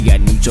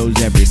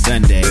shows every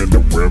Sunday.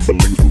 Random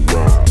Ramblings with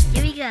Rob.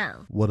 Here we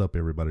go. What up,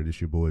 everybody?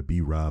 This your boy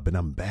B-Rob, and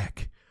I'm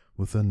back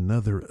with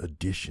another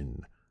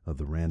edition of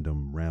the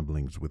Random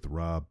Ramblings with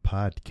Rob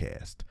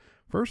podcast.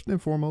 First and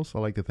foremost, I'd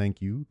like to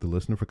thank you, the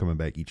listener, for coming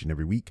back each and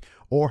every week,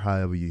 or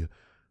however you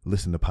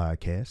listen to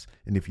podcasts.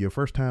 And if you're a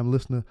first-time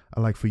listener,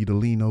 I'd like for you to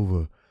lean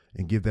over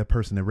and give that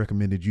person that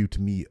recommended you to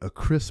me a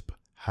crisp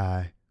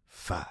high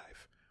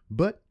five.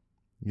 But,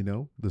 you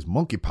know, there's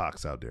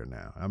monkeypox out there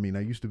now. I mean,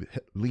 I used to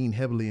lean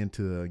heavily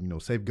into,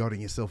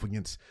 safeguarding yourself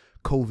against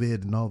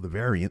COVID and all the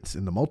variants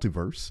in the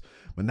multiverse.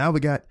 But now we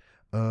got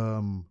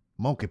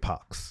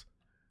monkeypox,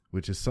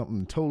 which is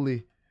something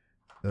totally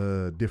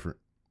different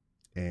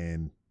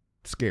and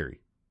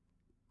scary.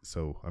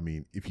 So, I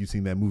mean, if you've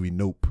seen that movie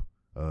Nope,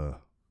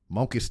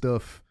 monkey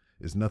stuff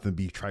is nothing to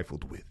be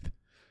trifled with.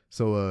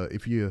 So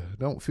if you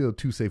don't feel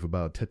too safe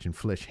about touching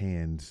flesh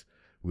hands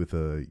with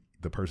the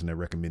person that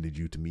recommended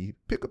you to me,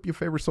 pick up your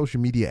favorite social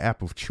media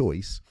app of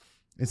choice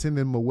and send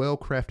them a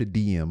well-crafted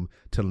DM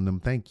telling them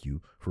thank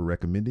you for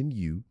recommending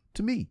you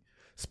to me.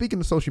 Speaking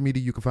of social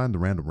media, you can find the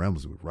Random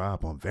Ramblings with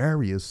Rob on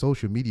various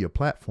social media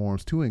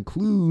platforms to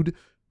include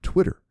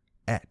Twitter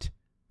at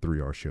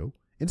 3R Show,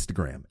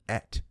 Instagram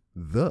at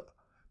The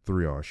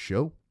 3R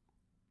Show.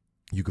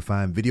 You can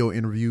find video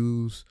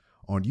interviews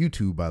on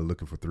YouTube by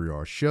looking for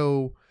 3R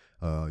Show.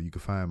 You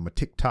can find my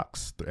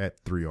TikToks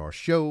at 3R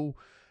Show.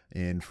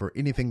 And for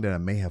anything that I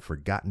may have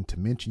forgotten to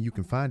mention, you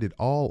can find it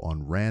all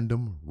on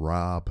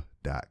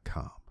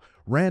randomrob.com.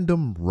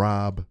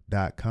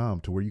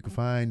 randomrob.com, to where you can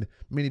find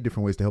many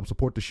different ways to help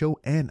support the show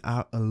and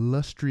our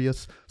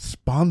illustrious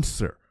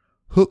sponsor,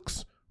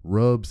 Hooks,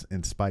 Rubs,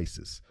 and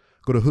Spices.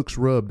 Go to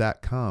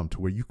hooksrub.com,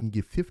 to where you can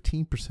get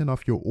 15%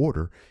 off your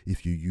order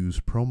if you use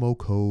promo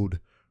code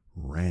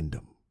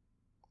RANDOM.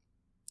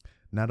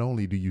 Not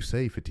only do you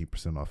save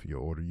 15% off your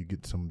order, you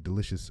get some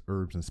delicious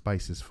herbs and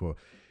spices for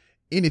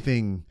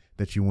anything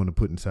that you want to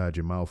put inside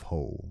your mouth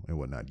hole and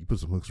whatnot. You put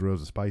some hooks,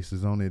 rubs, and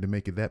spices on it to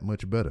make it that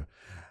much better.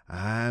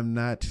 I'm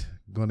not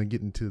going to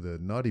get into the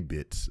naughty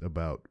bits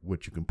about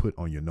what you can put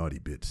on your naughty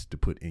bits to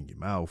put in your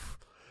mouth,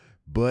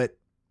 but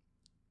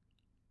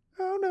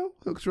I don't know.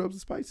 Hooks, rubs,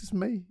 and spices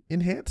may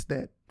enhance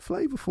that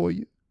flavor for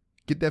you.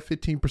 Get that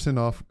 15%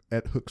 off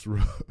at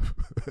hooksrub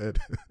at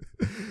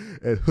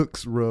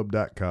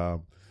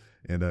hooksrub.com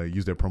and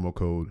use that promo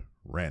code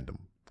RANDOM.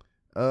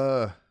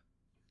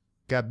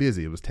 Got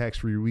busy. It was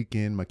tax-free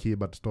weekend. My kid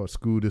about to start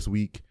school this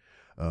week.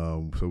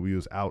 So we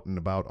was out and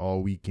about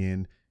all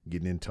weekend,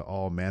 getting into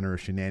all manner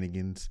of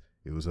shenanigans.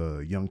 It was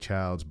a young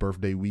child's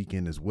birthday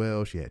weekend as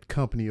well. She had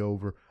company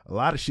over. A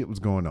lot of shit was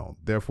going on.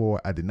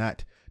 Therefore, I did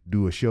not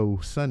do a show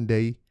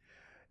Sunday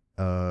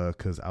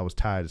because I was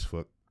tired as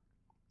fuck.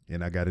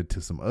 And I got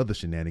into some other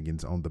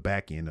shenanigans on the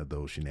back end of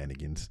those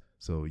shenanigans.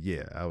 So,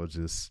 yeah, I was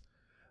just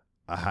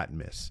a hot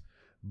mess.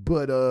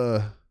 But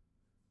I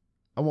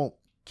won't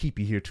keep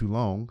you here too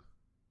long,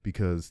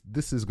 because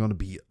this is going to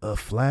be a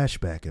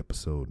flashback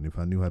episode. And if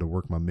I knew how to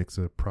work my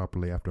mixer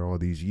properly after all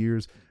these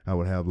years, I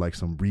would have like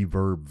some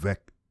reverb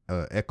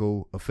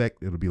echo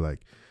effect. It'll be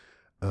like,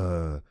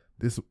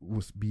 this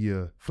would be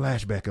a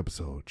flashback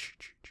episode.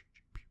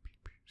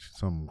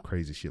 Some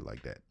crazy shit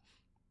like that.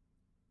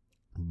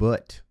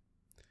 But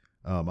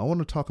I want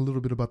to talk a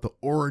little bit about the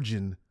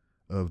origin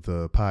of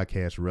the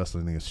podcast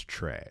Wrestling is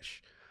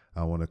Trash.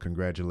 I want to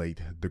congratulate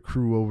the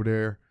crew over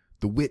there,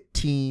 the WIT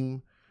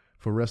team,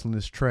 for Wrestling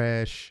is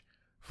Trash,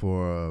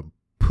 for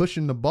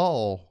pushing the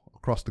ball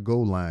across the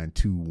goal line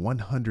to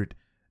 100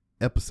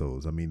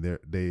 episodes. I mean,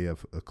 they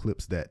have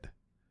eclipsed that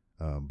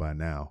by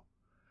now.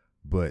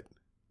 But,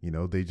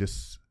 they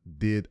just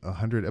did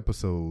 100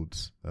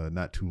 episodes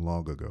not too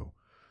long ago.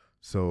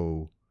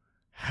 So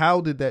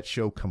how did that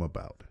show come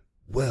about?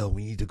 Well,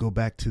 we need to go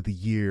back to the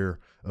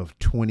year of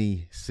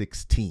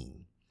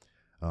 2016.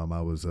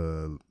 I was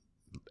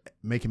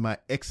making my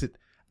exit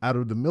out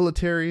of the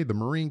military, the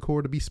Marine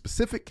Corps to be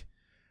specific.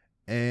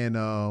 And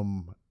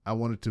I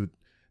wanted to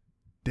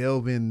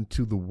delve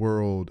into the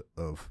world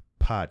of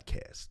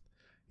podcasts.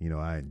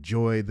 I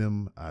enjoy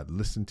them. I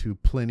listened to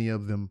plenty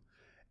of them.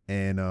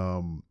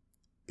 And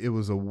it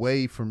was a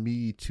way for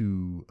me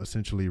to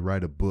essentially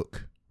write a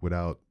book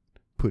without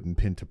putting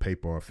pen to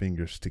paper or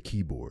fingers to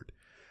keyboard.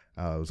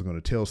 I was going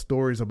to tell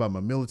stories about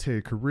my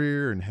military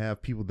career and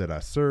have people that I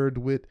served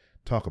with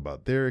talk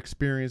about their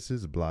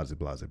experiences, blah,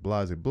 blah,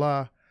 blah, blah,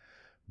 blah.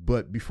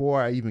 But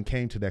before I even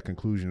came to that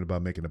conclusion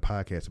about making a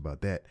podcast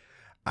about that,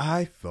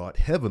 I thought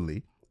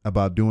heavily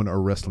about doing a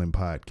wrestling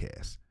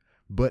podcast.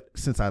 But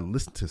since I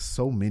listened to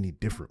so many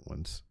different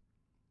ones,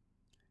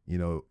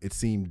 it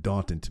seemed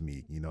daunting to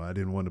me. I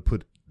didn't want to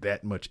put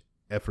that much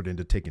effort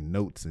into taking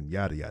notes and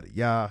yada, yada,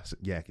 yada,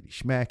 yakety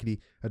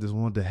schmackety. I just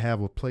wanted to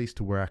have a place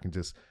to where I can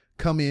just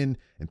come in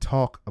and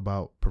talk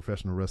about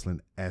professional wrestling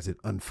as it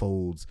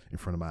unfolds in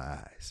front of my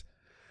eyes.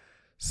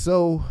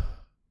 So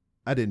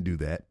I didn't do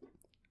that.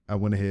 I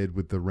went ahead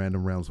with the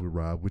Random Rounds with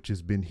Rob, which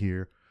has been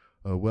here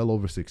well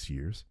over 6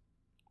 years.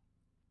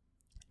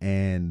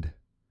 And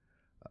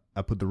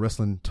I put the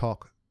Wrestling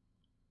Talk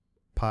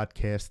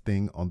podcast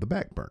thing on the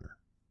back burner.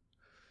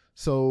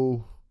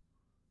 So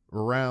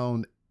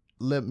around,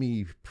 let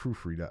me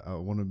proofread. I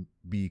want to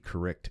be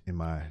correct in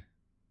my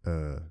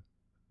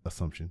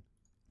assumption.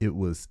 It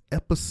was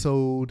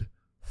episode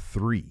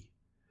 3.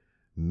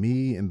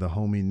 Me and the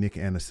homie Nick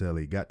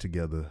Anicelli got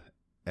together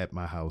at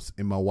my house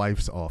in my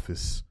wife's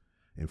office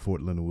in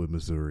Fort Leonard Wood,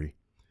 Missouri,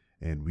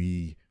 and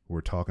we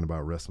were talking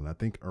about wrestling. I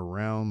think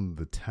around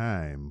the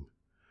time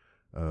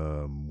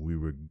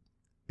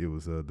it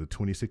was the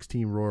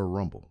 2016 Royal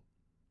Rumble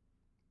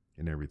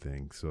and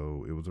everything.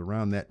 So it was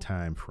around that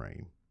time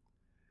frame.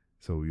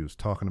 So we was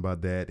talking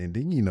about that, and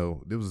then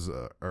there was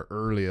a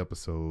early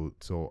episode,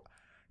 so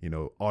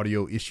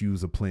audio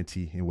issues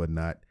aplenty and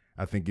whatnot.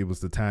 I think it was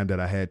the time that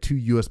I had 2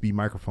 USB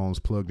microphones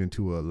plugged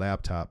into a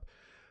laptop.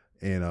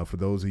 And for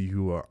those of you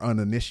who are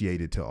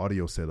uninitiated to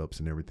audio setups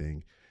and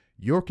everything,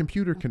 your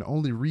computer can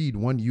only read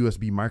 1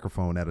 USB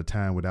microphone at a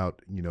time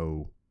without,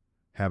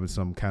 having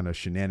some kind of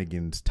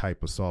shenanigans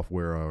type of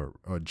software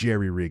or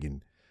jerry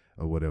rigging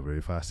or whatever.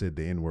 If I said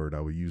the N word,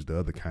 I would use the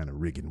other kind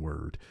of rigging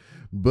word.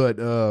 But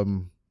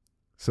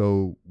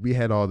so we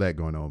had all that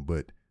going on.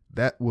 But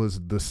that was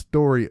the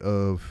story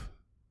of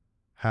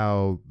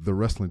how the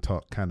wrestling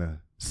talk kind of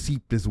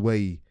seeped its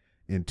way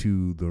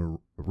into the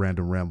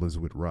Random Ramblers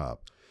with Rob.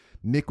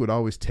 Nick would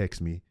always text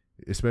me,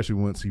 especially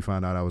once he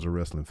found out I was a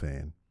wrestling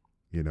fan.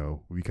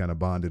 We kind of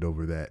bonded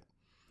over that.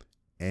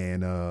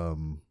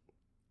 And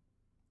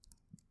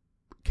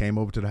came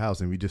over to the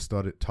house and we just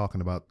started talking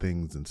about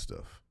things and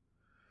stuff.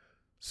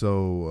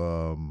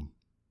 So,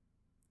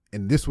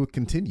 and this would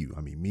continue.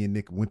 I mean, me and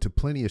Nick went to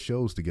plenty of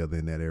shows together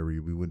in that area.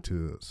 We went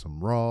to some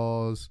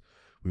Raws.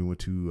 We went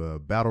to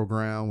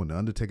Battleground when The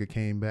Undertaker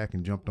came back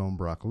and jumped on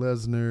Brock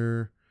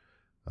Lesnar.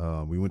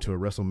 We went to a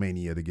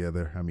WrestleMania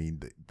together. I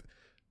mean,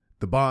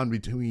 the bond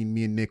between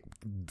me and Nick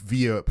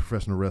via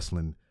professional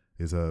wrestling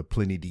is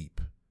plenty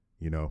deep,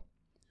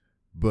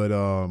 But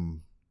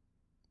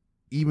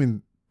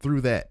even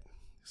through that,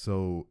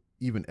 so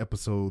even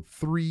episode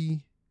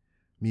 3,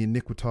 me and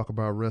Nick would talk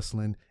about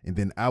wrestling, and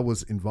then I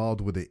was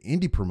involved with an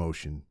indie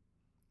promotion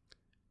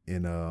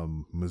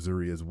in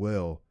Missouri as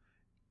well,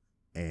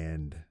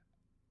 and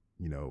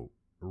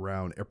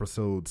around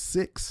episode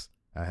 6,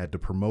 I had the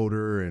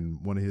promoter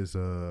and one of his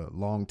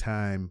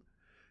longtime,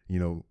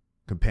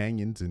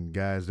 companions and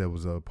guys that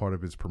was a part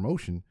of his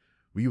promotion.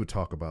 We would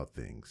talk about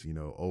things,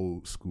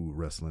 old school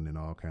wrestling and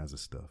all kinds of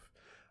stuff.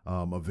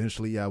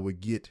 Eventually, I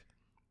would get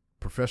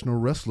professional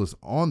wrestlers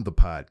on the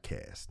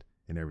podcast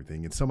and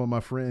everything. And some of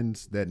my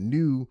friends that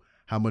knew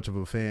how much of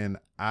a fan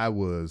I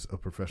was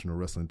of professional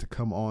wrestling to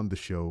come on the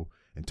show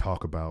and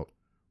talk about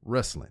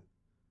wrestling,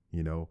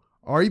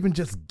 or even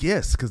just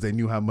guests because they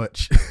knew how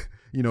much,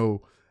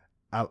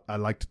 I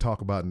like to talk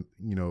about,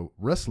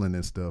 wrestling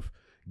and stuff.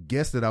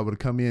 Guests that I would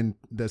come in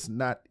that's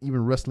not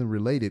even wrestling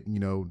related,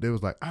 they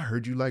was like, I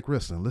heard you like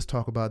wrestling. Let's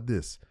talk about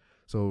this.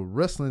 So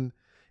wrestling,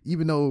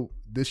 even though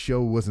this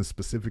show wasn't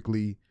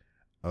specifically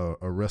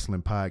a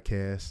wrestling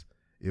podcast,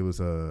 it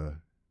was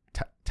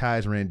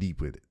ties ran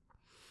deep with it.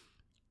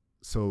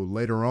 So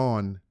later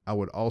on, I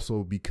would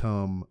also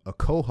become a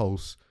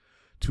co-host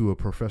to a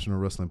professional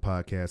wrestling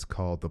podcast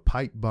called The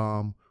Pipe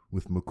Bomb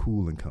with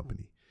McCool and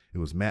Company. It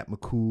was Matt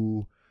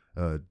McCool,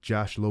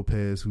 Josh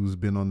Lopez, who's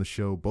been on the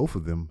show, both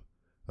of them.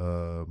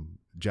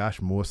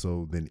 Josh more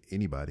so than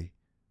anybody,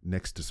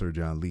 next to Sir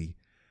John Lee,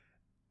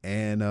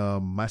 and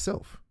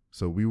myself.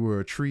 So we were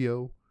a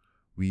trio.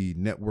 We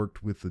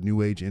networked with the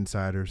New Age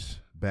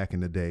Insiders back in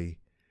the day,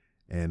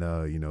 and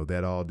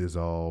that all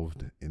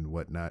dissolved and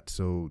whatnot.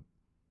 So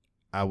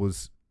I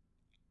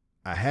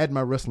had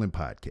my wrestling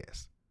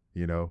podcast.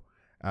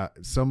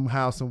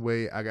 Somehow, some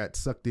way, I got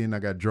sucked in. I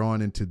got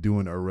drawn into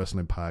doing a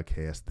wrestling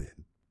podcast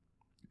then,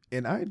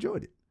 and I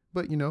enjoyed it.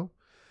 But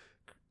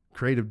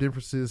creative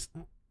differences.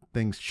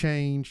 Things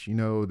change,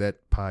 that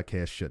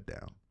podcast shut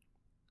down.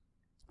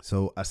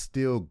 So I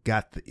still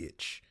got the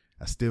itch.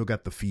 I still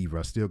got the fever.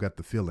 I still got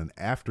the feeling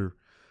after,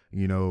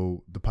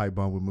 the Pipe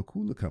Bomb with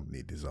McCooler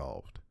Company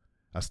dissolved.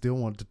 I still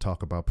wanted to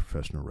talk about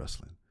professional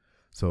wrestling.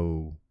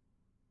 So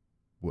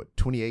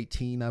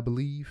 2018, I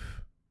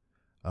believe,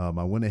 I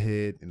went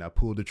ahead and I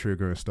pulled the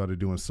trigger and started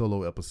doing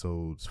solo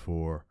episodes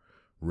for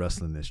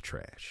Wrestling is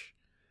Trash.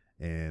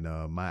 And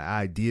my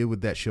idea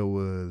with that show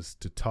was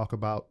to talk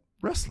about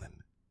wrestling.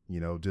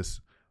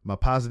 Just my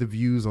positive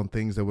views on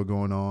things that were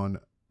going on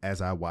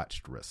as I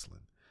watched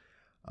wrestling.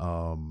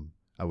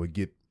 I would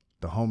get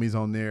the homies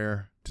on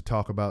there to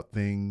talk about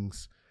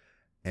things,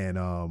 and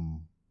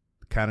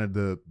kind of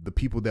the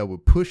people that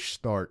would push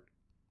start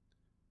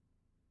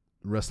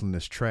Wrestling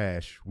is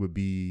Trash would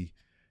be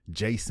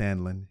Jay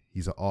Sandlin.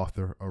 He's an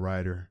author, a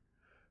writer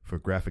for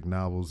graphic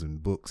novels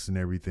and books and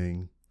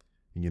everything.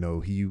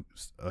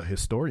 He's a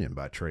historian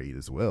by trade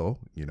as well.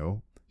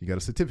 You got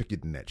a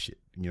certificate in that shit,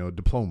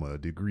 diploma, a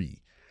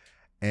degree.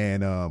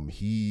 And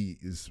he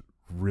is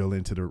real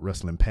into the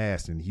wrestling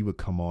past, and he would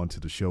come on to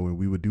the show and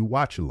we would do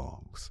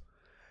watch-alongs.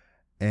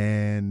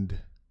 And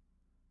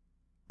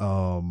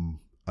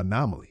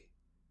Anomaly.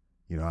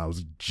 I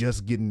was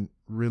just getting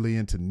really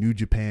into New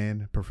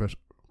Japan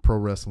pro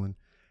wrestling,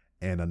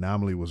 and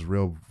Anomaly was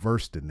real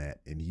versed in that.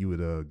 And he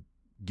would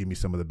give me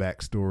some of the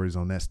backstories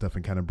on that stuff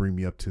and kind of bring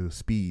me up to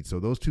speed. So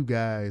those two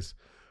guys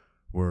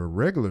were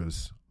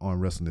regulars on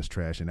Wrestling is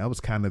Trash, and that was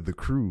kind of the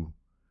crew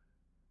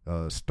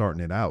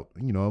starting it out,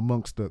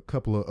 amongst a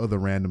couple of other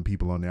random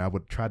people on there. I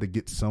would try to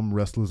get some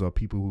wrestlers or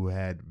people who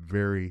had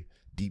very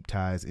deep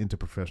ties into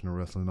professional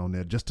wrestling on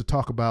there just to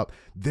talk about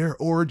their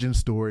origin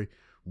story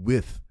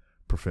with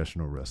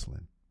professional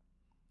wrestling.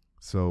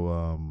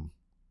 So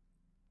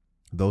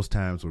those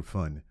times were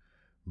fun.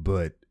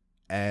 But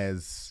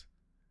as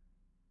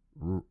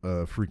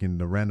freaking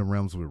the Random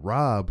Realms with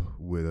Rob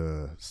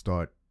would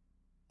start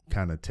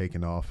kind of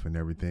taking off and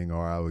everything,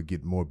 or I would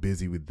get more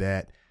busy with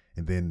that,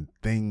 and then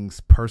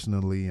things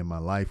personally in my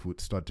life would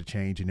start to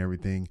change and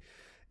everything,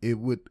 it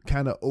would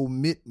kind of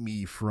omit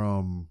me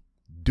from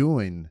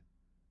doing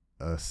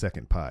a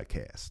second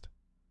podcast.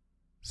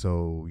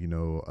 So,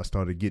 I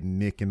started getting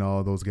Nick and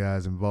all those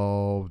guys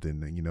involved,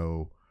 and,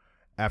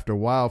 after a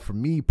while, for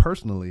me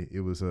personally,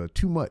 it was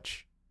too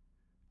much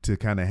to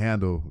kind of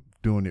handle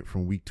doing it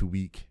from week to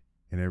week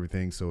and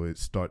everything. So it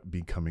started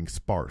becoming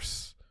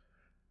sparse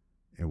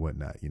and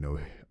whatnot,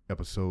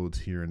 episodes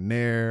here and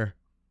there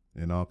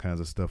and all kinds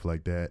of stuff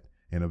like that.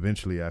 And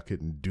eventually I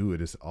couldn't do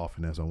it as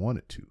often as I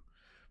wanted to.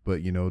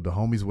 But, the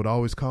homies would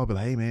always call, be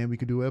like, hey, man, we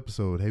could do an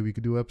episode. Hey, we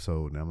could do an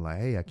episode. And I'm like,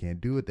 hey, I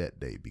can't do it that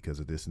day because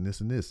of this and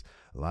this and this.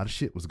 A lot of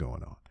shit was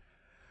going on.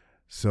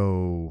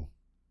 So,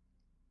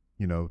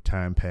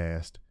 time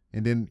passed.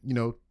 And then,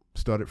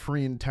 started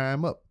freeing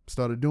time up.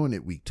 Started doing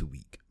it week to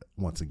week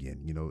once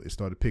again. It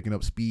started picking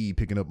up speed,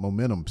 picking up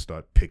momentum,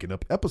 start picking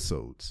up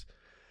episodes.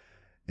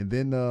 And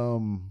then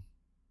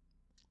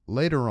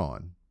later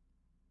on,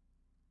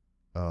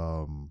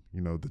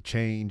 the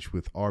change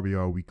with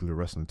RBR Weekly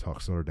Wrestling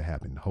Talk started to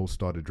happen. Hosts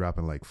started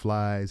dropping like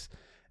flies,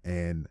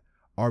 and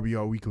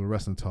RBR Weekly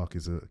Wrestling Talk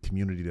is a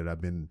community that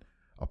I've been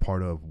a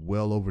part of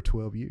well over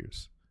 12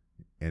 years.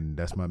 And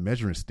that's my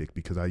measuring stick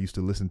because I used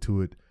to listen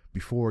to it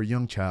before a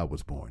young child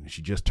was born. And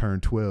she just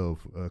turned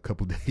 12 a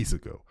couple days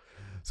ago.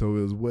 So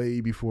it was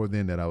way before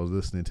then that I was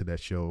listening to that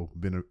show,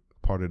 been a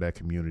part of that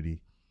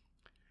community.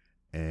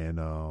 And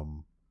I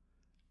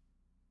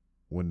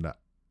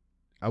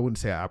wouldn't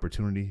say an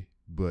opportunity,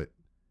 but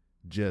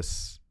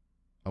just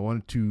I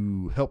wanted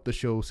to help the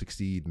show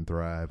succeed and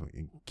thrive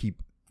and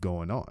keep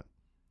going on.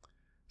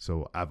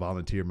 So I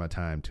volunteered my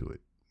time to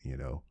it,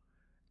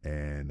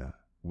 and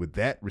with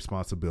that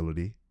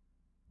responsibility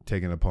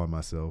taken upon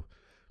myself,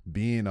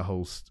 being a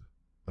host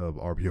of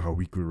RBR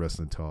Weekly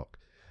Wrestling Talk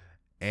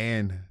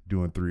and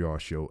doing 3R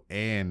show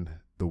and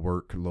the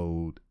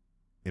workload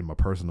in my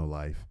personal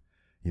life,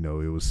 it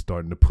was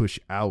starting to push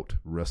out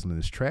Wrestling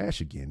is Trash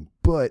again.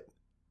 But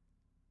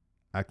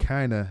I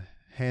kind of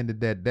handed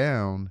that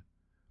down,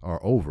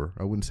 or over,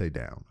 I wouldn't say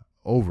down,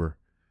 over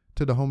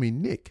to the homie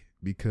Nick,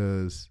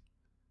 because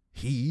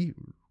he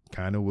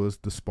kind of was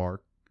the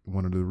spark,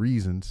 one of the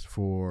reasons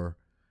for,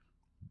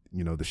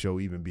 the show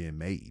even being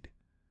made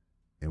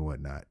and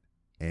whatnot.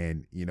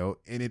 And,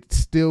 and it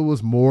still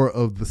was more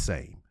of the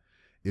same.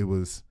 It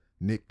was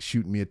Nick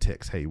shooting me a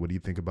text. Hey, what do you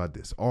think about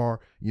this? Or,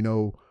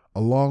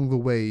 along the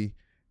way,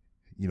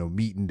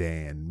 meeting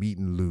Dan,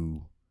 meeting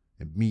Lou,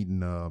 and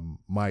meeting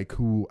Mike,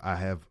 who I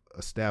have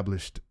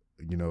established,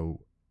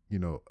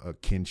 a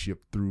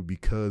kinship through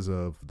because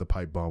of the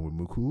Pipe Bomb with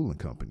Mukul and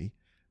Company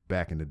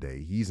back in the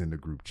day. He's in the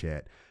group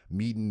chat.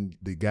 Meeting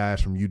the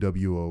guys from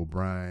UWO,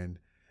 Brian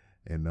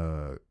and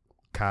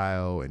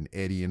Kyle and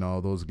Eddie and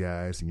all those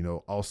guys,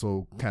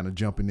 also kind of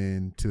jumping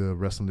into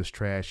Wrestling is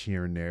Trash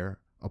here and there,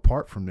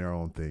 apart from their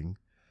own thing,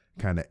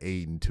 kind of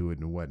aiding to it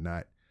and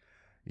whatnot.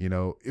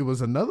 It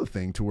was another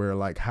thing to where,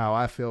 like, how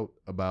I felt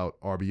about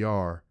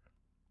RBR,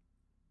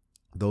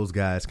 those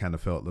guys kind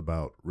of felt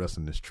about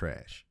Wrestling is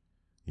Trash.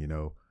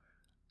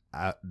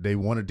 They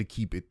wanted to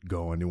keep it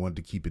going. They wanted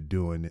to keep it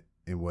doing it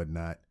and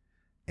whatnot.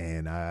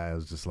 And I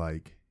was just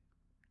like,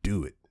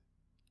 do it.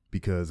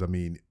 Because,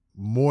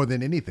 more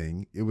than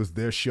anything, it was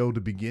their show to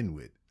begin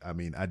with.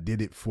 I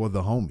did it for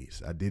the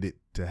homies. I did it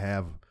to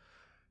have,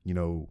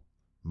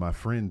 my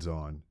friends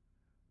on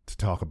to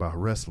talk about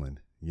wrestling,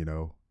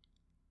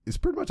 It's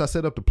pretty much, I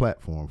set up the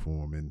platform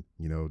for them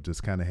and,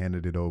 just kind of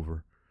handed it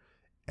over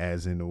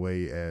as in a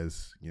way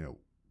as,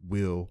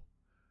 Will,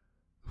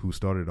 who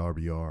started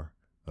RBR,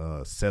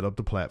 set up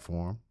the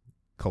platform,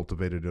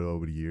 cultivated it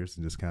over the years,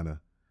 and just kind of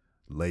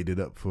laid it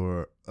up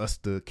for us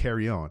to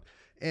carry on.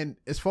 And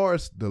as far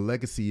as the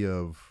legacy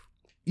of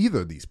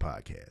either of these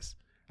podcasts,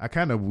 I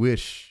kind of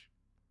wish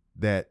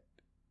that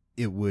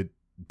it would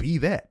be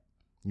that,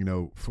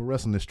 for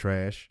Wrestling is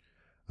Trash,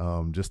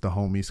 just the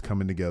homies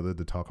coming together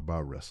to talk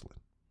about wrestling.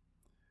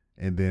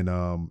 And then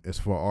as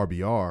for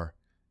RBR,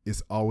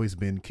 it's always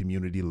been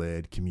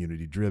community-led,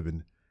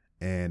 community-driven,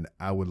 and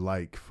I would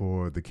like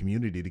for the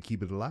community to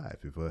keep it alive.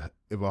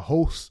 If a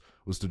host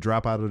was to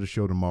drop out of the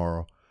show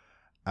tomorrow,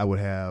 I would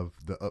have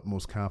the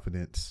utmost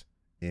confidence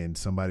in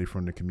somebody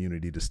from the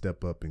community to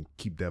step up and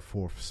keep that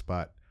fourth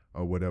spot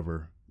or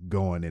whatever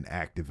going and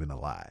active and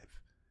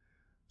alive.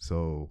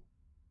 So,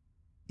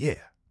 yeah,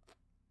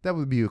 that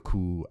would be a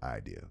cool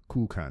idea,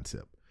 cool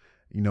concept.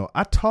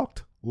 I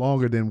talked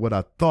longer than what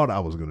I thought I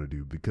was going to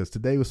do, because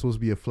today was supposed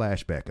to be a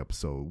flashback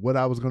episode. What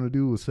I was going to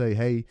do was say,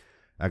 hey,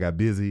 I got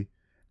busy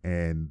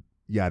and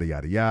yada,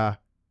 yada, yada.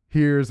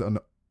 Here's an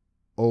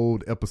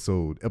old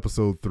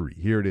episode 3.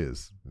 Here it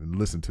is, and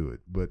listen to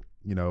it. But,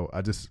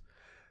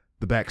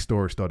 the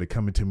backstory started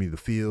coming to me, the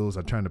feels.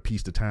 I'm trying to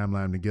piece the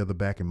timeline together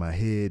back in my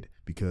head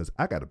because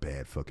I got a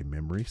bad fucking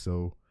memory.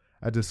 So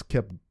I just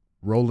kept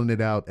rolling it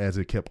out as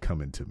it kept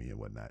coming to me and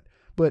whatnot.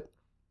 But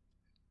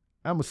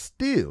I'ma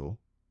still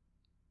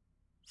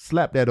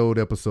slap that old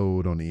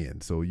episode on the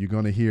end. So you're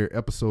going to hear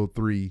episode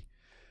 3,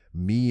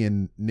 me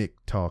and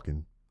Nick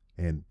talking,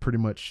 and pretty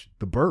much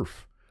the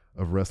birth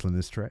of Wrestling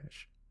is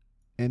Trash.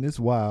 And it's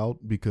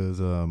wild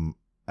because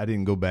I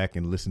didn't go back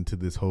and listen to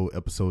this whole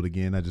episode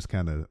again. I just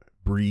kind of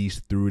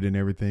breezed through it and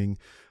everything.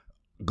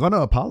 Gonna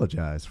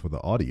apologize for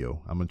the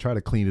audio. I'm gonna try to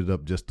clean it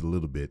up just a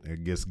little bit. I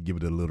guess give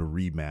it a little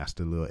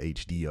remaster, a little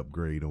HD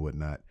upgrade or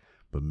whatnot.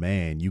 But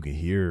man, you can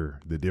hear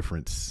the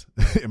difference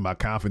in my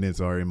confidence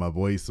or in my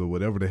voice or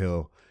whatever the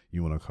hell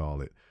you want to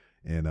call it.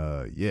 And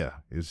yeah,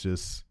 it's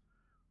just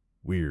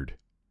weird.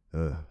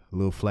 A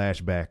little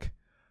flashback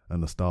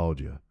of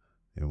nostalgia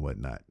and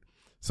whatnot.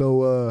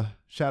 So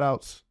shout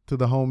outs to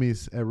the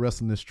homies at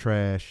Wrestling is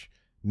Trash,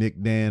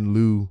 Nick, Dan,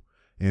 Lou,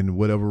 and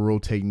whatever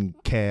rotating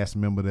cast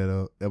member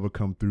that'll ever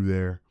come through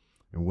there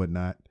and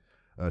whatnot.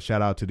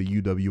 Shout out to the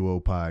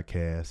UWO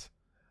podcast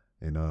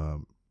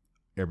and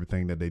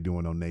everything that they're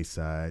doing on their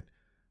side.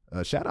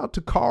 Shout out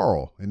to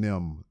Carl and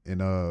them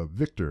and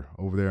Victor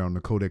over there on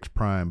the Codex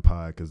Prime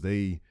pod, because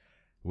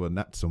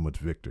not so much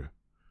Victor,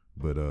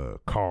 but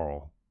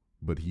Carl,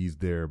 but he's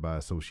there by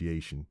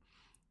association.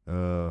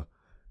 Put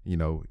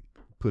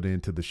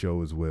into the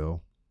show as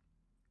well.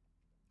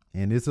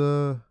 And it's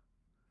a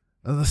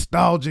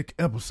nostalgic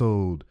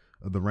episode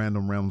of the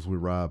Random Realms with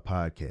Rob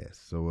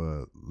podcast.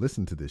 So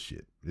listen to this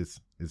shit.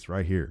 It's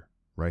right here,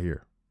 right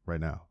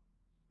now.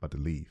 About to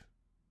leave.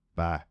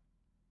 Bye.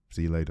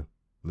 See you later.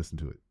 Listen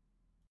to it.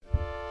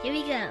 Here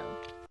we go.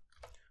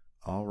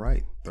 All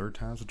right. Third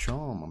time's a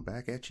charm. I'm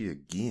back at you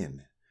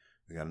again.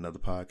 We got another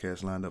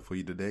podcast lined up for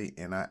you today,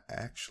 and I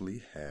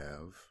actually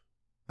have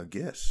a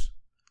guest.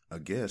 A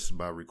guest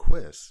by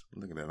request.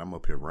 Look at that. I'm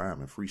up here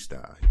rhyming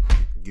freestyle.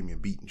 Give me a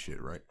beat and shit,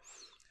 right?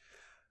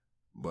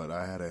 But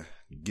I had a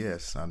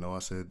guest. I know I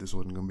said this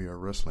wasn't going to be a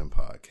wrestling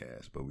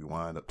podcast, but we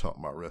wind up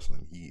talking about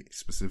wrestling. He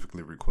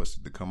specifically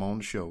requested to come on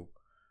the show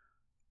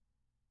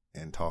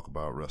and talk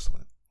about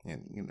wrestling.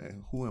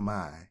 And, who am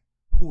I,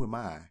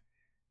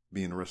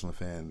 being a wrestling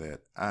fan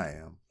that I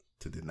am,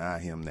 to deny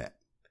him that?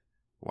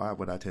 Why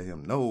would I tell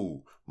him,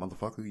 no,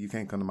 motherfucker, you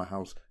can't come to my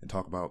house and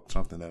talk about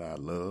something that I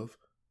love?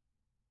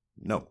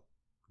 No,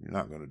 you're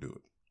not going to do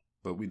it.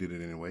 But we did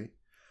it anyway.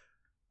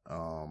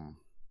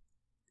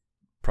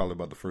 Probably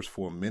about the first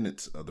 4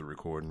 minutes of the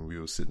recording, we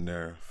were sitting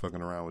there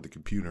fucking around with the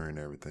computer and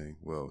everything.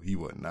 Well, he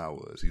wasn't, I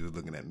was. He was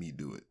looking at me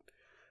do it.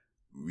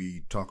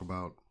 We talk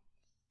about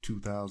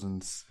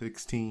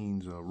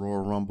 2016's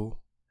Royal Rumble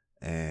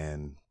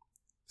and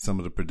some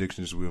of the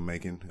predictions we were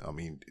making. I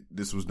mean,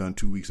 this was done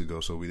 2 weeks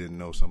ago, so we didn't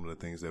know some of the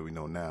things that we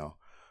know now.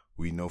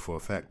 We know for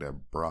a fact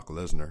that Brock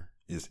Lesnar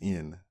is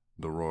in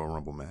the Royal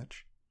Rumble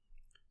match.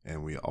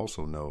 And we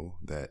also know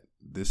that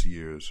this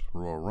year's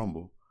Royal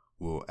Rumble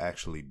will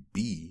actually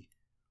be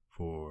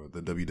for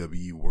the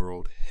WWE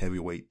World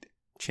Heavyweight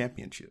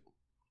Championship.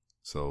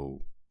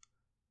 So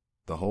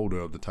the holder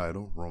of the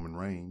title, Roman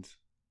Reigns,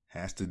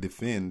 has to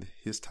defend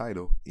his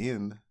title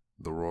in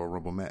the Royal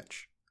Rumble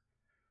match,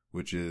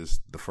 which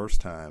is the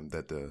first time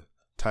that the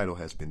title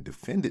has been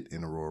defended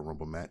in a Royal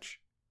Rumble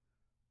match.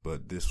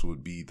 But this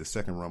would be the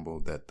second Rumble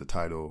that the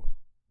title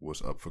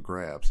was up for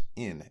grabs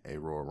in a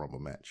Royal Rumble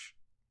match.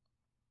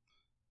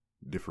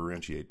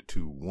 Differentiate the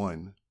two.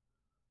 One,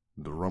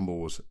 the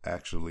Rumble was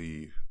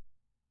actually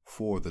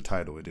for the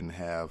title. It didn't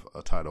have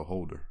a title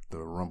holder. The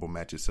Rumble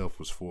match itself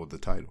was for the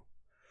title.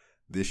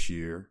 This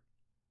year,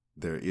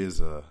 there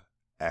is a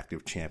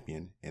active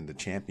champion, and the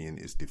champion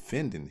is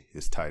defending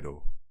his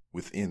title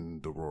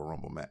within the Royal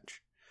Rumble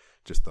match.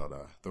 Just thought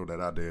I'd throw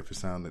that out there if it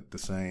sounded the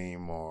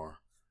same or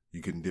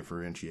you couldn't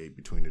differentiate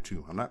between the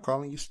two. I'm not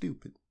calling you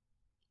stupid,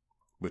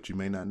 but you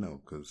may not know,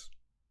 because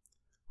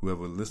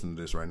whoever listening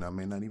to this right now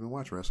may not even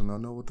watch wrestling or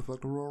know what the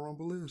fuck the Royal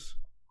Rumble is.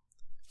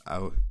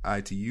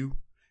 I to you,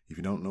 if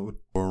you don't know what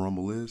Royal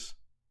Rumble is,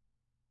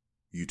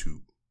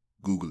 YouTube,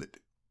 Google it.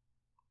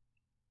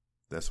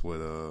 That's what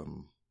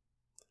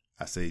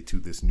I say to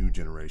this new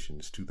generation.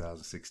 It's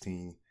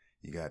 2016.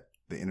 You got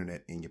the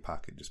internet in your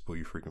pocket. Just pull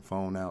your freaking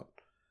phone out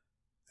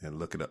and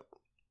look it up.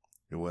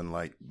 It wasn't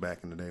like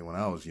back in the day when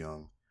I was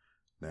young.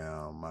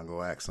 Now, I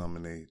go ask something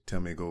and they tell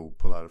me to go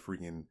pull out a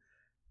freaking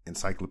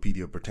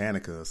Encyclopedia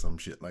Britannica or some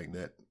shit like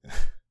that.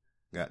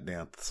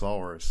 Goddamn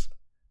thesaurus,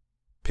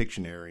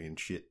 Pictionary and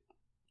shit.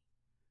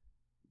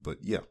 But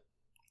yeah.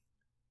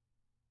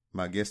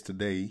 My guest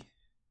today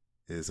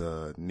is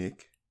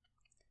Nick.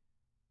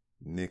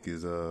 Nick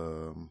is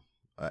an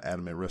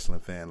adamant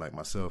wrestling fan like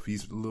myself.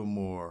 He's a little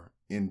more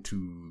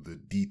into the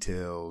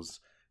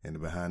details and the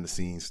behind the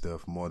scenes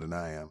stuff more than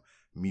I am.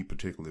 Me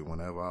particularly,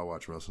 whenever I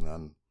watch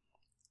wrestling,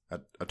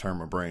 I turn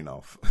my brain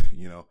off.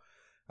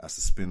 I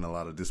suspend a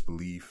lot of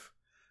disbelief,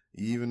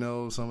 even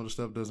though some of the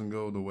stuff doesn't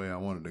go the way I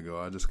want it to go.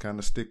 I just kind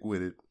of stick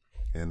with it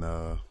and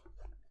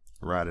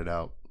ride it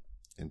out.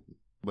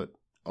 But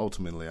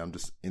ultimately, I'm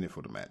just in it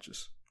for the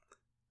matches.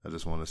 I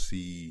just want to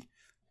see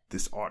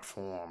this art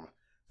form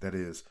that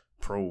is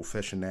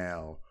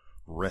professional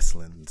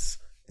wrestlings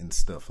and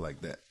stuff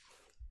like that.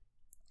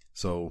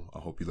 So I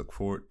hope you look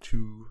forward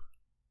to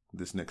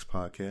this next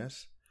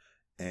podcast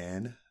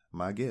and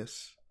my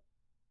guest,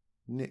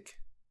 Nick.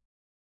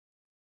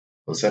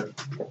 What's that?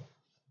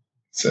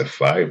 It's a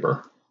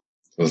fiber.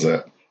 What's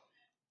that?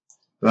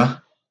 Huh?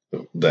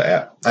 The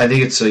app. I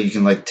think it's so you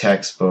can like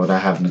text, but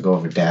without having to go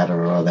over data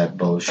or all that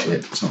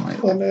bullshit. Something like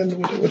that. Well,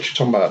 man, what you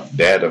talking about?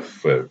 Data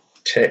for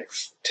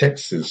text?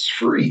 Text is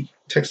free.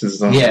 Text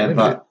is unlimited. Yeah,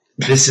 but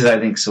this is, I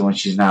think, so when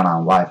she's not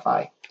on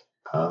Wi-Fi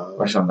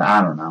or something.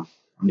 I don't know.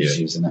 I'm just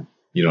using it.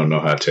 You don't know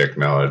how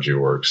technology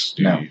works,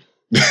 do No. you?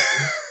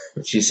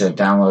 She said,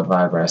 download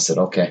Viber. I said,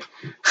 okay.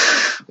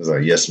 I was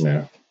like, yes,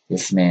 ma'am.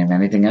 Yes, ma'am.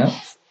 Anything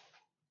else?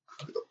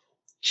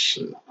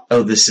 Shit.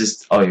 Oh, you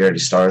already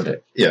started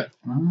it. Yeah.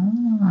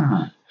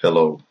 Ah.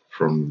 Hello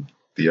from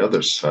the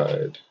other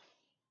side.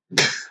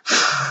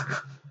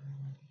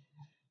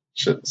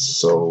 Shit.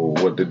 So,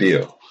 what the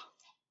deal?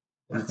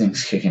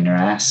 Everything's kicking your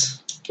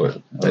ass.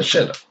 What?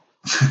 Shut up.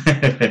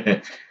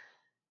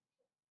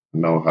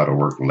 Know how to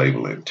work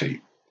labeling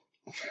tape.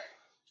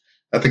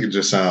 I think it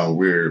just sounds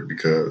weird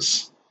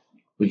because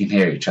We can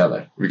hear each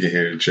other. we can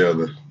hear each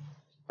other.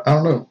 I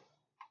don't know.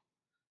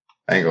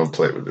 I ain't gonna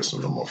play with this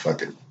one no more.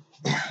 Fuck it.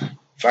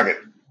 Fuck it.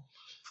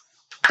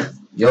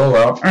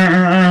 YOLO.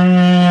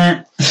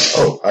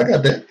 Oh, I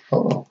got that.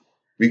 Hold on.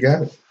 We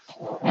got it.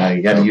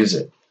 You gotta use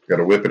it.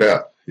 Gotta whip it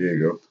out. Here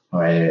you go.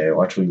 Wait,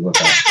 watch what you whip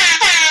out.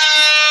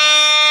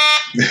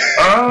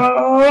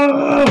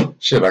 Oh!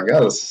 Shit, I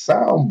got a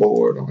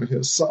soundboard on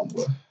here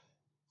somewhere.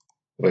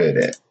 Where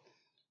that?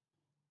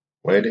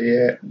 Where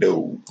they at?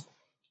 Dude.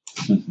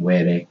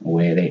 Where they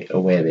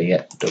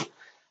at? The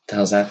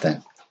hell's that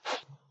thing?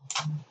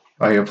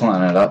 Oh, you're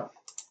pulling it up.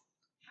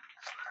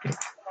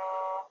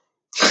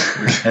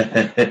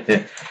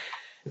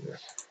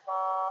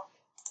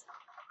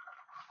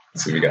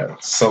 See, we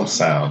got some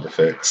sound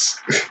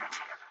effects.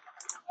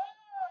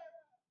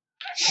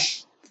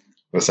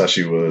 That's how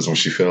she was when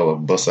she fell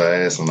and bust her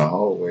ass in the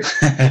hallway.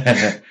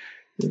 Yeah,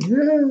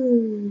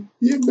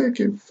 you're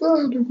making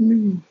fun of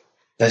me.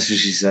 That's what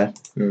she said.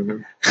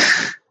 You're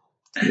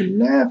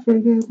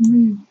laughing at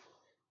me.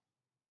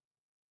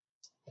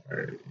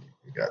 Alright,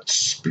 we got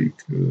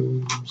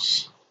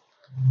speakers.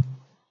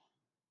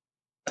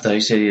 I thought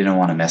you said you didn't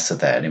want to mess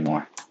with that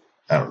anymore.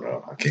 I don't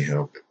know. I can't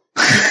help it.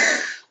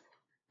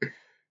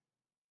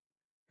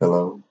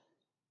 Hello?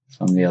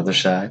 From the other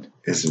side.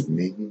 Is it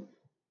me?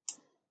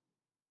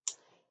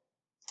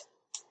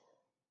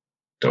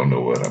 Don't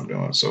know what I'm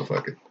doing, so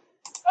fuck it.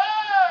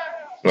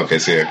 Okay,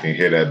 see, I can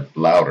hear that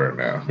louder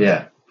now.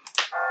 Yeah,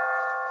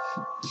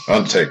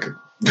 Undertaker.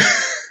 that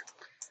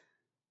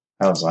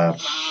was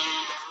loud.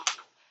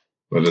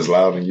 But it's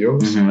loud in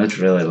yours? Mm-hmm, it's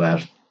really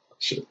loud.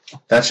 Shit.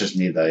 That's just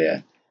me, though,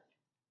 yeah.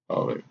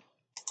 Oh, wait.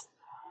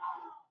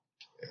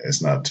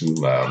 It's not too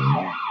loud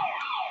anymore.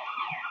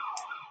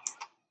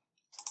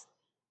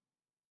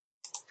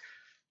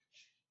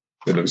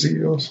 Let me see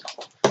yours.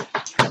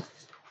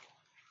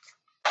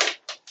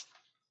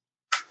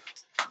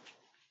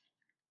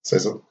 Say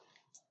something.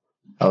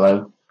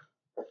 Hello?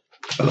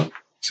 Hello.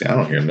 See, I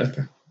don't hear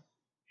nothing.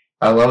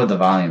 I lowered the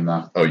volume,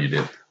 though. Oh, you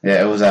did?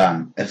 Yeah, it was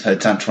on. If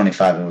it's on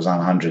 25, it was on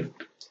 100.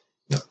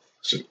 No.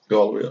 Should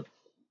go all the way up.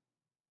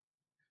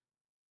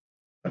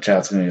 Watch out,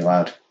 it's going to be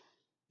loud.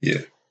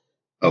 Yeah.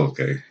 Oh,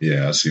 okay.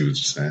 Yeah, I see what you're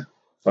saying.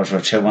 Watch,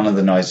 hit one of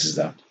the noises,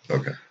 though.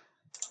 Okay.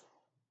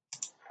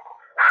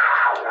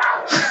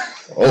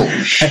 Oh,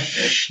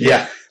 shit.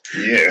 Yeah.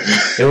 Yeah.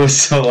 It was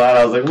so loud,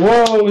 I was like,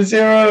 whoa,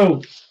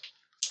 0!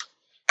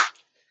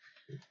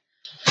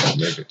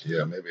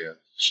 Maybe I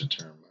should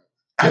turn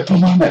my... I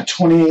put on at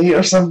 28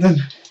 or something.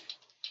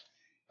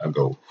 I'll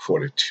go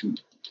 42.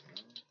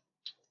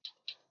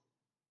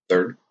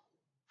 30.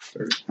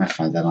 I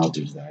find that I'll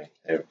do that.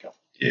 There we go.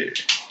 Yeah.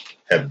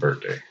 Happy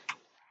birthday.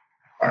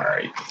 All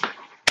right.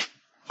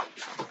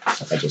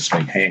 I just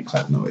make hand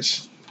clap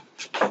noise.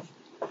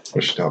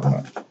 What's she talking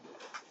about?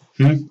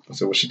 I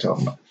said, what's she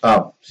talking about?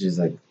 Oh, she's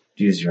like,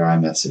 use your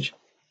iMessage.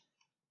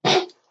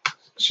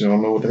 She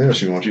don't know what the hell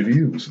she wants you to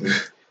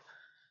use.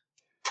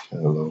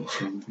 Hello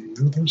from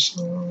the other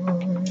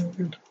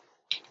side.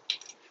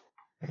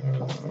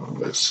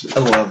 Let's see. I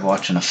love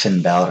watching a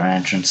Finn Balor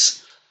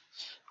entrance.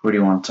 What do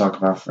you want to talk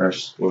about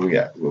first? What we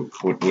got?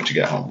 What you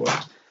got,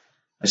 homeboy?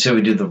 I say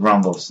we do the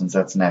Rumble since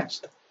that's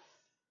next.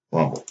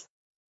 Rumble.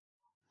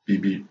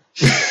 Beep beep.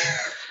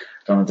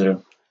 Going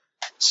through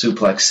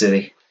Suplex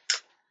City.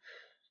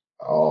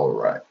 All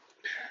right.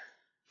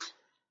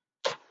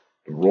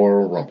 The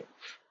Royal Rumble.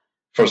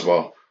 First of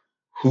all,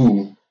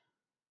 who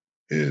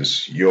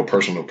is your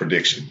personal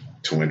prediction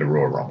to win the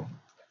Royal Rumble?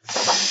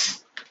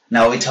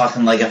 Now, are we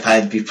talking like if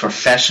I'd be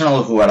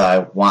professional, who would I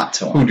want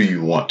to Who win? do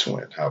you want to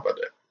win? How about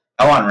that?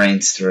 I want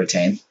Reigns to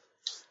retain.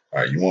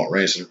 All right, you want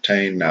Reigns to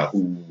retain. Now,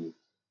 who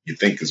you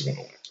think is going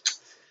to win?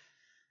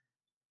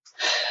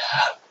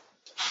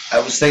 I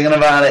was thinking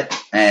about it,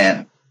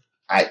 and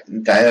I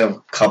have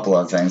a couple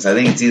of things. I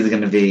think it's either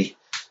going to be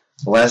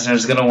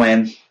Lesnar's going to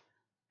win,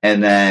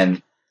 and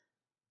then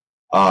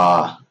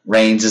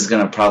Reigns is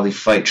going to probably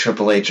fight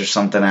Triple H or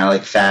something at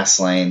like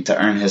Fastlane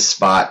to earn his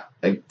spot,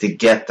 like to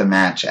get the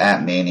match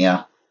at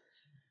Mania,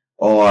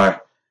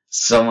 or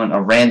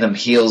a random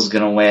heel is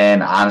going to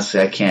win. Honestly,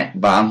 I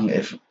can't. But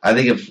I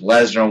think if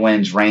Lesnar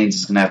wins, Reigns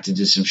is going to have to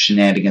do some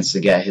shenanigans to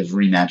get his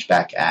rematch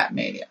back at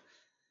Mania.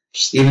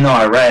 Even though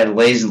I read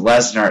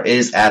Lesnar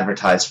is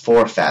advertised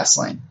for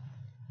Fastlane.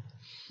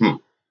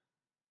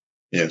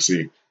 Yeah,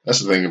 see,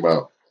 that's the thing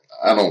about,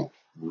 I don't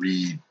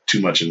read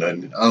too much of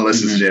nothing,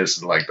 unless it's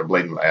just like the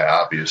blatant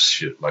obvious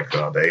shit, like the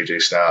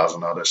AJ Styles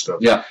and all that stuff.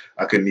 Yeah.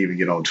 I couldn't even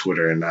get on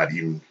Twitter and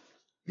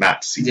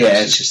not see Yeah,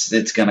 this.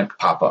 it's going to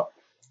pop up.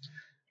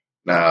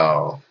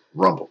 Now,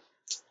 Rumble.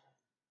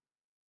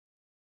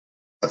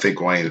 I think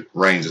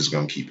Reigns is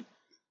going to keep it.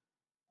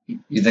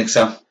 You think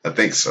so? I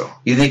think so.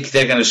 You think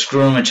they're going to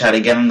screw him and try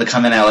to get him to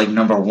come in at like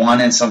number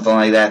 1 and something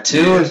like that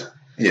too?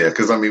 Yeah,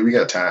 because I mean, we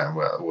got time.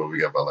 Well, we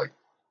got about like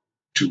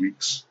 2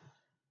 weeks.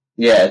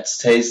 Yeah,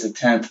 today's the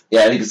 10th.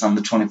 Yeah, I think it's on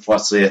the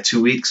 24th, so yeah,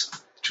 2 weeks.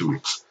 2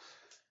 weeks.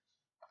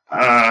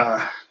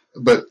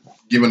 But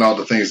given all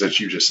the things that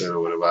you just said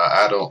or whatever,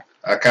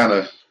 I kind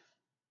of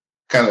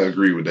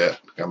agree with that.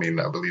 I mean,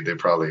 I believe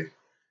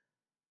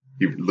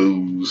he would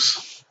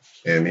lose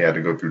and he had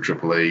to go through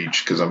Triple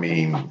H because, I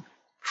mean,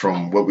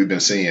 from what we've been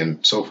seeing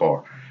so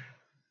far,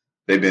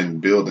 they've been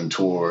building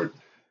toward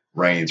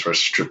Reigns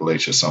versus Triple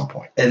H at some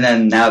point. And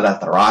then now that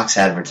The Rock's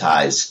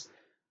advertised,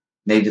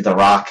 maybe The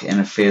Rock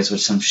interferes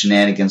with some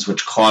shenanigans,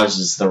 which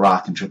causes The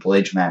Rock and Triple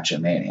H match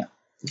at Mania.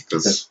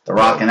 Because The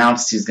Rock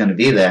announced he's going to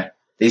be there.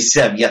 They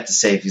still have yet to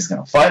say if he's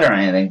going to fight or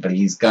anything, but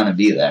he's going to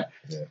be there.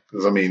 Yeah,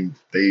 because, I mean,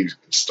 they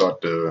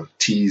start to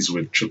tease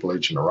with Triple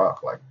H and The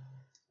Rock like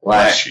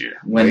last year.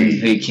 When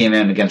he came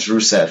in against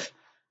Rusev,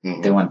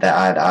 they went that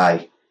eye to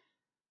eye.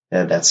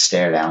 That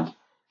stare down.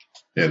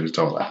 Yeah, they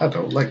told him, I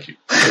don't like you.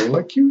 I don't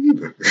like you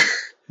either.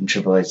 And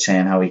Triple H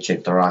saying how he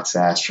kicked The Rock's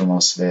ass for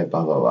most of it,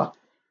 blah, blah, blah.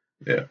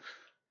 Yeah,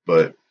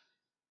 but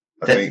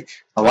I think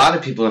a lot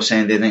of people are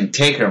saying they think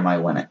Taker might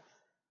win it.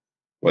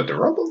 What, the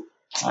Rumble?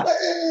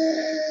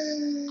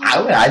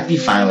 I'd be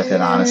fine with it,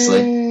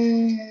 honestly.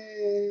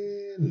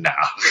 Nah.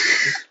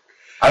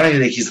 I don't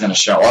even think he's going to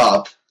show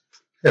up.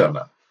 Hell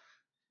no.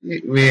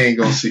 We ain't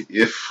going to see,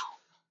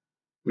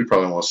 we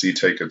probably won't see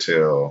Taker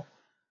till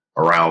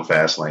around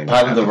Fastlane.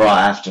 Probably the Raw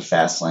after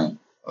Fastlane.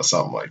 Or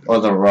something like that. Or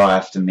the Raw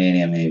after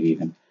Mania, maybe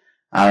even.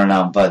 I don't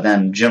know. But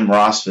then Jim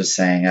Ross was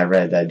saying, I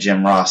read that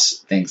Jim Ross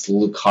thinks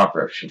Luke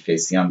Harper should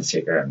face The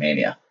Undertaker at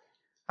Mania.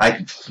 I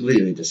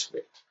completely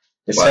disagree.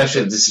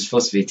 Especially if this is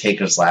supposed to be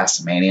Taker's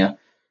last Mania.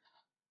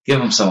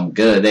 Give him someone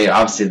good. They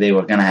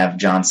were going to have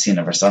John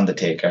Cena versus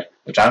Undertaker,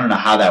 which I don't know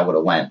how that would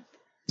have went.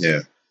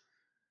 Yeah.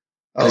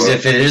 Because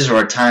if it is a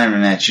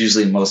retirement match,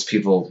 usually most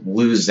people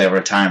lose their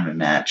retirement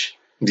match.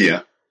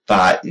 Yeah.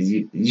 But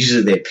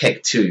usually they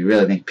pick two. You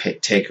really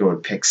think Taker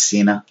would pick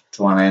Cena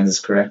to want to end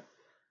his career?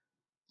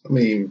 I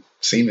mean,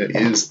 Cena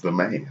is the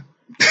man.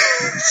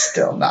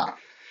 Still not.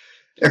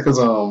 Yeah, because,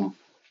 I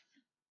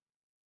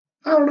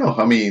don't know.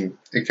 I mean,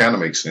 it kind of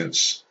makes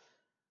sense.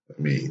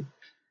 I mean,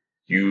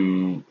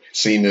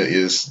 Cena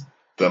is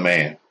the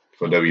man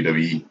for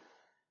WWE.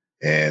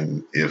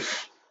 And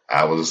if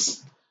I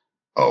was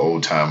an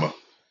old timer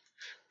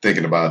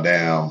thinking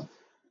about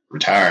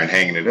retiring,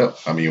 hanging it up,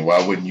 I mean,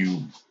 why wouldn't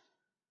you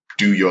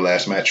do your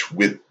last match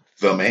with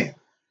the man?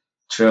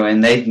 True,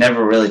 and they've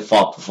never really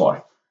fought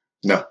before.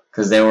 No.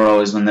 Because they were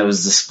always, when there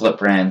was the split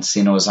brand,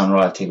 Cena was on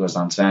Raw, Taker was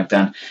on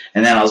SmackDown.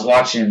 And then I was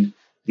watching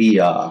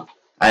I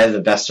have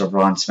the Best of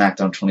Raw and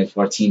SmackDown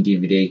 2014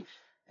 DVD,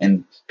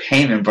 and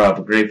Payman brought up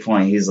a great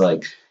point. He's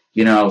like,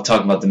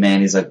 talking about the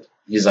man, he's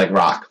like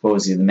Rock. What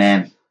was he, the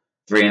man?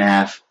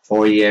 3.5,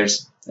 4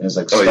 years? It was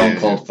like Stone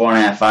Cold,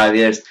 4.5, 5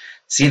 years.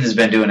 Cena's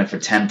been doing it for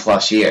 10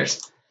 plus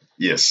years.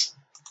 Yes.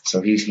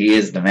 So he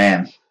is the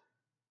man.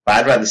 But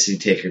I'd rather see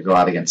Taker go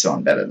out against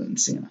someone better than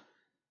Cena.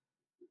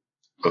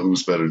 But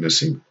who's better than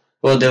Cena?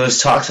 Well, there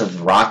was talks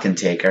of Rock and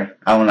Taker.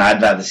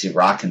 I'd rather see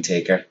Rock and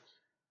Taker.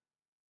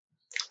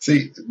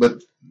 See,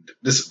 but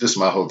this is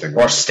my whole thing.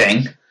 Or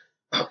Sting.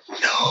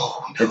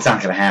 No. It's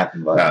not going to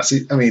happen. But nah,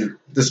 see, I mean,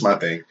 this is my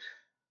thing.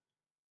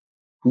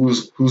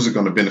 Who's it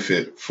going to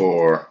benefit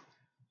for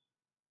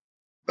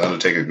the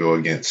Undertaker go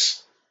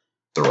against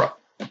The Rock?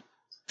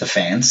 The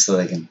fans, so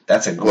they can.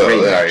 That's a great.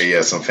 Well,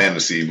 yeah, some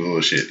fantasy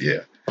bullshit.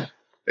 Yeah,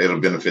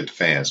 it'll benefit the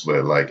fans,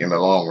 but like in the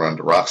long run,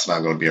 The Rock's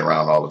not going to be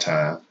around all the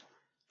time.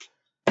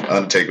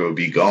 Undertaker will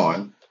be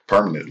gone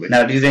permanently.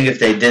 Now, do you think if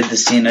they did the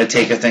Cena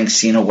Taker thing,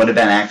 Cena would have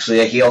been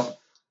actually a heel?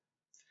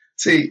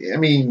 See, I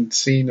mean,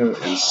 Cena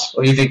is.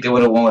 Or do you think they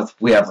would have went with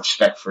 "we have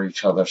respect for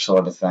each other"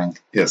 sort of thing?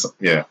 Yes,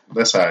 yeah,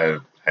 that's how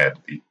it had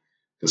to be.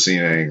 Because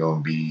Cena ain't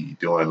going to be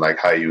doing like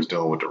how he was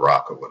doing with The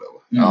Rock or whatever.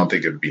 I don't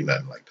think it'd be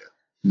nothing like that.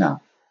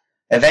 No.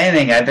 If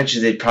anything, I bet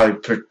you they'd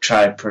probably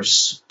try to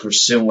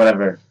pursue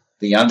whatever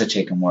the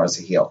Undertaker more as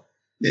a heel.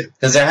 Yeah.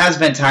 Because there has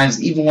been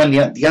times, even when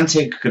the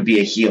Undertaker could be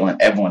a heel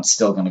and everyone's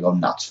still going to go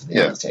nuts for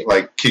the Undertaker.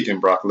 Like kicking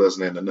Brock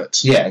Lesnar in the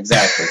nuts. Yeah,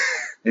 exactly.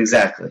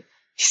 Exactly.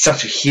 It's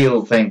such a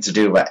heel thing to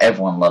do, but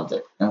everyone loved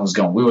it. And was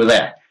going, we were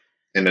there.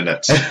 In the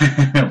nuts.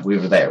 We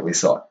were there. We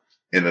saw it.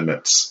 In the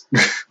nuts.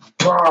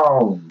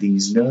 Bro,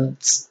 these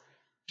nuts.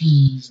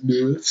 These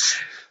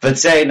nuts. But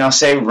say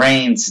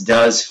Reigns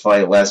does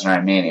fight Lesnar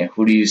at Mania.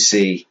 Who do you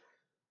see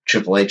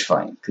Triple H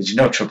fighting? Because you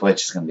know Triple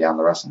H is going to be on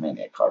the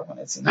WrestleMania card when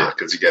it's in. Yeah,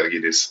 because you got to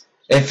get his.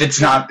 If it's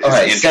not,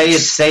 okay,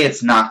 say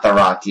it's not The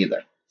Rock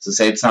either. So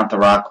say it's not The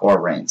Rock or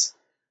Reigns.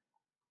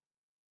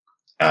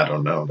 I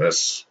don't know.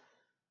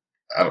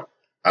 I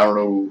don't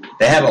know.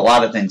 They had a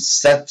lot of things.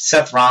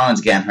 Seth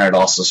Rollins getting hurt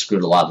also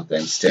screwed a lot of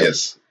things too.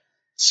 Yes,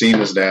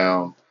 Cena's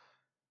down.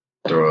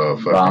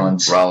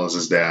 Rollins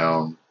is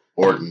down.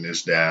 Orton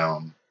is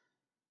down.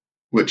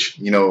 Which,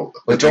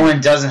 But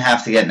Orton doesn't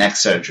have to get neck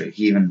surgery.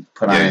 He even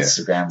put on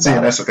Instagram. See,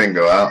 that's the thing,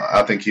 though.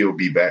 I think he'll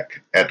be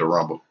back at the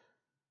Rumble.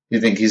 You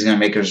think he's going to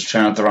make his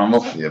return at the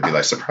Rumble? Yeah, be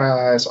like,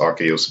 surprise,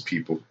 RKO some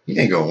people. He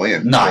ain't going to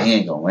win. No, he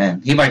ain't going to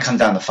win. He might come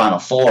down the Final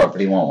Four, but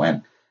he won't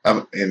win.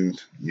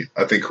 And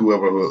I think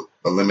whoever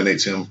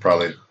eliminates him,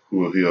 probably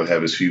who he'll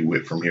have his feud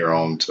with from here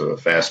on to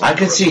Fastlane. I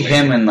could see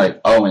him and,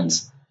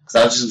 Owens. Because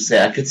I was just going to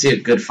say, I could see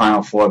a good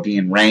Final Four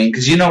being Reigns.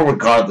 Because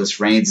regardless,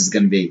 Reigns is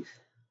going to be,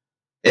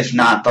 if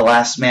not the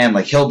last man,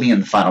 he'll be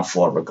in the Final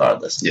Four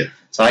regardless. Yeah.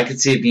 So I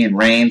could see it being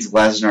Reigns,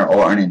 Lesnar,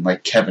 Orton,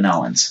 and Kevin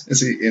Owens. And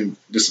see, and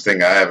this is the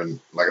thing, I haven't,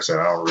 like I said,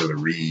 I don't really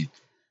read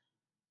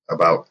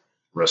about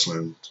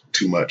wrestling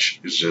too much.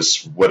 It's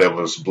just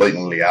whatever's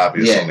blatantly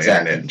obvious on the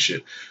internet and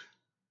shit.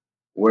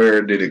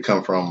 Where did it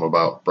come from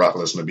about Brock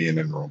Lesnar being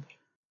in the Rumble?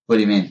 What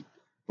do you mean?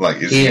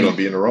 Is he going to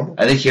be in the Rumble?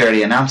 I think he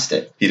already announced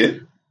it. He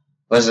did?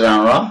 Was it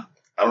on Raw?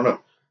 I don't know.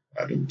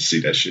 I didn't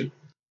see that shit.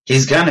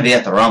 He's going to be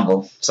at the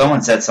Rumble.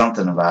 Someone said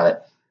something about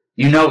it.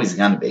 He's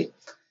going to be.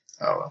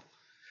 I don't know.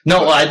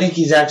 No, I think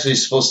he's actually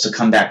supposed to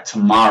come back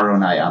tomorrow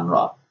night on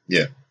Raw.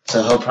 Yeah.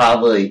 So he'll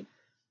probably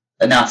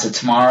announce it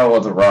tomorrow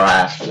or the Raw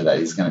after that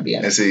he's going to be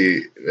in. And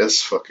see,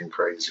 that's fucking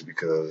crazy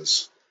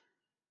because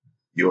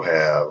you'll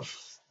have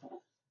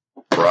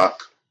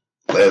Brock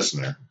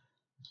Lesnar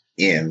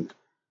in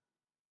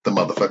the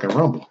motherfucking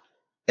Rumble.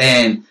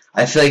 And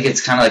I feel like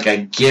it's kind of like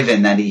a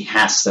given that he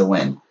has to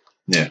win.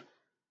 Yeah.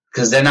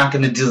 Because they're not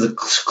going to do the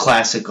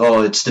classic,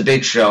 it's the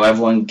Big Show,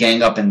 everyone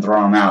gang up and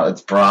throw him out.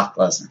 It's Brock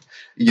Lesnar.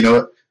 You know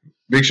what?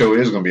 Big Show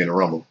is going to be in the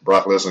Rumble.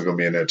 Brock Lesnar is going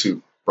to be in there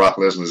too. Brock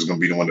Lesnar is going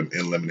to be the one to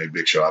eliminate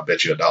Big Show. I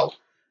bet you $1.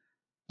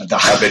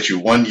 I bet you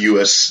 $1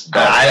 US.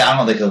 I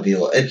don't think it'll be.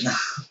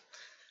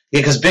 Yeah,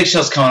 because Big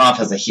Show's coming off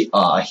as a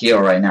heel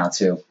right now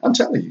too. I'm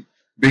telling you,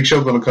 Big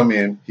Show's going to come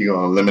in. He's going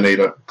to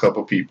eliminate a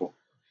couple people,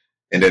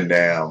 and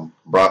then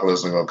Brock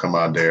Lesnar going to come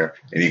out there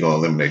and he's going to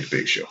eliminate the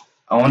Big Show.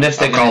 I wonder if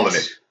they're calling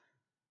it.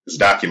 It's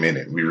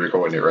documented. We're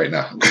recording it right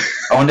now.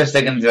 I wonder if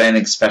they're going to do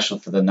anything special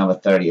for the number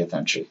 30th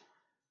entry.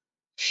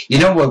 You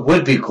know what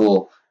would be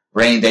cool?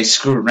 They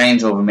screw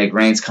Reigns over, make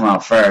Reigns come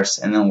out first,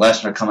 and then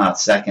Lesnar come out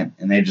second,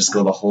 and they just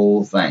go the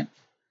whole thing.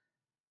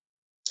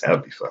 That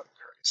would be fucking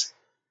crazy.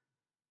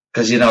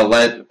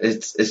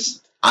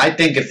 Because I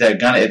think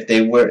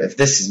if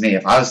this is me,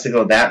 if I was to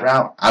go that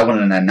route, I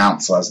wouldn't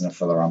announce Lesnar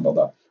for the Rumble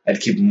though.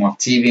 I'd keep him off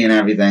TV and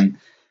everything,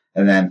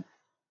 and then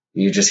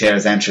you just hear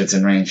his entrance,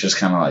 and Reigns just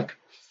kind of like,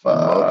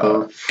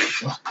 fuck.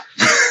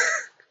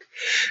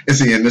 And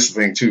see, and this is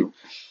the thing too.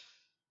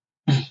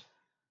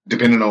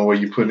 Depending on where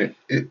you put it,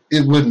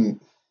 it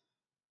wouldn't.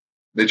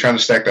 They're trying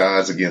to stack the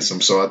odds against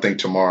them. So I think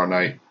tomorrow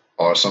night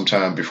or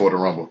sometime before the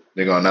Rumble,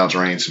 they're going to announce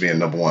Reigns to be in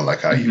number one,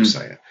 like how you were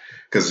saying.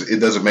 Because it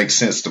doesn't make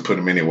sense to put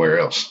him anywhere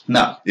else.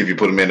 No. If you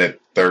put him in at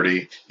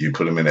 30, you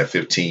put him in at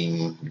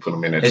 15, you put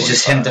him in at 25. It's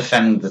just him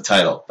defending the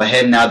title. But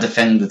him now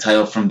defending the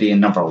title from being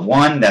number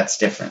one, that's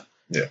different.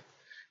 Yeah.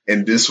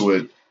 And this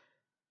would,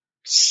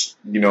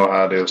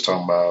 how they was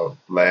talking about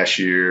last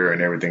year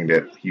and everything,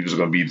 that he was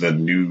going to be the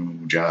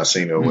new John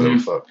Cena or whatever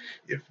the fuck.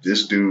 If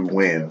this dude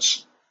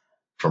wins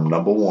from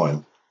number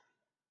one,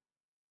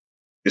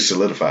 it's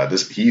solidified.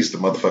 He's the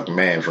motherfucking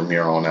man from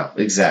here on out.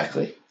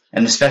 Exactly.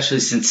 And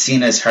especially since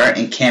Cena's hurt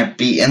and can't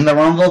be in the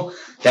Rumble,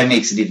 that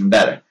makes it even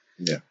better.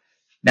 Yeah.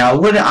 Now,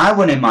 I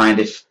wouldn't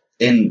mind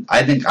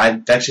I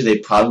bet you they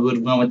probably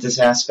would win with this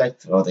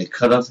aspect, or they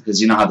could have,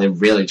 because you know how they're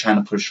really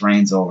trying to push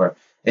Reigns over.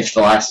 If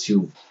the last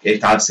two,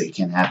 obviously it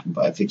can't happen,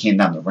 but if it came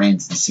down to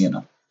Reigns and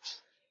Cena,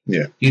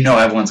 yeah,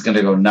 everyone's going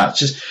to go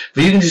nuts.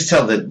 But you can just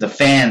tell that the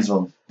fans,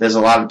 there's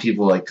a lot of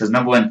people because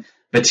remember when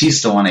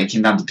Batista won it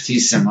came down to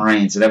Batista and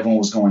Reigns, and everyone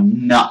was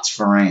going nuts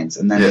for Reigns,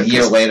 and then a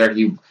year later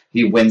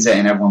he wins it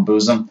and everyone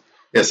boos him.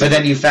 Yes, but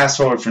then you fast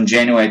forward from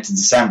January to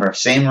December,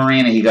 same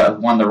arena, he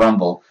won the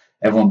Rumble,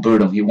 everyone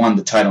booed him, he won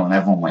the title, and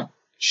everyone went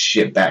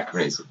shit back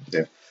crazy.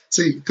 Yeah,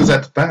 see, because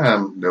at the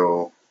time,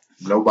 though,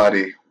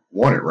 nobody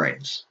wanted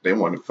Reigns. They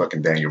wanted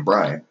fucking Daniel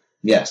Bryan.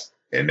 Yes.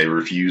 and they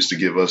refuse to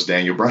give us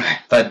Daniel Bryan.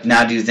 But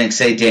now, do you think,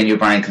 say Daniel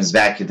Bryan comes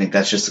back, you think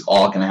that's just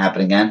all going to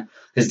happen again?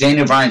 Because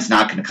Daniel Bryan's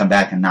not going to come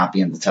back and not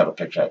be in the title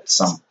picture at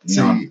some.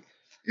 See,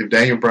 if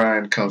Daniel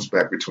Bryan comes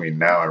back between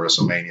now and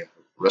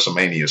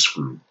WrestleMania is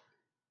screwed.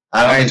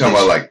 I ain't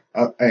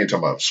talking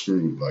about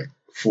screwed like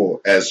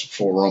for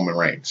Roman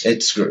Reigns.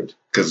 It's screwed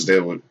because they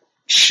would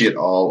shit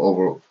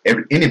all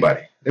over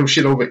anybody. They would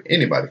shit over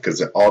anybody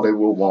because all they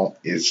will want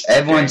is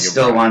everyone Daniel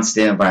still Bryan. wants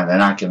Daniel Bryan. They're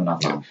not giving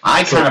up on him.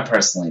 I kind of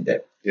personally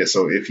did. Yeah,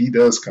 so if he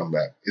does come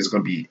back, it's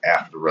going to be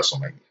after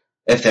WrestleMania.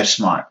 If they're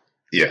smart.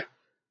 Yeah.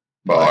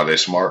 But are they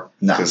smart?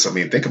 No. Because, I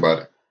mean, think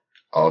about it.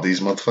 All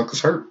these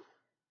motherfuckers hurt.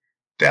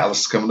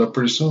 Dallas is coming up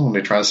pretty soon.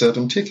 They're trying to sell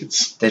them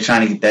tickets. They're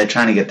trying to get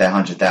that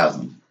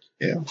 100,000.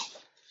 Yeah.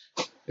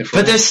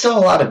 But there's still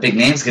a lot of big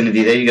names going to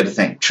be there. You got to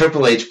think.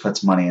 Triple H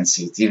puts money in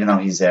seats, even though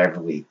he's there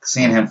every week.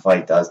 Seeing him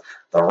fight does.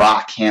 The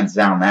Rock, hands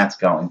down, that's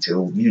going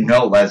to. You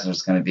know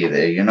Lesnar's going to be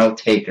there. You know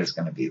Taker's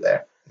going to be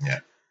there. Yeah.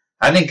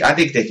 I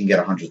think they can get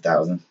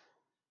 100,000.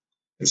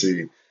 And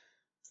see,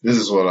 this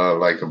is what I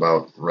like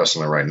about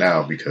wrestling right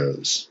now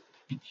because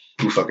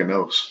who fucking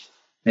knows?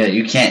 Yeah,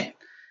 you can't.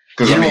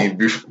 Because, I mean,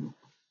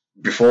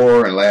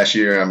 before and last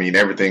year, I mean,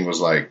 everything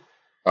was like,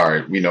 all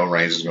right, we know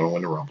Reigns is going to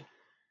win the Rumble.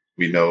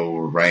 We know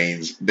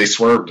Reigns. They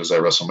swerved us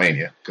at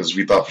WrestleMania because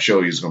we thought for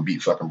sure he was going to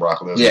beat fucking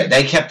Brock Lesnar. Yeah,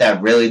 they kept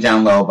that really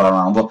down low about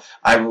Rumble.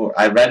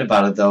 I read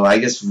about it, though. I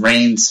guess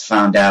Reigns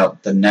found out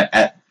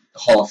at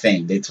Hall of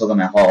Fame. They told him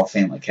at Hall of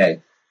Fame, like,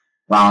 hey,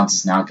 Rollins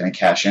is now going to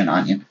cash in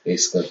on you,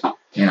 basically.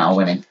 You're not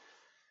winning.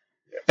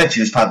 Yeah. Bet he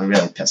was probably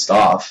really pissed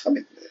off. I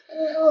mean,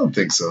 I don't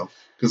think so.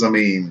 Because, I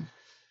mean,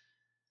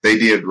 they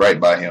did right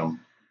by him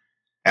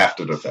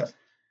after the fact.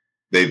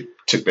 They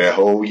took that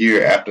whole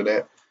year after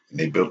that, and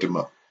they built him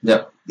up.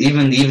 Yeah,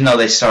 even though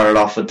they started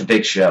off with the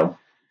Big Show.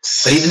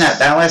 But even that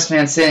last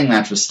man standing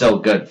match was still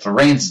good for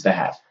Reigns'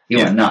 behalf. He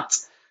went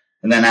nuts.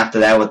 And then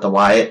after that with the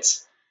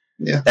Wyatts,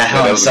 that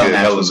Hell in a Cell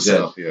match was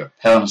good. Yeah.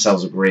 Hell in a Cell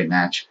was a great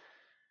match.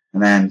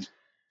 And then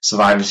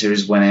Survivor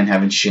Series went in,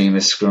 having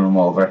Sheamus screw him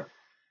over.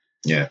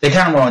 Yeah. They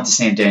kind of went with the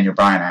same Daniel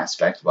Bryan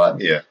aspect, but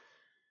yeah.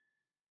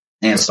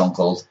 And Stone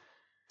Cold.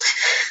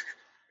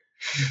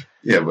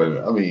 Yeah,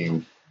 but I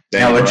mean,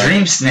 now a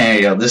dream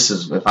scenario. This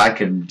is if I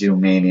could do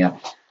Mania,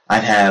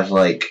 I'd have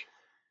like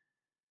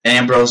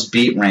Ambrose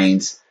beat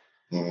Reigns,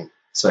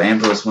 so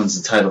Ambrose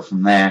wins the title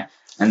from there,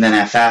 and then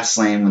at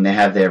Fastlane when they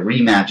have their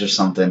rematch or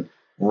something,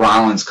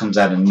 Rollins comes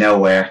out of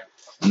nowhere,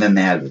 and then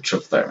they have the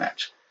triple threat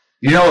match.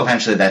 You know,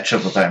 eventually that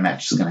triple threat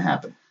match is going to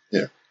happen.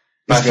 Yeah,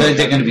 but I feel like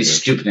they're going to be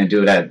stupid and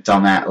do it at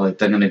dumbass. Like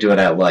they're going to do it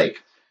at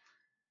like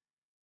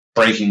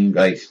breaking,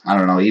 like I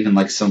don't know, even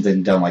like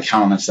something done like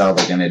Hell in a Cell.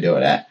 They're going to do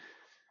it at.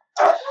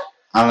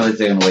 I don't think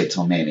they're going to wait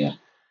till Mania.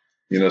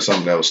 You know,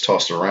 something that was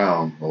tossed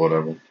around or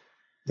whatever,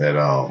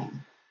 that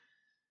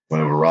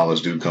whenever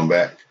Rollins do come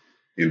back,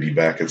 he'll be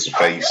back as the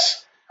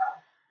face.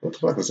 What the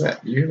fuck is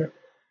that? You hear that?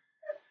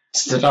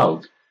 It's the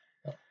dog.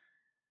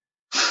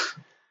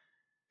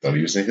 Thought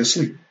he was in his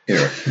sleep.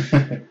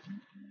 Anyway,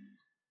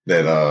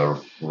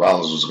 that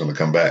Rollins was going to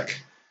come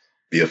back,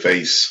 be a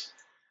face,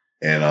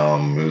 and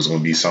it was going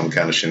to be some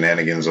kind of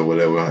shenanigans or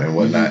whatever and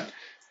whatnot,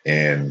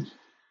 and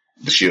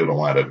the Shield will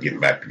wind up getting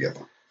back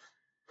together.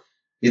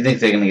 You think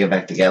they're going to get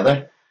back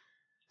together?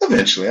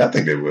 Eventually, I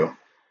think they will.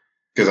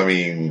 Because, I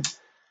mean,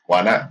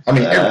 why not? I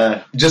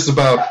mean, just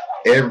about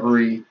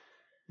every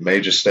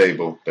major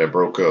stable that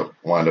broke up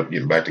wound up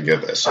getting back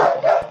together at some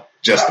point.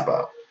 Just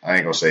about. I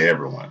ain't going to say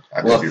everyone.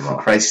 I could be wrong.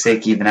 For Christ's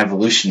sake, even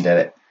Evolution did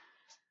it.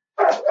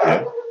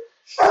 Yeah.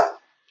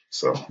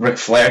 So Ric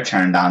Flair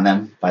turned on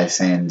them by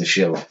saying the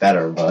Shield was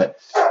better, but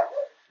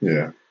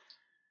yeah,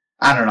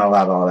 I don't know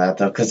about all that,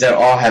 though, because they're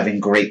all having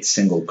great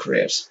single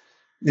careers.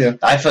 Yeah.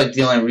 I feel like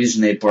the only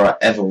reason they brought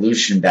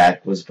Evolution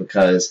back was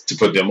because to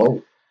put them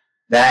over.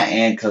 That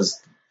and because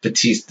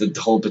Batista,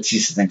 the whole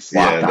Batista thing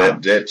flopped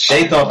on them.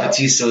 They thought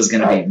Batista was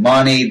going to be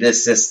money,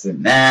 this,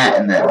 and that,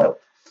 and then.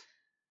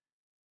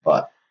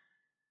 But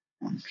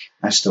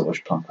I still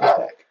wish Punk was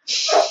back.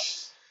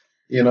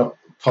 You know,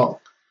 Punk,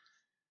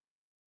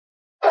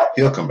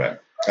 he'll come back.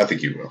 I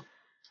think he will.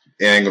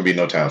 It ain't going to be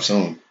no time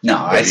soon. No,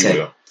 I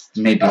said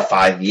maybe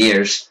 5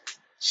 years.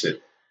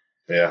 Shit.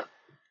 Yeah.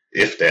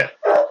 If that.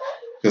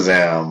 Because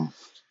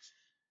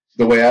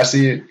the way I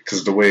see it,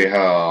 because the way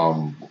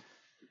how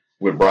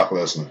with Brock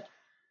Lesnar,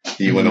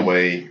 he went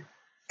away,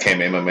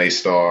 became an MMA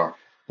star.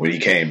 When he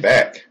came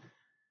back,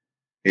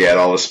 he had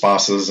all the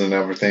sponsors and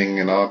everything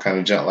and all kind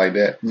of junk like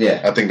that.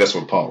 Yeah. I think that's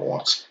what Punk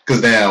wants.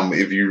 Because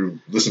if you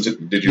listen to,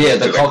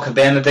 the Colt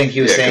Cabana thing,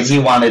 he was saying he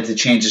wanted to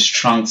change his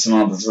trunks and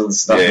all this other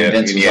stuff. Yeah, and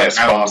Vince and he had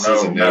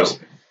sponsors and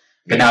everything.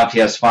 But now if he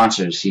has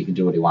sponsors, he can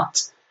do what he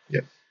wants.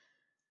 Yeah.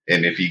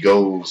 And if he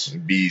goes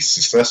and be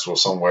successful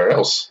somewhere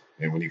else,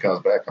 and when he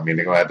comes back, I mean,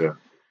 they're going to have to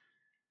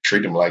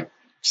treat him like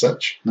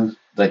such.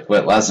 Like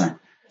with Lesnar.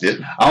 Yeah.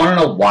 I want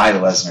to know why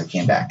Lesnar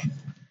came back.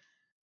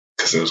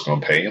 Because it was going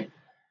to pay him.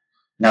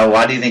 Now,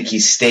 why do you think he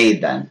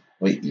stayed then?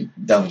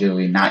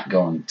 WWE not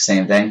going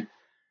same thing?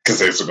 Because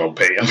they were going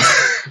to pay him.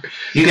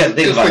 You got to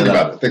think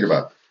about it. Think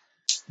about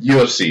it.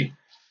 UFC.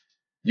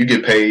 you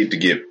get paid to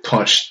get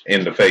punched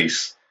in the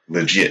face,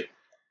 legit,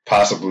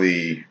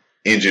 possibly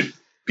injured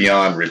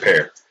beyond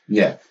repair.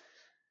 Yeah.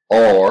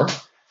 Or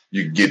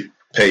you get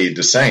paid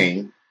the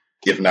same,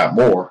 if not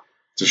more,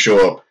 to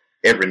show up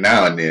every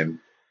now and then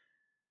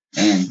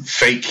And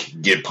fake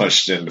get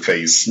punched in the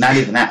face. not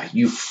even that.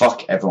 You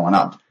fuck everyone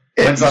up.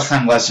 When's the last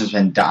time Lesnar's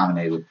been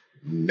dominated?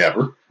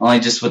 Never. Only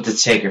just with the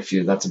Taker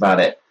feud. That's about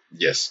it.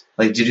 Yes.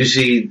 Like, did you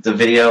see the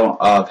video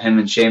of him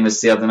and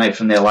Sheamus the other night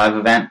from their live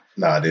event?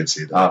 No, I didn't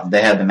see that.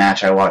 They had the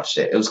match. I watched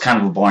it. It was kind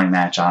of a boring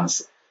match,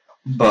 honestly.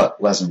 But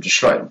Lesnar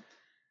destroyed him.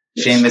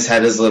 Yes. Sheamus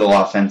had his little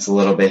offense a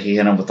little bit. He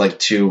hit him with like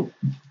 2.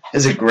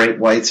 Is it Great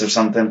Whites or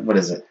something? What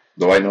is it?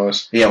 The white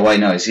noise? Yeah, White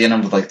Noise. He hit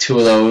him with like 2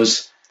 of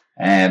those.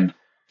 And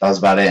that was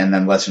about it. And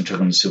then Lesnar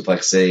took him to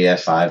Suplex City at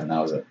 5. And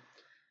that was it.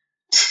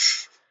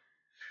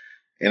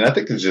 And I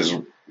think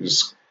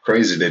it's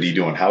crazy that he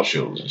doing house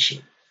shows and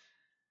shit.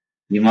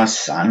 You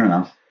must, I don't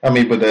know. I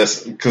mean, but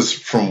that's because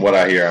from what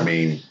I hear, I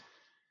mean,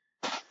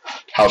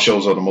 house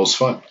shows are the most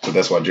fun. So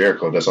that's why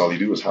Jericho, that's all he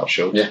do is house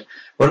shows. Yeah.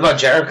 What about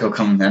Jericho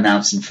coming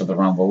announcing for the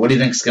Rumble? What do you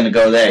think is going to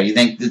go there? You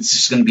think it's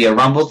just going to be a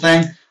Rumble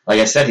thing?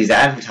 Like I said, he's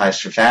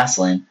advertised for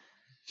Fastlane.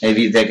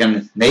 Maybe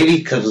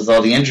because with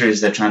all the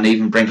injuries, they're trying to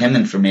even bring him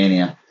in for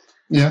Mania.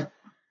 Yeah.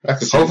 I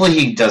could see Hopefully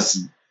he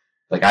doesn't.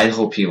 Like, I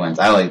hope he wins.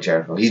 I like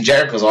Jericho.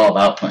 Jericho's all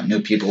about putting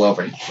new people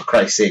over. For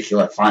Christ's sake, he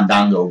let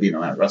Fandango beat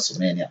him at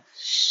WrestleMania.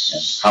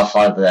 And how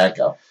far did that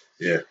go?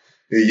 Yeah.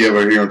 You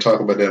ever hear him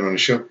talk about that on the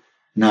show?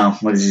 No.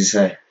 What does he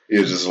say? He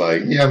was just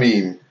like, yeah, I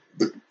mean,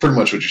 pretty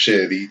much what you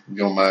said. He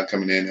don't mind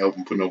coming in and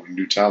helping putting over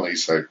new talent.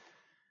 He's like,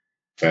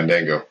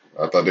 Fandango.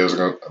 I thought they was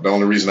going to, the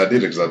only reason I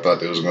did it because I thought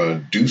they was going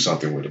to do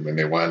something with him, and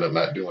they wind up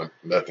not doing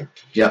nothing.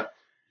 Yeah.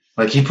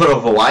 Like, he put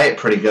over Wyatt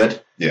pretty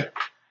good. Yeah.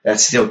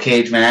 That steel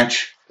cage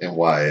match. And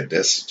Wyatt,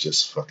 that's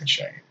just fucking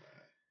shame.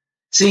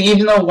 See,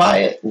 even though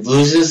Wyatt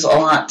loses a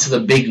lot to the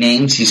big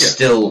names, he's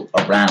still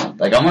around.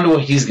 Like, I wonder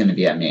what he's going to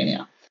be at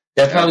Mania.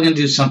 They're probably going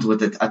to do something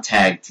with a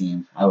tag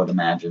team, I would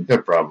imagine. Yeah,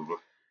 probably.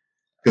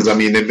 Because, I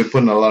mean, they've been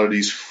putting a lot of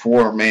these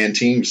 4-man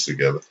teams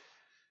together.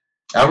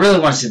 I really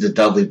want to see the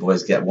Dudley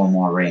Boys get one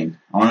more reign.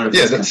 I wonder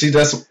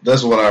if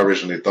that's what I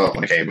originally thought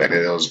when it came back.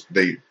 Because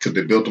they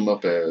built them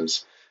up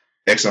as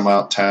X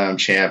amount time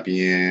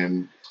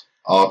champion,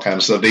 all kind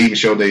of stuff. They even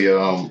showed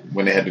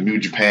when they had the New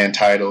Japan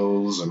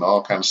titles and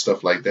all kind of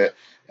stuff like that.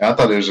 And I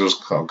thought they was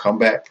just come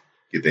back,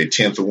 get their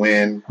 10th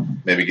win,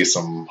 maybe get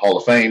some Hall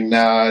of Fame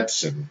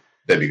nods, and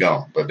they'd be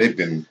gone. But they've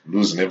been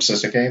losing ever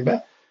since they came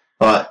back.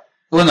 But,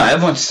 well, no,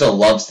 everyone still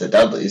loves the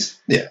Dudleys.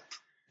 Yeah.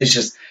 It's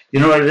just,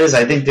 you know what it is?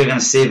 I think they're going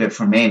to save it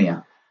for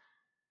Mania.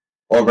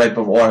 Or right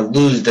before, or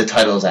lose the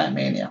titles at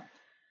Mania.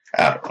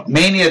 I don't know.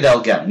 Mania, they'll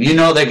get them. You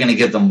know they're going to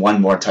give them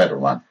one more title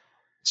run.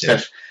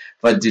 Yeah.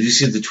 But did you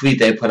see the tweet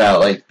they put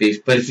out? Like,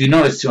 but if you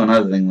notice, too,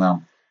 another thing,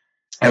 though,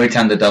 every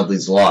time the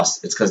Dudleys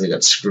lost, it's because they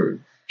got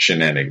screwed.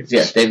 Shenanigans.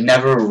 Yeah, they've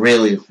never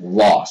really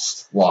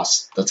lost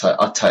a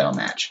title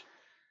match.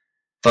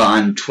 But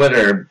on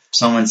Twitter,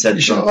 someone said I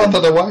something.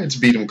 thought the Wyatts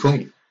beat them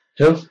clean.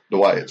 Who? The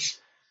Wyatts.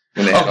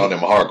 When they had all them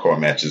hardcore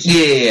matches.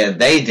 Yeah,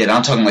 they did.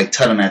 I'm talking like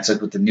title matches,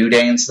 like with the New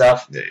Day and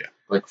stuff. Yeah.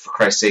 Like, for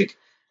Christ's sake,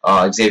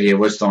 Xavier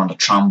Woods throwing the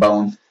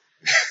trombone.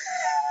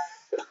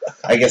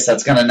 I guess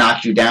that's going to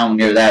knock you down when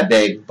you're that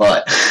big,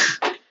 but...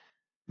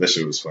 That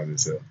shit was funny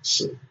as hell.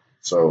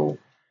 So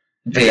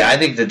But yeah, I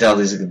think the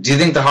Dudleys... Do you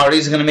think the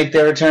Hardys are going to make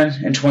their return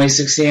in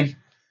 2016?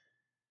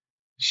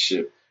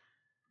 shit.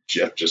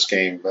 Jeff just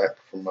came back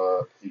from...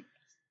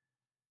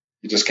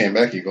 He just came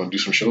back. He's going to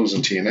do some shows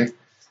in TNA.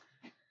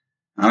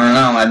 I don't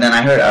know. And then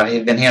I heard...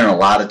 I've been hearing a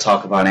lot of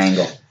talk about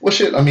Angle. Well,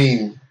 shit, I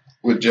mean...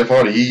 With Jeff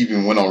Hardy, he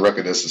even went on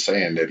record as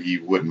saying that he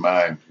wouldn't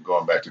mind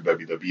going back to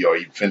WWE or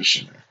even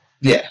finishing there.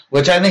 Yeah,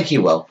 which I think he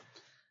will.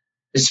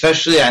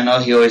 Especially, I know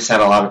he always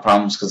had a lot of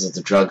problems because of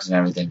the drugs and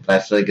everything. But I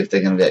feel like if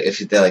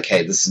they're like,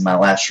 hey, this is my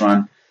last run,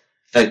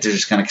 I feel like they're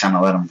just gonna kind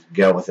of let him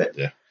go with it.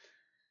 Yeah.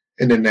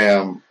 And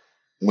then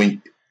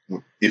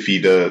if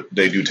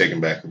they do take him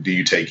back, do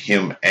you take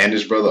him and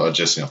his brother or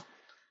just him?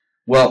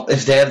 Well,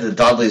 if they have the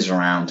Dudleys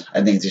around,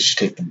 I think they should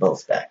take them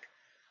both back.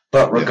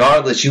 But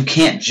regardless, you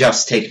can't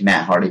just take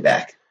Matt Hardy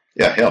back.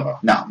 Yeah, hell no.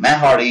 No, Matt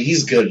Hardy,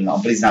 he's good and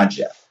all, but he's not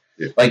Jeff.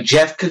 Yeah. Like,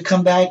 Jeff could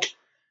come back,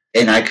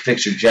 and I could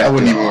picture Jeff.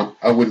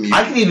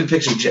 I can even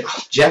picture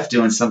Jeff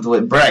doing something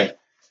with Bray.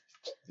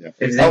 Yeah.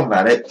 If you think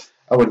about it.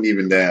 I wouldn't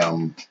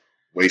even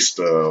waste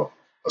a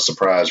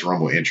surprise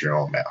Rumble entry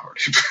on Matt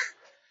Hardy.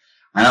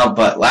 I know,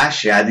 but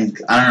last year, I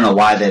don't know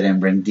why they didn't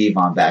bring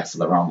Devon back for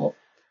the Rumble.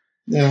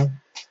 Yeah.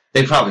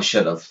 They probably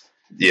should have.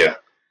 Yeah.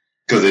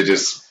 Because they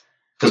just...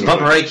 Because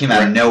Bubba Ray came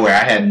out of nowhere.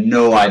 I had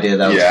no idea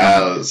that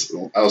was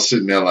coming. I was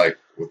sitting there like,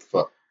 what the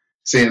fuck?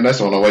 See, and that's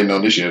what I'm waiting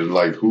on this year.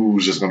 Like,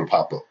 who's just going to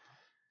pop up?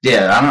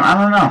 Yeah,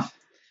 I don't know.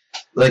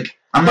 Like,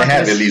 I'm they not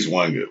have at least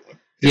one good one.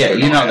 Yeah,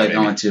 you know they're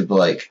going to, but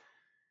like,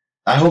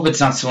 I hope it's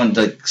not someone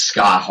like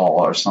Scott Hall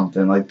or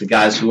something. Like the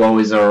guys who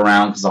always are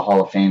around because of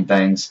Hall of Fame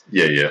things.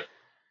 Yeah.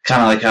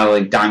 Kind of like how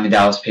like Diamond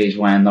Dallas Page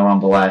went in the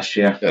Rumble last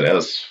year. Yeah, that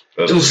was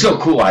it was so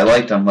cool. I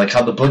liked him. Like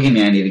how the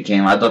Boogeyman even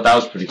came. I thought that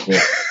was pretty cool.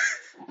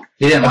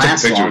 He didn't I took a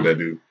last picture long. with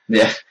that dude.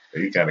 Yeah,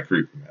 He kind of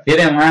creepy, man. he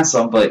didn't last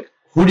long. But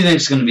who do you think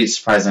is going to be a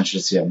surprise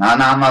entrance here? Now,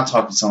 I'm not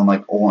talking someone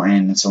like Orton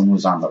and someone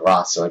who's on the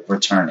roster, like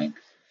returning.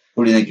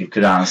 Who do you think it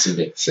could honestly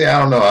be? See, I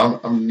don't know.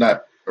 I'm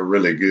not a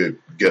really good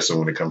guesser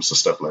when it comes to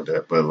stuff like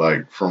that. But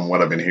like from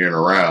what I've been hearing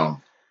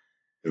around,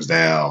 is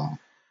damn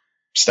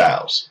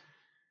Styles.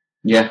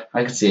 Yeah,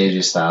 I could see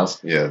AJ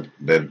Styles. Yeah,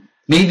 that.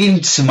 Maybe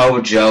even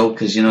Samoa Joe,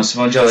 because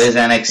Samoa Joe is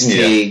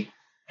NXT,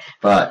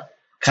 but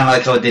kind of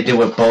like what they did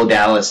with Bo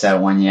Dallas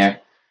that one year.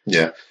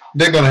 Yeah,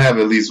 they're gonna have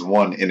at least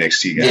one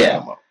NXT guy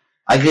come up.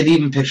 I could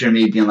even picture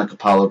me being like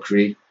Apollo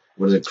Creed.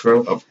 What is it,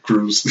 Crew? Of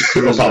Cruz,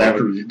 Cruz, Apollo whatever.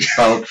 Creed.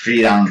 Apollo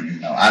Creed. I don't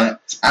even know.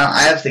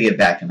 I have to get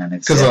back in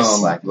NXT.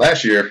 Because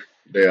last year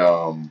they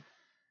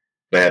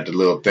had the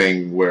little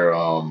thing where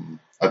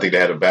I think they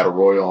had a battle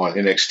royal on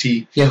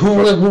NXT. Yeah,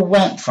 who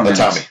went from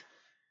Tommy.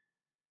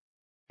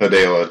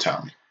 Hideo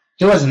Itami.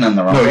 He wasn't in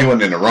the Rumble. No, he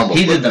wasn't in the Rumble.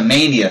 He did the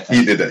Mania thing.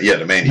 He did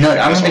the Mania. No, thing.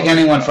 I don't That's think what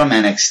anyone from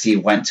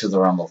NXT went to the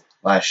Rumble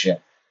last year.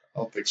 I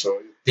don't think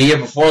so. The year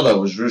before, though,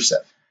 was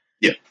Rusev.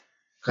 Yeah.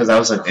 Because I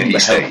was like, And who he the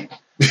hell? stayed.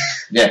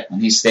 Yeah,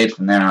 and he stayed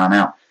from there on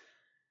out.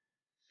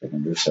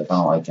 Freaking Rusev, I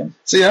don't like him.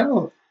 See, I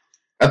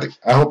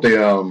hope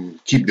they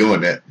keep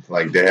doing that.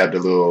 Like they have the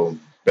little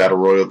battle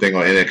royal thing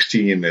on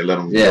NXT, and they let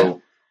them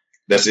go.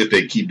 That's if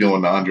they keep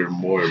doing the 100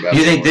 more. Do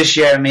you think this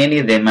year at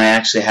Mania they might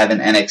actually have an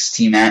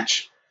NXT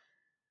match?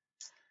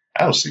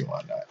 I don't see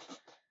why not.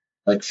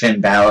 Like Finn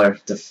Balor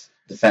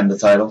defend the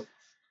title?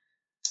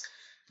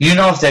 You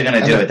know if they're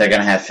going to do it, they're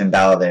going to have Finn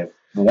Balor there.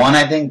 One,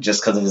 I think,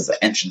 just because of his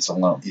entrance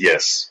alone.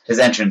 Yes. His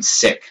entrance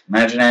sick.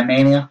 Imagine at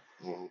Mania.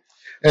 Mm-hmm.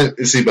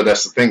 And see, but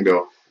that's the thing,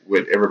 though.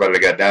 With everybody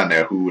that got down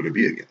there, who would it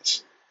be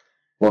against?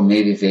 Well,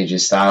 maybe if AJ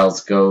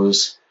Styles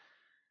goes.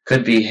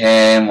 Could be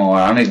him, or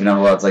I don't even know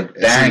who else. Like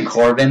Baron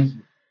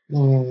Corbin.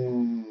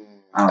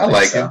 I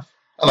like him.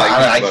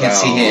 I can't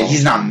see him.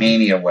 He's not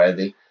Mania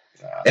worthy.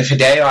 If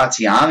Hideo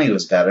Itami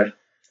was better.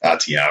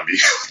 Itami.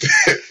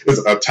 It's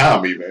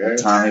Itami, man.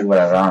 Itami,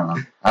 whatever. I don't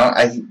know.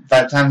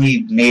 By the time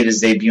he made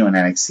his debut in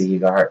NXT, he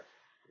got hurt.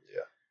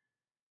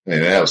 Yeah.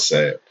 Man, that was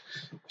sad.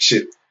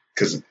 Shit.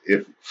 Because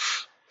if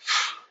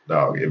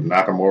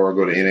Nakamura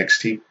go to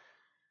NXT,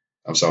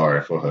 I'm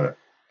sorry for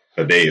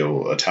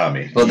Hideo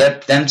Itami. Well,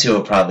 them two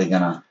are probably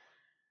gonna.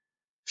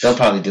 They'll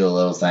probably do a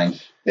little thing.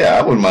 Yeah,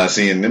 I wouldn't mind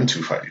seeing them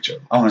two fight each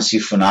other. I want to see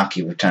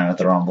Funaki return at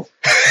the Rumble.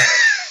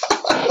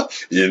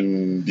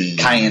 Indeed.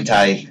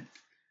 Kaientai.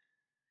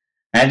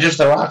 And just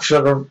The Rock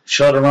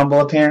showed a Rumble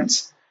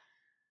appearance.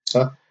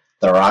 Huh?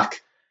 The Rock.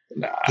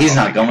 Nah, He's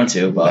not going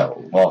to, but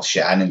no. well,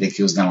 shit, I didn't think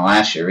he was going to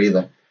last year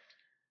either.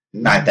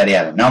 Not that he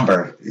had a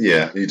number.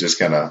 Yeah, he just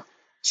kind of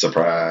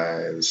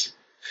surprised.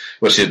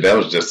 Well, shit, that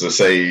was just to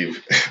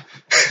save.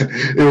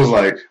 It was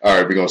like, all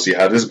right, we're going to see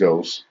how this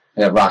goes.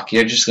 Yeah, Rock,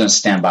 you're just going to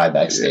stand by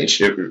backstage.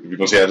 Yeah, we're going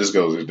to see how this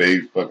goes. If they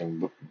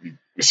fucking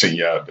send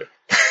you out there.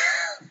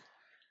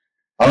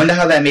 I wonder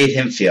how that made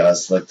him feel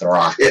as like The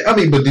Rock. Yeah, I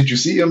mean, but did you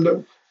see him,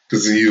 though?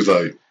 Because he was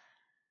like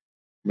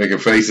making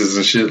faces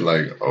and shit,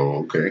 like,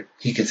 oh, okay.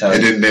 He could tell.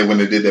 And then when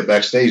they did that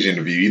backstage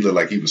interview, he looked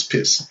like he was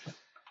pissed.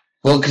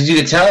 Well, because you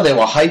could tell they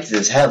were hyped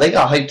as hell. They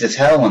got hyped as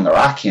hell when The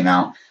Rock came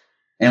out.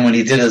 And when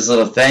he did his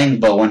little thing,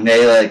 but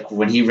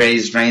when he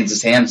raised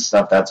Reigns' hands and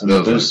stuff, that's when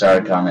the booze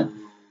started coming.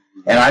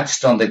 And I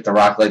just don't think The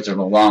Rock liked him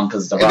along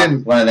because The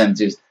Rock, one of them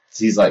dudes,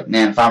 he's like,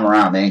 man, if I'm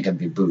around, they ain't gonna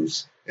be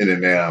booze.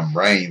 And then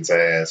Reigns'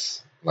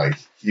 ass, like,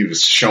 he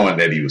was showing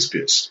that he was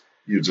pissed.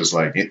 He was just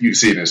like, you could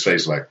see it in his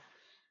face, like,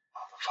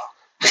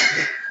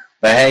 motherfucker.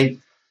 But hey,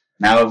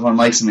 now everyone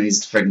likes him and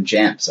he's the freaking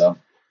champ, so.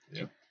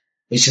 Yeah.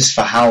 It's just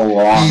for how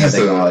long are He's they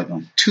going to a like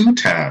him?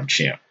 2-time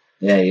champ.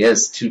 Yeah, he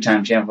is.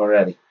 2-time champ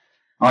already.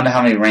 I wonder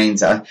how many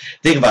reigns.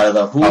 Think about it,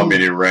 though. How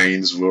many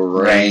reigns will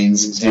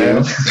Reigns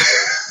do?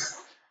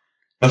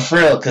 But for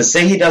real, because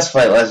say he does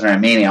fight Lesnar at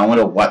Mania, I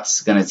wonder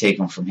what's going to take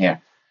him from here.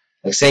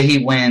 Like, say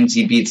he wins,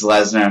 he beats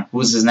Lesnar.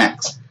 Who's his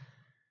next?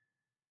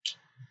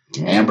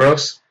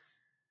 Ambrose?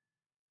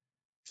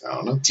 I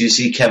don't know. Do you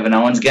see Kevin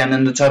Owens getting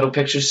in the title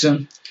picture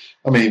soon?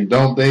 I mean,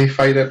 don't they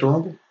fight at the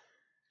Rumble?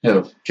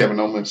 Who? Kevin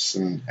Owens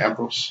and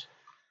Ambrose?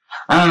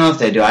 I don't know if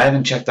they do. I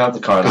haven't checked out the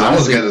card.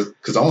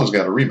 Because Owens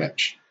got a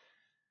rematch.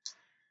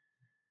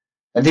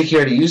 I think he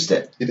already used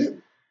it. He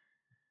did.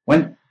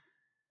 When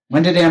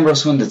did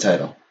Ambrose win the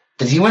title?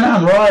 Did he win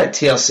on Raw at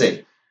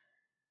TLC?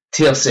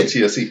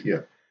 TLC, yeah.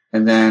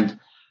 And then,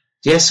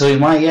 yeah, so they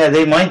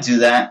might do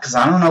that, because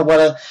I don't know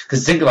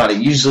because think about it,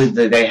 usually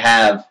they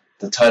have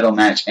the title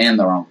match and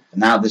the Rumble, but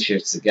now this year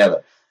it's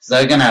together. So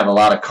they're going to have a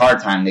lot of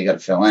card time they got to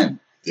fill in.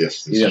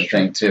 Yes, You got to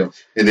think, too.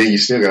 And then you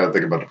still got to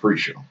think about the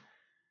pre-show.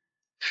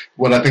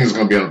 What I think is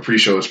going to be on the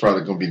pre-show is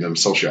probably going to be them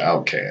social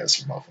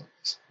outcasts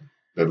motherfuckers.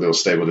 That little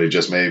stable they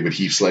just made with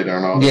Heath Slater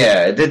and all.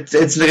 Yeah,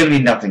 it's going to be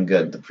nothing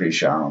good, the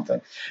pre-show, I don't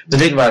think. But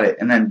think about it.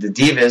 And then the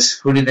Divas,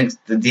 who do you think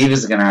the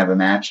Divas are going to have a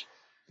match?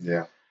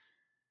 Yeah.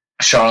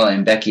 Charlotte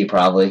and Becky,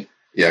 probably.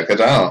 Yeah, because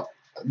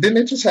didn't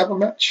they just have a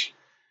match?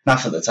 Not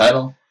for the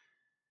title.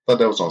 I thought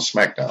that was on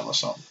SmackDown or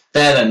something.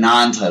 They had a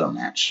non-title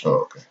match.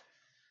 Oh, okay.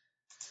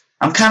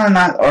 I'm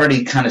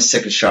kind of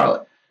sick of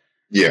Charlotte.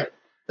 Yeah.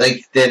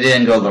 like, they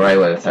didn't go the right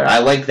way with her. I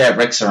like that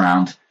Rick's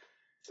around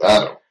I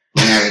don't.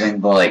 and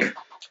everything, but, like,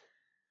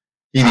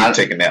 He need to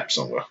take a nap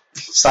somewhere.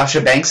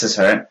 Sasha Banks is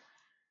hurt.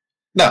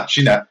 No,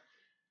 she not.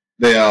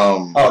 They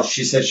Oh,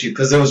 she said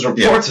because there was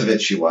reports of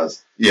it, she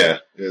was. yeah,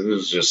 it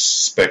was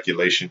just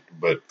speculation,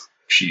 but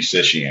she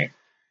said she ain't.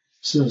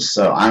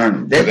 So I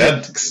don't know.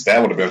 That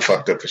would have been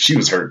fucked up because she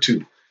was hurt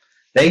too.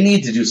 They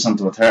need to do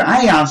something with her.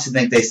 I honestly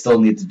think they still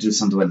need to do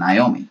something with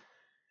Naomi.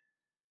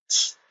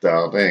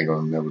 No, they ain't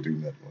gonna never do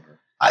nothing with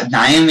her.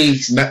 Naomi,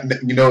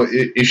 You know,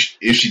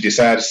 if she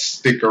decides to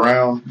stick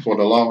around for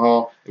the long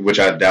haul, which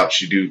I doubt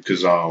she do,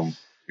 because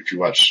if you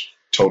watch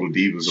Total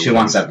Divas, she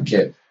wants to have a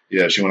kid.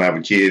 Yeah, she want to have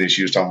a kid, and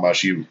she was talking about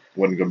she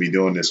wasn't going to be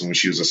doing this when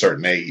she was a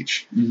certain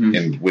age,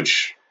 and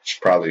which she's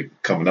probably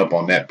coming up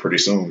on that pretty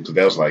soon, because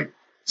that was like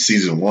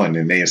season 1,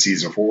 and they in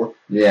season 4.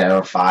 Yeah,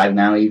 or 5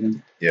 now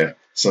even. Yeah,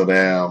 so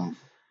then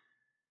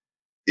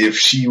if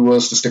she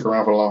was to stick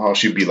around for the long haul,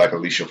 she'd be like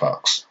Alicia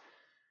Fox.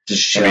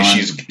 I mean,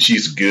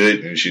 she's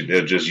good, and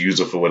they'll just use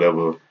her for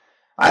whatever.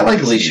 I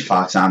like Alicia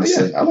Fox,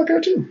 honestly. Yeah, I like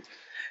her too.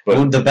 But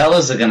well, the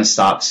Bellas are going to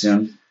stop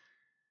soon.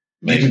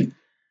 maybe.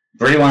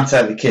 Brie wants to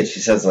have a kid. She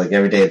says, like,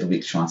 every day of the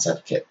week she wants to have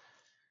a kid.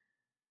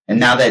 And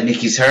now that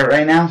Nikki's hurt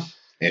right now.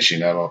 And she's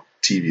not on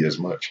TV as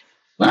much.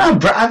 Well,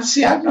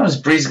 I've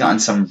noticed Brie's gotten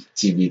some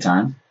TV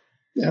time.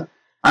 Yeah.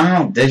 I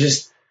don't know.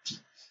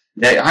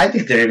 I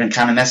think they're even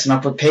kind of messing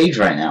up with Paige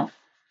right now.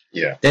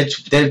 Yeah.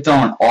 They're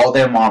throwing all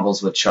their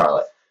marbles with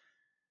Charlotte.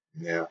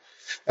 Yeah.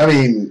 I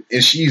mean,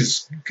 and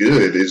she's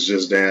good. It's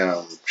just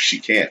she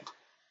can't.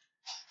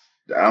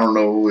 I don't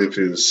know if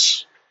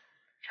it's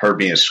her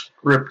being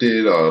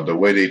scripted or the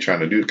way they're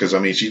trying to do it. Because, I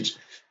mean,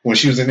 when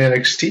she was in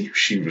NXT,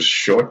 she was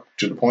short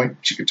to the point.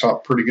 She could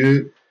talk pretty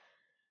good,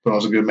 put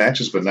on some good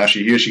matches. But now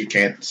she's here, she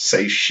can't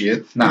say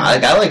shit. Nah,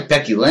 I like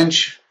Becky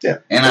Lynch. Yeah.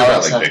 And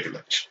everybody like Becky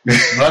Lynch.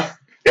 What?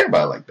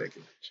 Everybody like Becky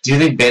Lynch. Do you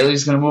think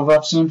Bayley's going to move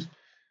up soon?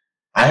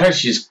 I heard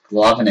she's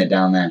loving it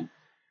down there.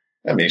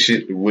 I mean,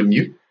 shit, wouldn't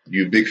you?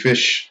 You a big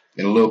fish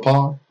in a little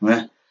pond?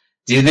 Yeah.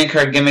 Do you think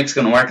her gimmick's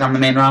going to work on the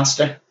main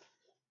roster?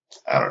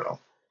 I don't know.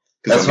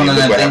 That's Because, one of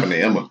look them what things. happened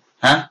to Emma.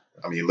 Huh?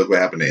 I mean, look what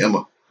happened to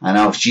Emma. I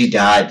know. If she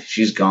died,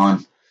 she's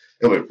gone.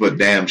 But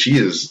damn, she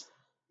is,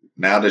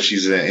 now that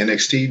she's in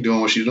NXT doing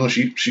what she's doing,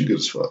 she good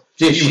as fuck.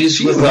 Yeah,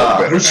 she's with,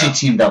 who's she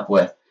teamed up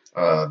with?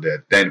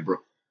 That Danny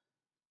Brooke.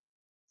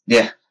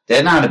 Yeah,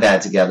 they're not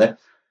bad together.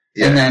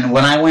 Yeah. And then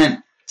when I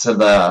went to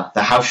the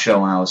house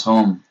show when I was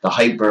home, the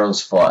Hype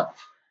Bros fought.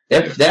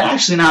 They're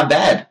actually not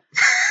bad.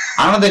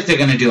 I don't think they're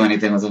going to do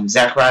anything with them.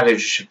 Zack Ryder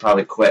should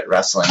probably quit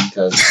wrestling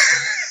because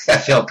I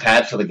feel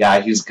bad for the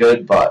guy. He's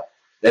good, but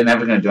they're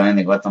never going to do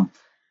anything with him.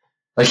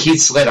 Like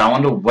Heath Slater, I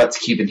wonder what's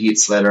keeping Heath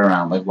Slater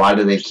around. Like, why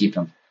do they keep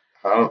him?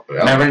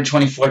 Remember in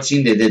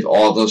 2014 they did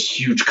all those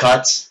huge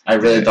cuts? I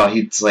really thought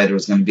Heath Slater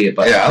was going to be it,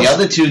 but the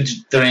other two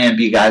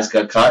 3MB guys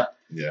got cut.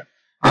 Yeah.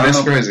 And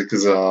that's crazy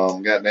because,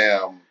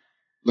 goddamn,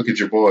 look at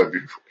your boy.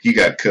 He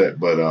got cut,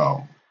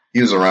 but he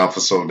was around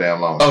for so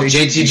damn long. Oh,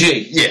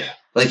 JTG. Yeah.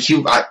 Like,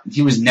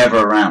 he was never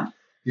around.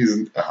 He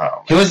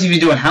wasn't even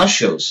doing house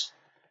shows.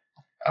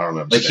 I don't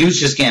know. Like, he was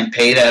just getting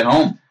paid at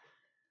home.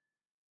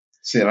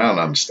 See, I don't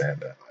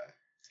understand that.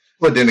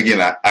 But then again,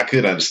 I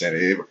could understand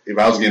it. If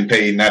I was getting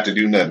paid not to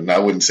do nothing, I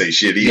wouldn't say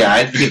shit either. Yeah,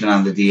 I'd keep it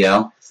on the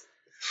DL.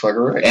 Fuck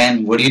right.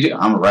 And what do?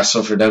 I'm a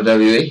wrestler for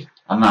WWE.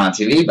 I'm not on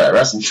TV, but I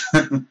wrestle.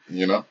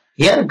 You know?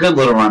 He had a good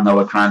little run, though,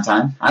 with Crime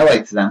Time. I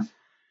liked them.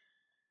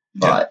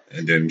 But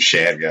and then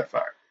Shad got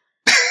fired.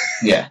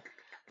 Yeah.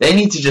 They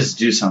need to just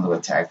do something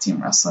with tag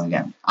team wrestling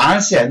again.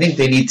 Honestly, I think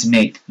they need to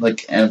make,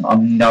 like,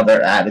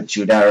 another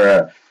Attitude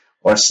Era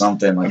or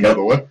something. Like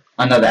Another what?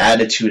 Another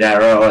Attitude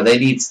Era, or they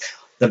need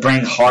to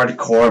bring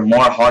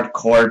more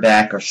hardcore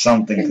back or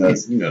something.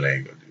 Cause you know they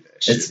ain't gonna do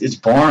that shit. It's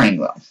boring,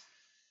 though.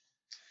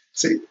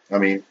 See, I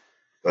mean,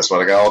 that's why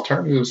they got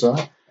alternatives,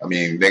 huh? I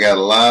mean, they got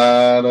a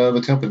lot of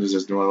other companies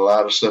that's doing a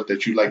lot of stuff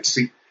that you like to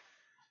see.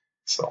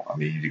 So, I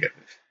mean,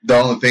 the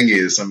only thing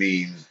is, I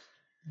mean,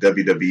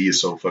 WWE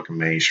is so fucking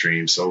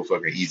mainstream, so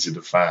fucking easy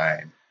to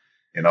find,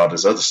 and all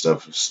this other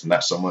stuff is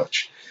not so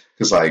much.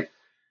 Because, like,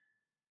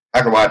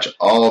 I can watch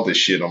all this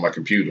shit on my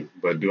computer,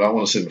 but do I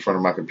want to sit in front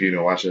of my computer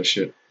and watch that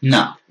shit?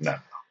 No.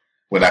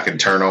 When I can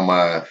turn on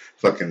my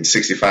fucking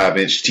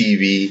 65-inch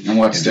TV and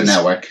watch the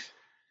network.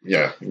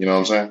 Yeah, you know what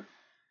I'm saying?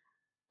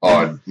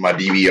 Or my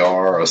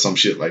DVR or some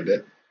shit like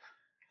that.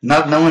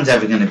 No one's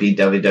ever going to beat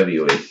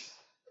WWE.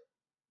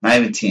 Not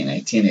even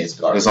TNA. TNA is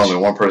garbage. There's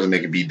only one person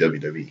that can beat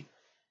WWE,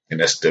 and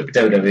that's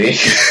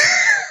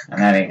WWE.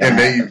 And that ain't gonna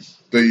happen.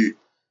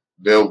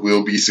 they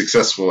will be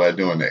successful at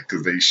doing that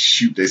because they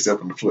shoot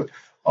themselves in the foot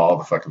all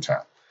the fucking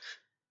time.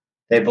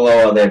 They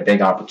blow all their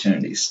big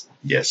opportunities.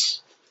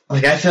 Yes.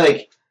 Like, I feel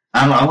like,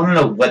 I don't know, I want to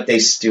know what they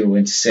do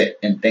and sit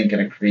and think in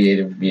a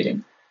creative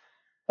meeting.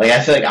 Like,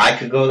 I feel like I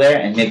could go there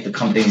and make the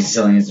company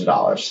zillions of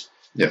dollars.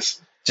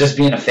 Yes. Just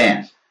being a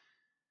fan.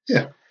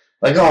 Yeah.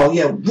 Like, oh,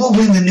 yeah, we'll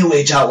bring the New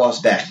Age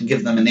Outlaws back and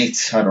give them an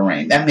 8th title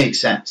reign. That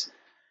makes sense.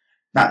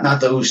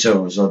 Not the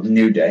Usos or the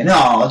New Day.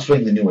 No, let's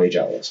bring the New Age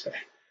Outlaws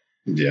back.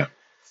 Yeah.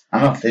 I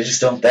don't know. They just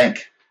don't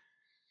think.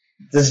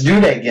 This New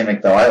Day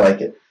gimmick, though, I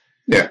like it.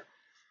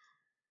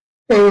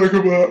 I like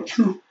him a lot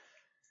too.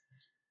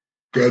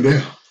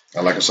 Goddamn.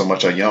 I like him so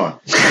much I yawn.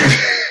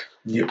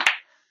 You,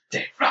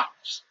 Dave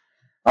Roberts.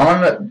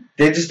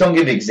 They just don't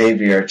give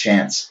Xavier a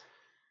chance.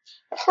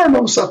 I don't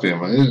know what's up with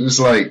him. It's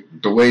like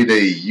the way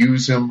they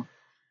use him,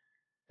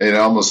 and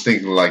almost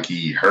thinking like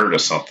he hurt or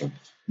something.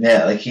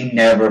 Yeah, like he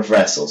never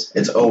wrestles.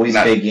 It's always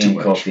Not Biggie too and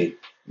much. Kofi.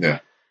 Yeah.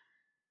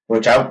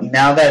 Which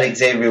now that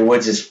Xavier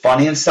Woods is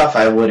funny and stuff,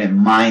 I wouldn't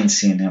mind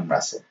seeing him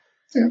wrestle.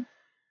 Yeah.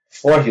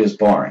 Before he was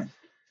boring.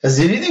 Because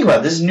if you think about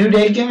it, this New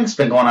Day gimmick's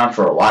been going on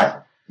for a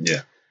while.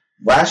 Yeah.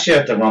 Last year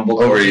at the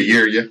Rumble, Over a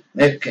year, yeah.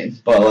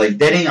 But like,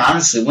 they didn't,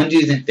 honestly, when do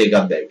you think they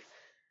got big?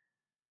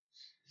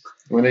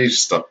 When they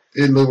stopped,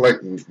 it looked like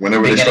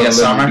whenever they Beginning started of letting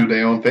summer? them do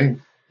their own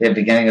thing. Yeah,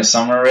 beginning of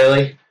summer,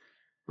 really?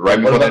 Right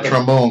What before about that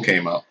trombone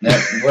came out. Yeah,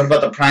 what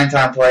about the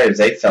primetime players?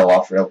 They fell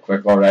off real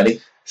quick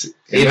already.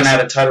 They even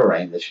had a title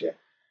reign this year.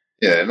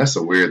 Yeah, and that's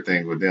the weird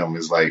thing with them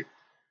is like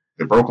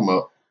they broke him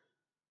up.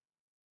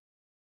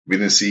 We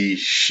didn't see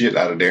shit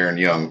out of Darren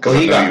Young because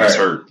Well, he got he was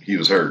hurt. hurt. He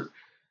was hurt.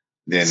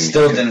 Then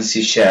Still didn't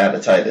see shit out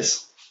of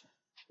Titus.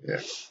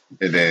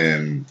 and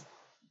then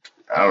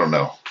I don't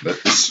know.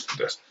 That's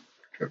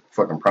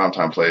fucking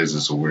primetime players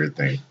is a weird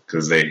thing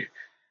because they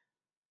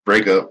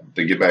break up,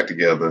 they get back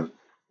together.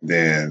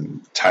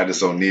 Then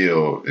Titus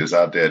O'Neil is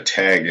out there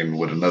tagging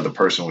with another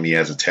person when he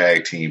has a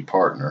tag team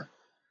partner.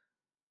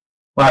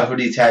 Wow, who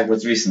did he tag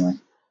with recently?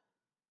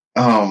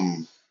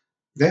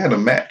 They had a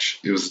match.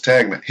 It was a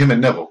tag match. Him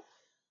and Neville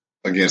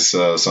against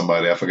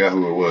somebody. I forgot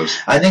who it was.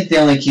 I think they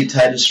only keep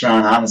Titus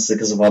around, honestly,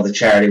 because of all the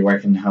charity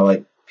work and how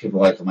like people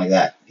like him like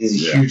that. He's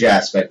a Yeah. huge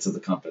aspect to the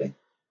company.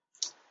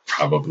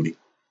 Probably.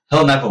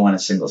 He'll never win a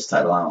singles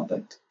title, I don't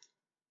think.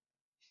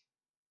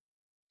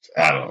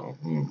 I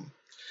don't know.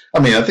 I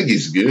mean, I think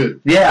he's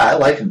good, Yeah, I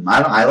like him.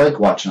 I like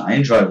watching him. I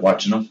enjoy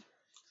watching him.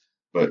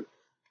 but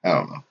I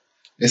don't know.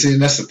 And see,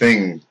 and that's the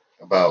thing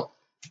about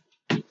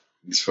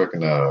this fucking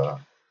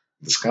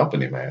this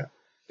company, man.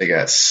 They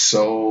got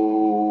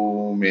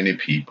so many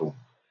people,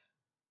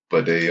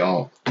 but they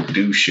don't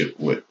do shit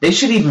with They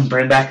should even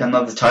bring back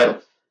another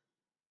title,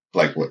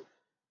 like what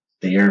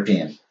the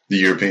European. the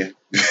European.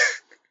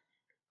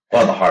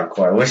 Or the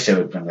hardcore. I wish they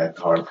would bring back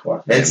the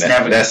hardcore. It's And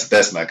never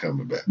that's not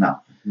coming back.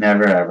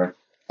 never ever.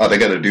 Oh, they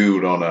got a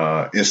dude on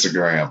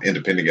Instagram,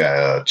 independent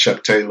guy,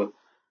 Chuck Taylor.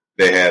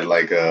 They had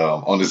like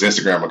on his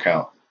Instagram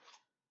account,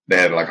 they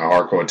had like a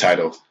hardcore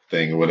title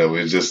thing or whatever.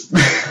 It's just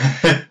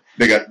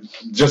they got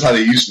just how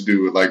they used to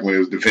do it, like when it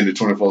was defended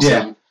 24/7.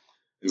 Yeah.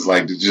 It's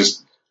like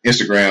just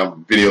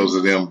Instagram videos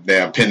of them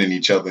damn pinning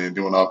each other and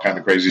doing all kind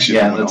of crazy shit.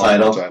 Yeah, doing the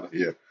hardcore title.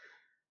 Yeah.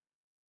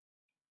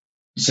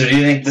 So do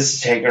you think this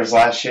is Taker's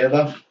last year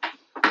though?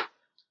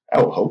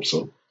 I would hope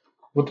so.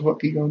 What the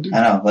fuck he gonna do?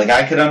 I know. Like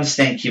I could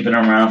understand keeping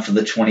him around for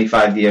the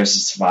 25 years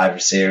of Survivor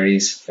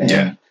Series. For him.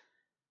 Yeah.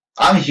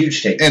 I'm a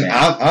huge Taker And fan.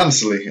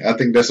 honestly, I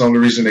think that's the only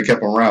reason they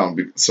kept him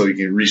around, so you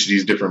can reach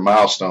these different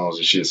milestones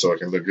and shit, so it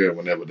can look good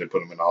whenever they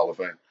put him in the Hall of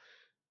Fame.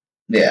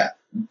 Yeah.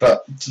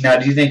 But now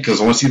do you think... Because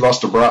once he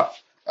lost to Brock,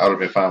 I would have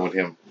been fine with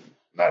him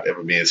not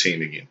ever being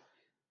seen again.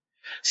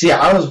 See,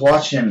 I was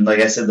watching, like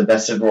I said, the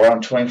Best of Raw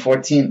in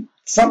 2014.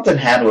 Something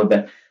had to have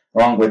been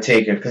wrong with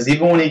Taker, because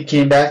even when he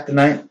came back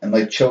tonight and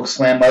like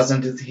chokeslam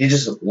wasn't, he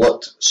just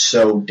looked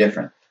so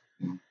different.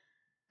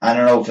 I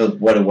don't know if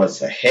what it was,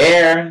 the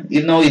hair,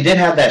 even though he did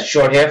have that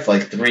short hair for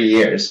like 3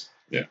 years.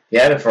 Yeah. He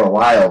had it for a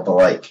while, but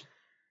like,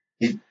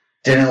 he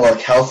didn't look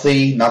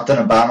healthy, nothing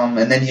about him.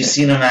 And then you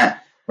seen him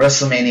at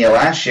WrestleMania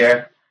last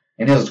year,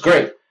 and he was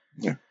great.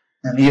 Yeah.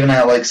 And even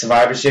at like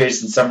Survivor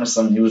Series and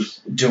SummerSlam, he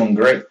was doing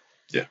great.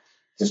 Yeah.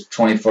 Just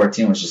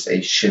 2014 was just a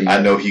shitty I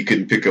know he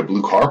couldn't pick up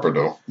Luke Harper,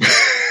 though.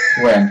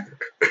 when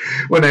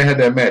When they had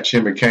that match,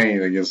 him and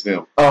Kane against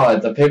them.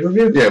 at the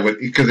pay-per-view? Yeah,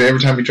 because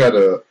every time he tried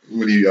to,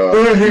 when he,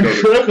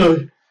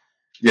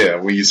 yeah,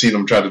 when you seen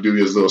him try to do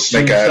his little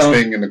snake eyes Tombstone.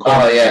 thing in the corner,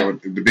 Oh, yeah.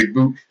 with the big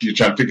boot, you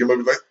try to pick him up,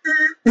 he's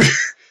like,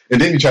 and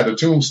then he tried to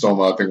tombstone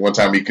him. I think one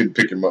time he couldn't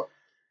pick him up.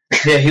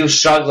 Yeah, he was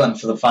struggling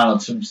for the final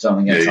tombstone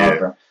against Yeah, yeah.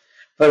 Harper.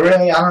 But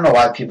really, I don't know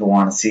why people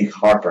want to see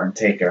Harper and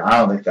Taker. I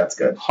don't think that's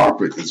good.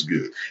 Harper is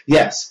good.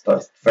 Yes,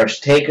 but versus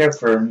Taker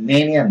for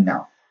Mania,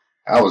 no.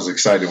 I was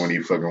excited when he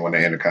fucking won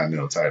the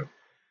Intercontinental title.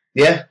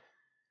 Yeah.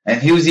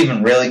 And he was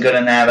even really good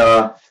in that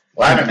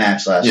ladder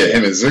match last Yeah, year.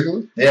 him and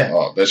Ziggler. Yeah.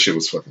 Oh, that shit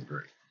was fucking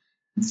great.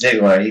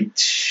 Ziggler,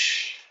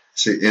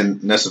 See,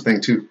 and that's the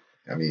thing too.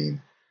 I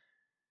mean,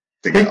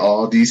 they got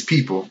all these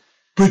people.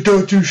 but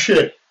don't do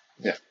shit.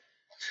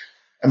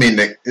 I mean,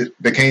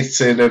 they can't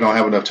say they don't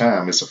have enough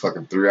time. It's a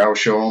fucking 3-hour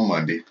show on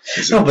Monday.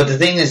 No, but the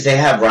thing is, they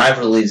have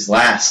rivalries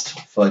last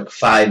for like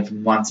 5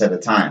 months at a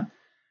time.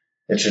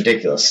 It's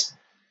ridiculous.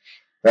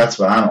 That's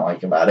what I don't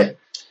like about it.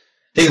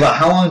 Think about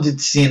how long did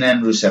Cena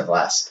and Rusev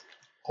last?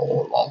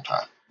 Oh, a long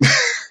time.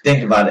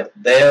 Think about it.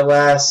 Their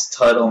last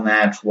title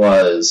match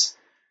was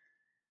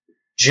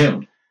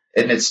June.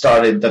 And it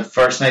started, the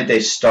first night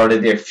they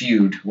started their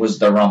feud was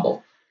the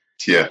Rumble.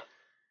 Yeah.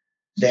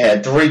 They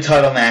had 3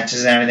 title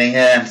matches and everything,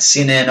 and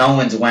Cena and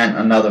Owens went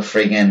another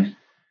friggin'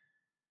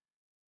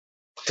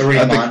 3 I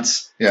think-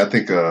 months. Yeah, I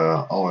think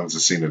Owens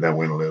and Cena, that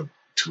went a little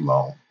too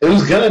long. It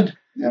was good.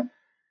 Yeah.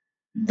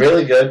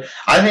 Really good.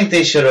 I think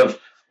they should have,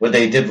 what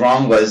they did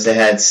wrong was they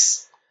had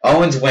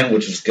Owens win,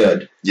 which was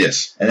good,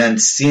 Yes. and then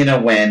Cena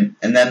win,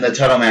 and then the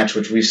title match,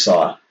 which we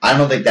saw. I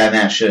don't think that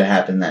match should have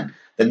happened then.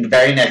 The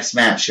very next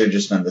match should have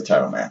just been the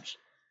title match.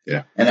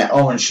 Yeah. And then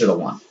Owens should have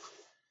won.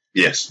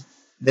 Yes.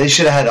 They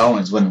should have had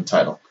Owens win the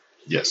title.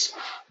 Yes.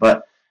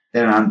 But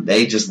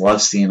they just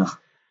love Cena.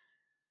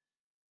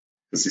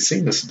 Because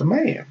Cena's the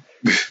man.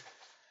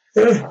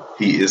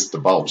 He is the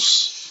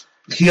boss.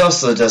 He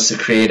also does the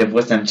creative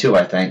with them too,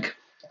 I think.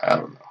 I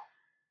don't know.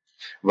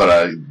 But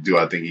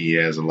I think he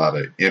has a lot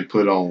of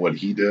input on what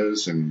he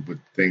does and with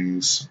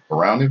things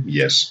around him?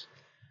 Yes.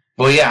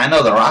 Well, yeah, I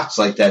know The Rock's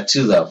like that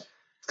too, though.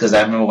 Because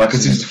I remember watching...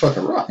 Because he's the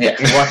fucking Rock. Yeah,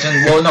 watching...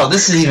 Well, no,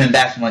 this is even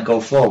back from like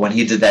 04 when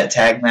he did that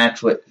tag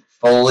match with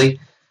Foley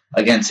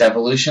against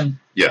Evolution.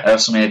 Yeah. At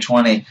WrestleMania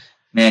 20.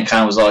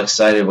 Mankind was all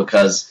excited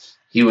because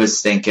he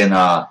was thinking...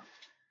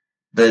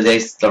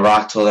 The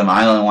Rock told him,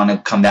 I only want to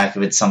come back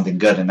if it's something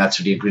good, and that's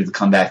what he agreed to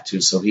come back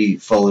to. So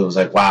Foley was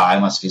like, wow, I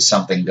must be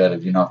something good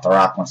if The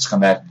Rock wants to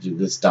come back and do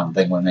this dumb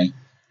thing with me.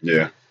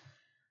 Yeah.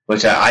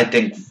 Which I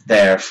think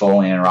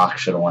Foley and Rock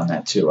should have won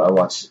that too. I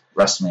watched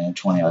WrestleMania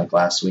 20 like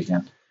last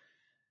weekend.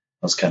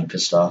 I was kind of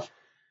pissed off.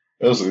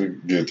 That was a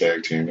good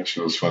tag team. That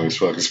shit was funny as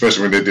fuck.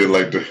 Especially when they did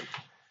like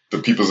the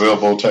people's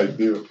elbow type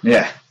deal.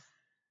 Yeah.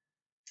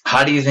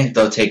 How do you think,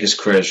 though, Taker's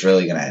career is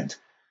really going to end?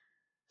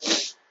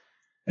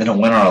 In a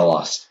win or a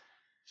loss?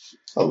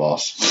 A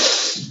loss.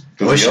 Wish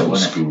Because it the old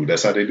wouldn't. school,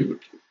 that's how they do it.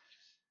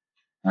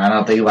 I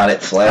don't think about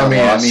it. Flair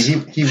I lost.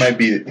 mean, he might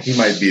be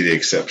the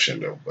exception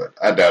though, but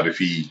I doubt if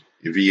he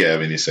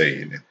have any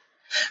say in it.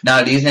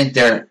 Now, do you think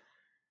they're...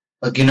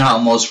 Like, you know how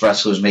most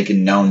wrestlers make it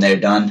known they're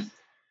done?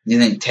 Do you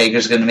think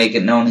Taker's going to make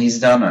it known he's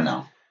done or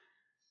no?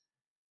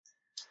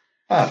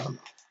 I don't know.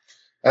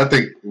 I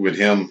think with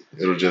him,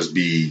 it'll just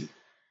be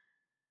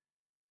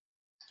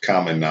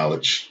common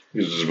knowledge.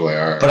 It's just like,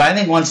 all right. But I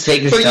think once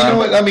Taker's But you done... know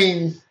what? I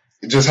mean,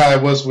 just how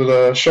it was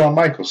with Shawn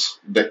Michaels.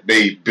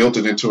 They built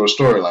it into a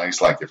storyline.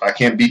 It's like, if I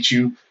can't beat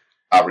you,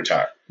 I'll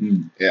retire.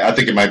 Mm. Yeah, I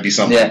think it might be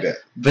something Yeah. like that.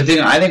 But then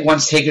I think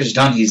once Taker's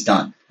done, he's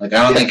done. Like,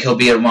 I don't think he'll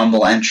be a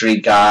Rumble entry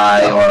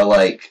guy No. or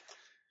like...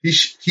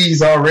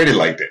 He's already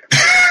like that.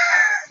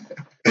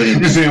 What do you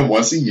We mean? see him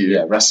once a year.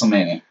 Yeah,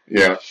 WrestleMania.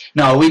 Yeah.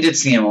 No, we did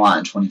see him a lot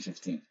in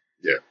 2015.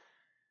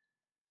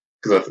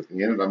 Because,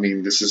 I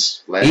mean, this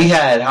is last. He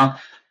had...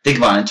 Think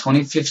about it. In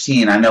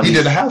 2015, I know... He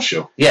did a house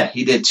show. Yeah,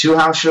 he did 2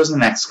 house shows in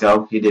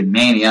Mexico. He did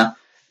Mania.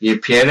 He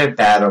appeared at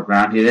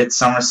Battleground. He did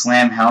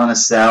SummerSlam, Hell in a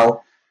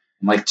Cell,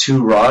 and like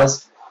 2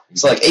 Raws.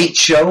 It's like 8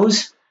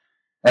 shows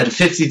out of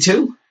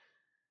 52.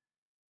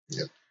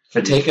 Yep.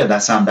 For Taker,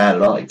 that's not bad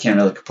at all. You can't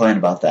really complain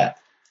about that.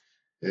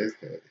 Yeah,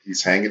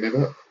 he's hanging it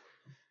up.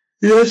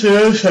 Yes,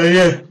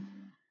 yeah.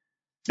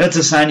 That's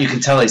a sign you can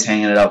tell he's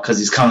hanging it up because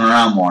he's coming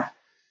around more.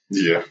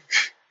 Yeah.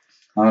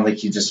 I don't think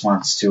he just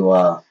wants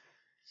to...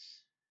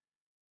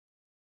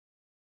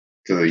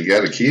 Because you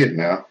got a kid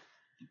now.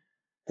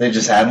 They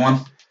just had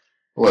one?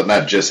 Well,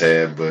 not just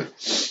had, but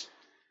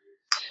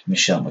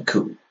Michelle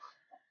McCool.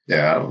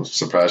 yeah, I was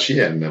surprised she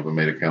hadn't never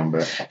made a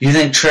comeback. You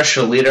think Trish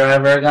or Lita are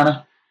ever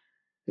gonna?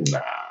 Nah.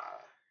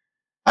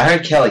 I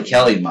heard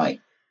Kelly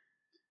might.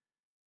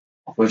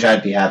 Which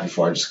I'd be happy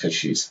for just because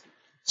she's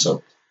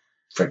so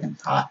freaking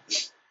hot.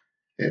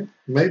 Yeah,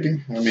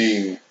 maybe. I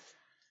mean,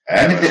 I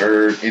haven't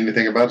heard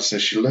anything about it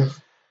since she left.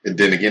 And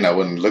then again, I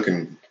wasn't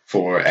looking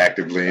for her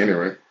actively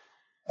anyway.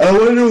 I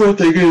wonder what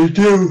they're going to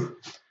do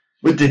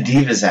with the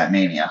Divas at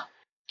Mania.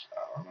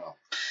 I don't know.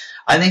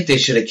 I think they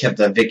should have kept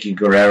the Vicky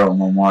Guerrero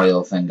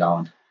memorial thing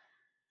going.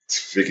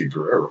 It's Vicky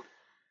Guerrero.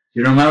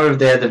 You remember if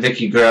they had the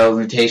Vicky Guerrero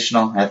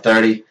Invitational at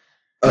 30?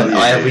 When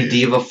every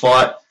Diva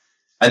fought?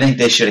 I think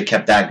they should have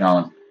kept that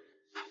going.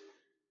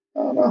 I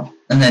don't know.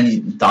 And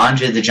then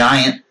Andre the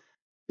Giant.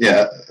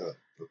 Yeah,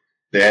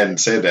 they hadn't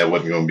said that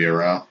wasn't going to be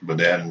around, but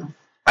they hadn't.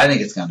 I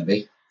think it's going to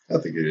be. I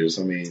think it is.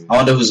 I mean, I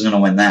wonder who's going to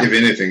win that. if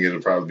anything, it'll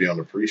probably be on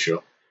the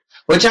pre-show.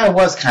 Which I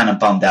was kind of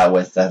bummed out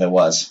with that it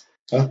was.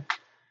 Huh?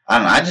 I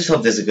don't know. I just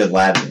hope there's a good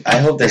lad. I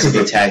hope there's a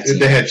good tag team.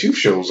 They had 2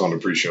 shows on the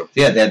pre-show.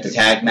 Yeah, they had the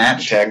tag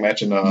match. Tag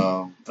match and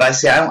But I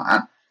see.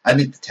 I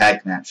think the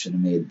tag match should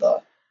have made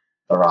the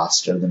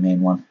roster, the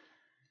main one.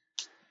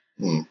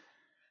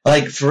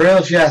 Like, for real,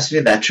 if you ask me,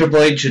 that Triple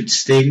H and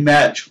Sting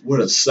match would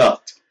have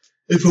sucked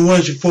if it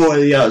wasn't for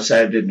the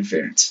outside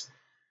interference.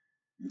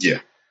 yeah,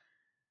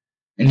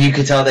 And you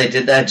could tell they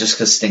did that just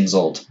because Sting's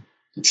old.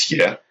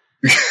 yeah.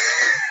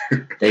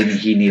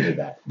 He needed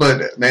that.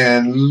 But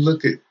man,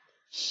 look at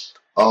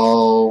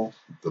all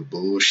the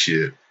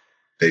bullshit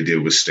they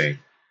did with Sting.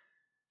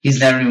 He's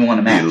never even won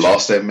a match. He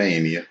lost at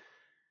Mania.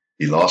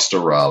 He lost to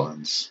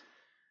Rollins.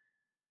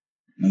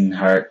 And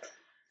hurt.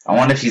 I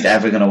wonder if he's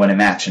ever going to win a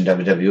match in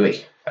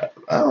WWE.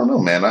 I don't know,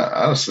 man.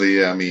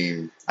 Honestly, I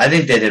mean, I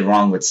think they did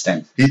wrong with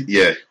Sting.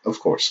 yeah, of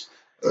course.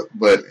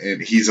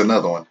 And he's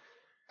another one.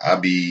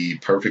 I'd be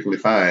perfectly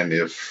fine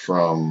if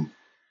from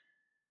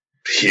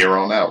here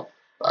on out,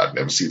 I'd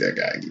never see that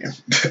guy again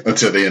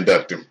until they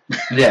induct him.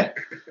 Yeah.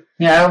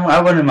 Yeah,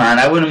 I wouldn't mind.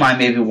 I wouldn't mind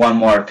maybe one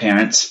more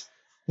appearance.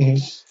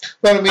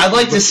 But I mean, I'd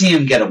like to see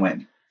him get a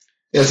win.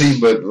 Yeah, see,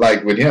 but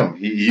like with him,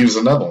 he was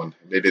another one.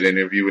 They did an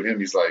interview with him.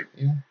 He's like,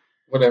 yeah,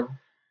 whatever.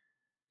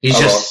 He's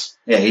I just lost.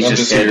 yeah, he's I'm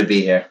just just there here. to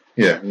be here.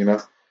 Yeah, you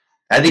know.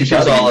 I think He he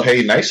was all.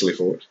 paid nicely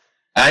for it.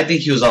 I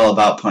think he was all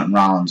about putting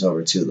Rollins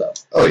over too, though.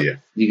 Oh yeah,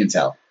 You can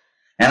tell.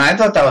 And I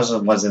thought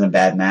that wasn't a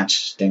bad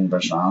match, Sting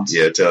versus Rollins.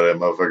 yeah. Till that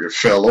motherfucker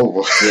fell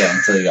over. Yeah,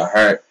 until he got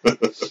hurt.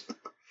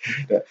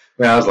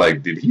 Man, I was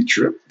like, did he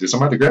trip? Did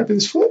somebody grab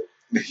his foot?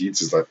 He's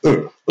just like,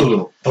 ugh.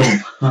 Boom,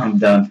 I'm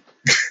done.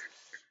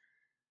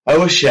 I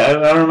wish I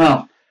don't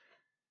know.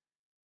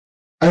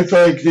 I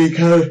feel like they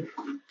kind of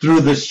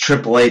threw this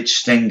Triple H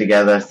Sting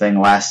together thing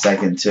last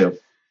second too.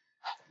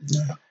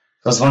 Yeah.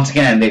 Because once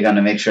again, they're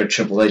gonna make sure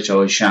Triple H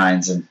always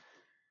shines and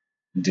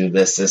do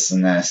this,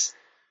 and this.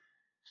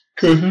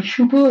 Cause it's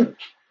Triple H.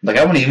 Like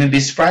I wouldn't even be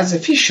surprised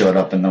if he showed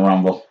up in the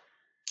Rumble.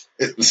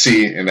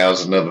 See, and that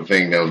was another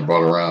thing that was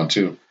brought around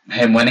too.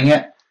 Him winning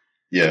it.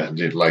 Yeah,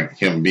 just like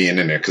him being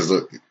in there. Because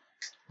look,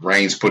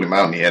 Reigns put him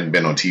out and he hadn't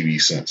been on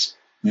TV since.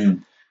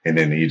 Mm. And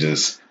then he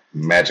just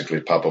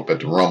magically pop up at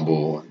the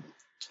Rumble.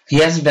 He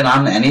hasn't been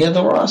on any of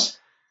the Raws.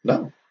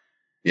 No.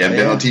 He hadn't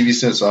been on TV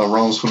since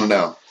Rollins put him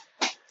down.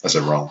 I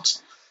said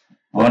Rollins.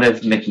 I wonder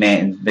if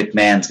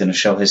McMahon's going to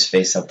show his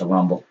face at the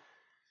Rumble.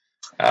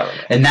 I don't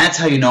know. And that's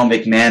how you know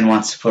McMahon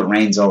wants to put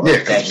Reigns over. Yeah,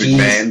 'cause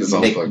that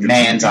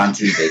McMahon's on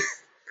TV.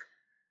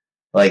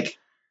 Like,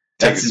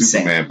 that's Taking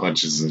insane. Superman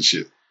punches and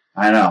shit.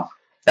 I know.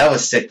 That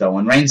was sick, though.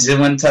 When Reigns did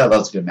win, that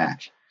was a good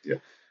match. Yeah.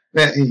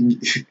 Man,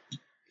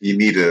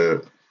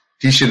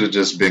 he should have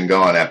just been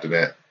gone after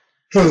that.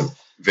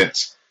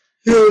 Vince.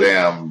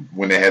 Damn,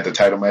 when they had the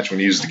title match, when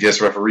he was the guest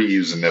referee, he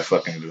was in there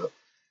fucking it up.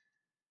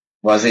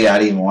 Was he? I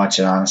didn't even watch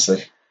it,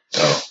 honestly.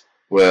 Oh,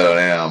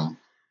 well,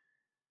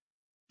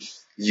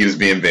 he was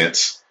being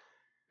Vince.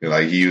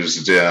 Like, he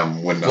was,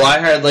 when... Well, I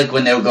heard, like,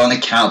 when they were going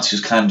to counts, he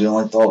was kind of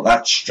doing, like,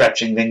 that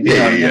stretching thing.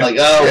 Yeah. Like,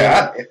 oh.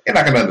 Yeah, and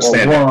I can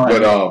understand Well,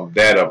 that. But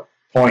they had a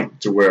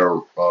point to where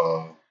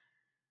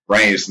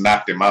Reigns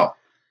knocked him out.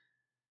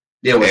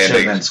 Yeah, which and should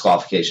have they- been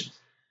disqualification.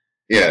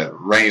 Yeah,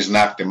 Reigns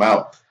knocked him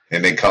out.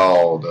 And they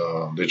called,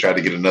 they tried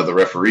to get another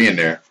referee in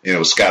there. And it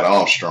was Scott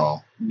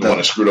Armstrong, the one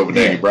that screwed over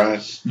Danny Bryan.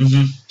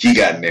 Mm-hmm. He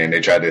got in there and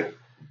they tried to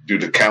do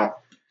the count,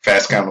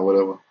 fast count or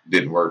whatever.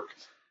 Didn't work.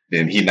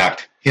 Then he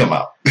knocked him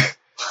out.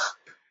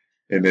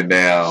 And then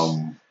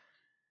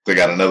they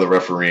got another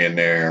referee in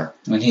there.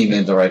 And he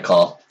made the right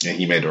call. And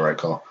he made the right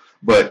call.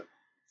 But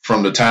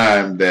from the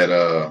time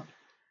that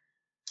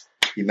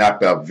he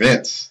knocked out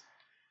Vince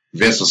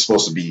was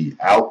supposed to be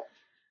out.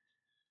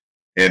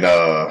 And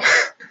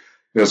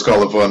they was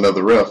calling for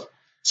another ref.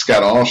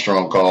 Scott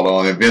Armstrong called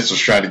on, and Vince was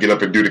trying to get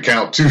up and do the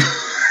count too.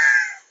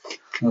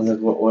 I was like,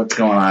 what's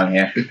going on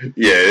here?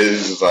 Yeah,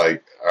 it's just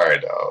like, all right,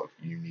 dog,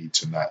 you need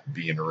to not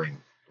be in the ring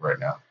right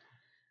now.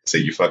 So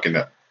you fucking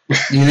up.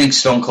 Do you think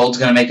Stone Cold's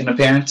going to make an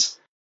appearance?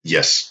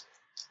 Yes.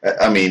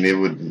 I mean, it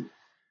would.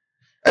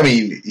 I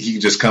mean, he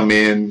could just come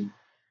in,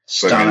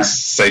 fucking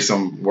say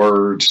some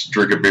words,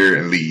 drink a beer,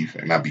 and leave,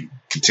 and I'd be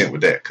content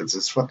with that because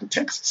it's fucking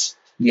Texas.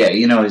 Yeah,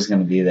 you know he's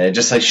going to be there.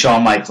 Just like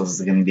Shawn Michaels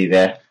is going to be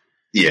there.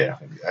 Yeah.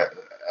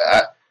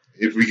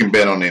 If we can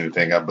bet on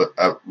anything,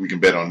 we can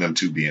bet on them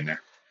two being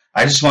there.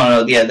 I just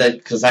want to know,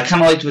 because I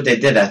kind of liked what they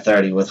did at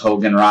 30 with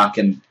Hogan, Rock,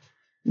 and,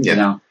 you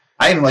know.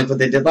 I even liked what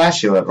they did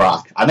last year with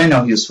Rock. I didn't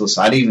know he was supposed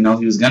to. I didn't even know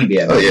he was going to be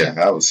at 30. Oh,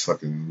 yeah. I was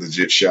fucking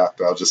legit shocked.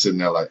 I was just sitting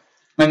there like...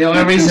 And the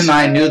only reason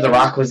I knew The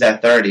Rock was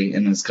at 30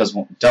 and it's because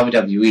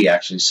WWE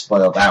actually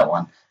spoiled that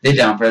one. They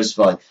did on purpose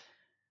for like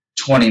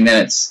 20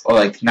 minutes or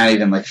like not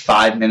even like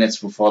 5 minutes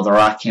before The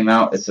Rock came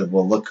out. It said,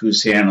 well, look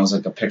who's here. And it was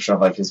like a picture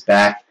of like his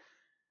back.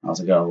 I was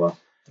like, oh, well,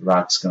 The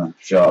Rock's going to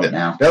show up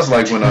now. That was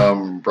like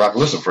when Brock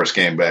Lesnar first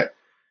came back.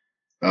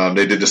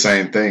 They did the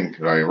same thing.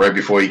 Right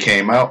before he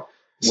came out.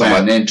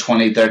 When, in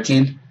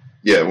 2013?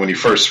 Yeah, when he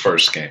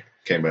first came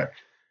back.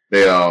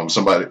 They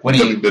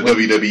the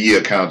WWE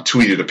account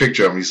tweeted a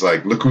picture of him. He's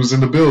like, "Look who's in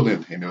the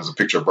building," and there was a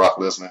picture of Brock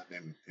Lesnar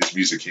and his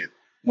music hit.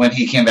 When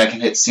he came back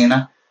and hit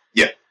Cena.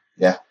 Yeah.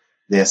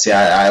 See,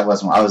 I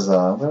wasn't. I was.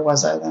 Where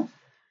was I then?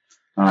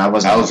 I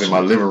wasn't. I was in my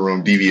living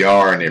room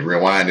DVR and it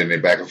rewinding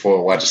it back and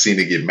forth, watching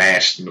Cena get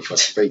mashed in the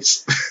fucking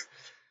face.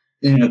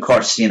 And of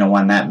course, Cena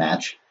won that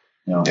match.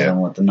 You know, hit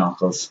him with the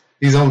knuckles.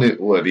 He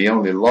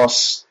only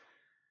lost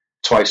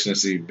twice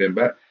since he's been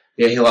back.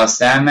 Yeah, he lost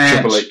that match.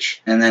 Triple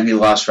H. And then he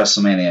lost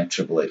WrestleMania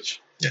Triple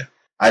H. Yeah.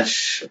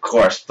 Of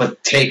course,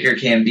 but Taker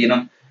can't beat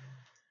him.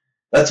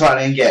 That's why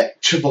I didn't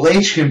get. Triple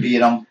H can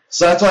beat him.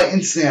 So that's why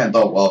instantly I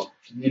thought, well,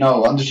 you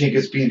know,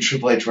 Undertaker's beating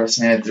Triple H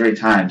WrestleMania 3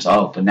 times.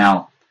 Oh, but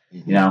now,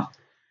 you know.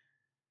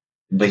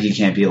 But he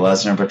can't beat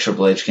Lesnar, but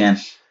Triple H can.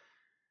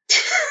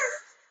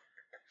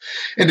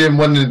 And then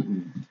wasn't it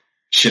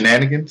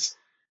shenanigans?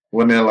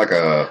 Wasn't there like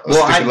a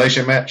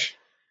stipulation match?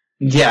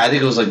 Yeah, I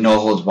think it was like no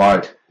holds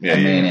barred. Yeah,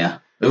 at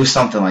Mania. It was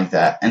something like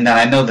that. And then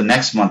I know the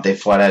next month they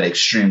fought at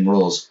Extreme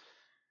Rules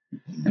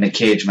in a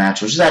cage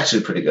match, which is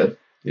actually pretty good.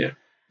 Yeah.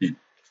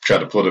 tried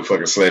to pull the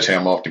fucking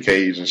sledgehammer off the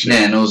cage and shit.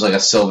 Yeah, and it was like a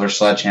silver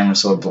sledgehammer,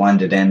 so it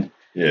blended in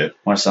Yeah,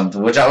 or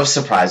something, which I was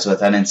surprised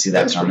with. I didn't see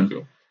that that's coming. pretty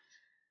cool.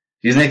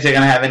 Do you think they're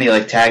going to have any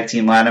like tag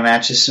team ladder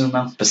matches soon,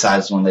 though,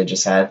 besides the one they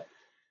just had?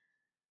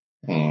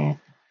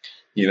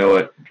 You know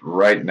what?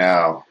 Right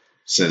now,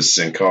 since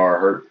Sin Cara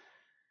hurt,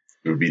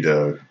 it would be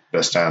the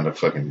best time to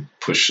fucking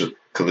push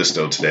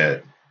Kalisto to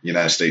that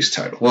United States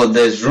title. Well,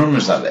 there's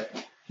rumors of it.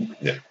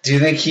 Yeah. Do you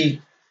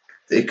think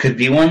it could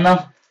be one,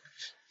 though?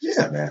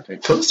 Yeah, man.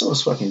 Kalisto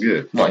is fucking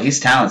good. Well, he's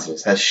talented.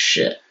 That's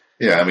shit.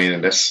 Yeah, I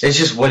mean, that's It's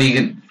just, what are you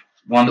going to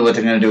wonder what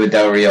they're going to do with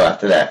Del Rio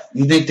after that?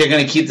 You think they're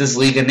going to keep this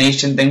League of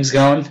Nations things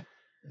going?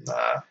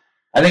 nah.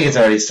 I think it's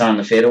already starting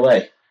to fade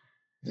away.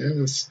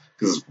 Yeah, it's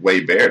because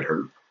Wade Barrett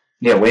hurt.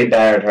 Yeah, Wade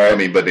Barrett hurt. I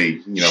mean, but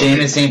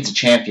Sheamus ain't the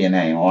champion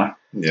anymore.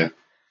 yeah.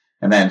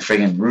 And then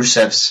friggin'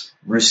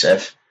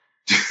 Rusev.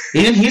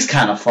 Even he's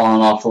kind of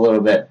fallen off a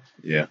little bit.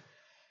 Yeah.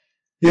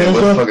 Yeah,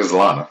 what the fuck is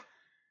Lana?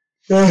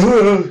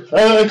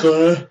 I like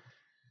her.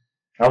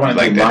 I want to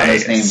Like do that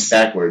Lana's ass. name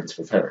backwards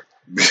with her.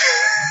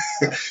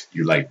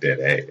 You like that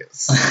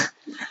ass.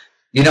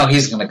 You know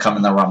he's going to come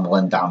in the Rumble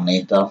and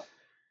dominate, though.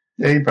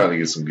 Yeah, he probably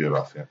get some good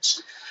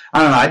offense.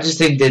 I don't know. I just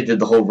think they did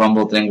the whole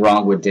Rumble thing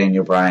wrong with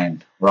Daniel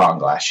Bryan wrong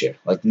last year.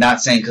 Like,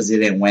 not saying because he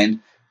didn't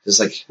win. Just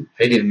like, he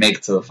didn't even make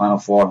it to the Final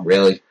Four,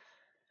 really.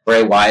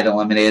 Bray Wyatt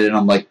eliminated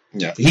him. Like,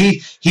 Yeah.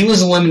 he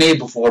was eliminated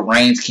before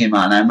Reigns came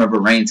out, and I remember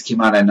Reigns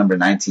came out at number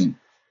 19.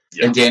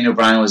 Yeah. And Daniel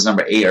Bryan was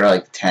number 8 or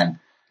like 10.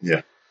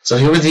 Yeah. So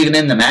he wasn't even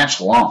in the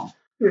match long.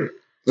 And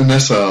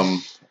that's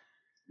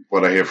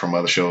what I hear from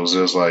other shows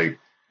is like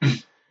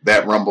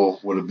that Rumble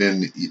would have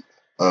been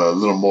a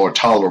little more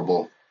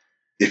tolerable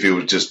if it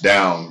was just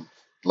down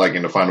like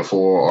in the Final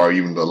Four or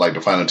even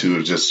the Final Two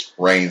is just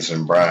Reigns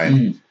and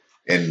Bryan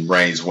and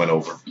Reigns went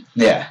over.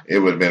 Yeah. It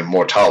would have been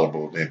more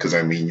tolerable then because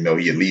I mean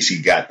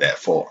he got that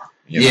far.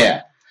 You know?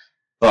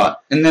 Yeah.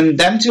 And then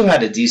them two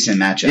had a decent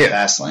match at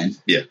Fastlane.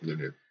 Yeah, they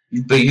did.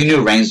 But you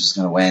knew Reigns was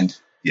going to win.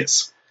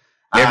 Yes.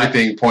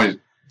 Everything pointed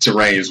to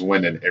Reigns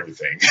winning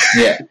everything.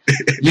 Yeah.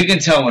 You can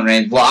tell when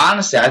Reigns... Well,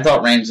 honestly, I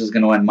thought Reigns was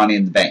going to win Money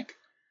in the Bank.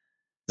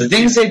 The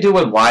things they do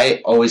with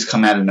Wyatt always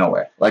come out of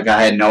nowhere. Like,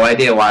 I had no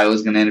idea why it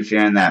was going to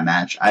interfere in that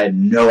match. I had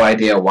no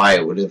idea why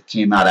it would have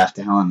came out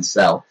after Hell in a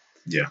Cell.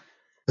 Yeah.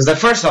 Because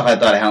first off, I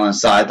thought Hell in a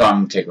Cell, I thought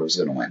Undertaker was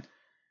going to win.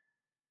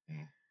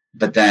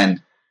 But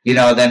then,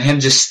 then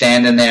him just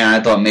standing there, I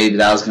thought maybe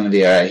that was going to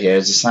be, all right,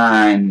 here's a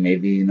sign.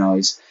 Maybe,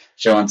 he's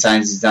showing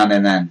signs he's done,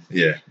 and then...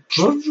 Yeah.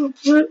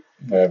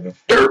 Whatever.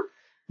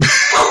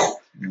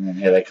 And then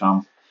here they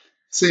come.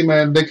 See,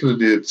 man, they could have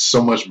did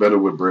so much better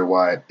with Bray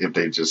Wyatt if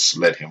they just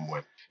let him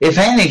win. If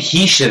anything,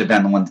 he should have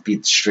been the one to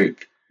beat the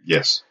streak.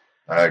 Yes,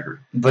 I agree.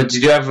 But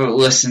did you ever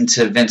listen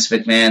to Vince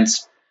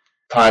McMahon's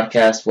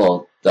podcast?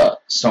 Well, the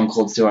Stone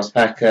Cold Steve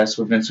Austin podcast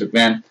with Vince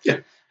McMahon? Yeah.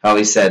 How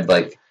he said,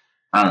 like,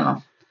 I don't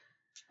know.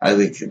 I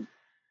think...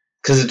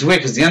 Because it's weird,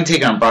 because The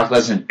Undertaker and Brock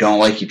Lesnar don't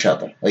like each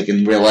other. Like,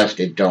 in real life,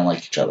 they don't like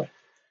each other.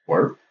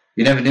 Word?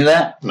 You never knew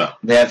that? No.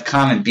 They have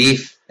common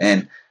beef,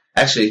 and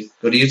actually,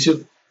 go to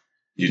YouTube.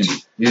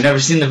 YouTube. You've never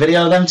seen the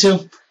video of them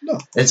two? No.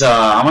 It's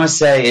I want to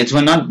say it's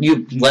when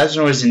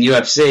Lesnar was in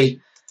UFC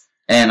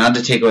and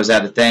Undertaker was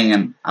at a thing,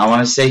 and I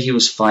want to say he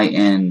was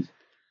fighting.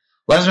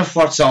 Lesnar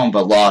fought someone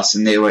but lost,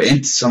 and they were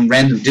some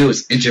random dude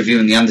was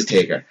interviewing the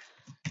Undertaker.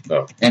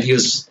 Oh. And he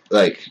was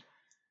like,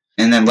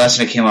 and then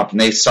Lesnar came up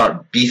and they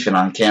start beefing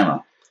on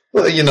camera.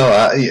 Well,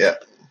 yeah.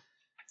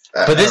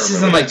 But this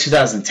is in like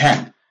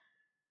 2010.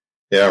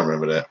 Yeah, I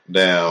remember that.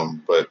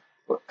 Damn, but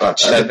I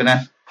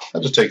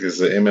just take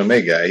this as an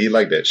MMA guy. He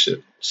liked that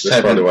shit.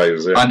 That's probably why he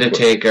was there.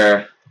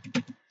 Undertaker.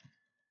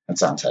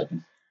 That's on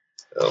typing.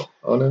 Oh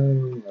no,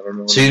 I don't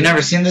know. So you've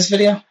never seen this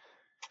video?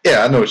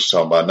 Yeah, I know what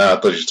you're talking about. Now I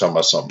thought you were talking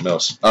about something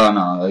else. Oh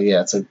no,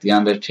 yeah, it's like the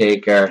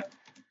Undertaker.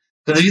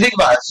 Because if you think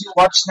about it, if you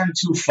watch them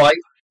two fight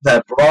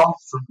that brawl,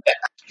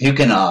 you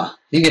can tell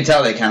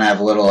they kind of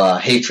have a little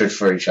hatred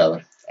for each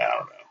other. I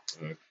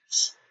don't know.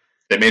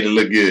 They made it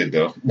look good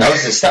though.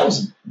 That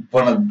was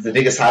one of the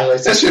biggest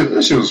highlights. That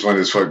shit was funny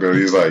as fuck though.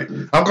 He's like,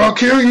 "I'm gonna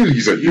kill you."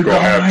 He's like, "You're gonna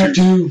have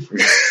to."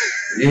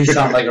 You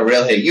sound like a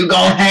real hit. You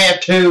gonna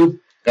have to.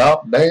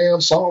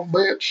 Goddamn son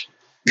bitch.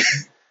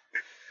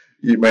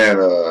 You man,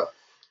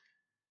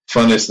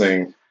 funnest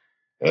thing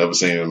I've ever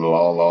seen in a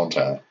long, long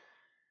time.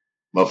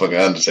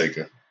 Motherfucking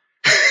Undertaker.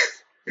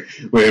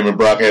 When him and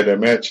Brock had that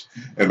match,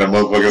 and the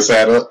motherfucker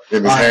sat up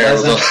and his hair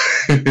was on.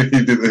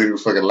 He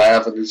was fucking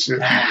laughing and shit.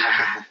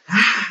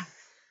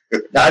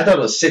 I thought it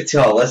was sick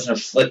till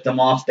Lesnar flicked him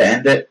off to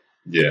end it.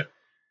 Yeah.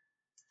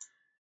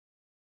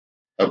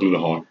 I blew the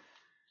horn.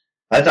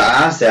 I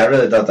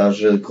really thought that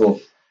was really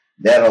cool.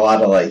 They had a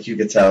lot of you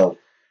could tell.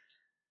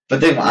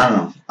 But I don't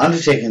know.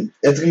 Undertaker,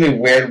 it's going to be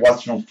weird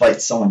watching him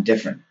fight someone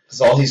different. Because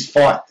all he's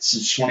fought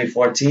since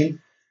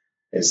 2014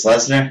 is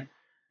Lesnar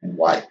and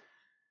Wyatt.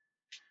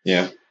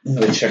 Yeah.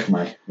 Let me check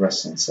my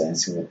wrestling site and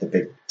see what the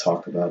big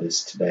talk about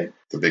is today.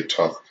 The big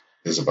talk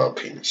is about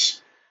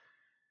penis.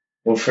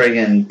 Well,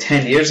 friggin'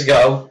 10 years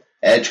ago,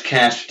 Edge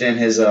cashed in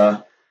his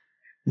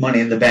Money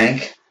in the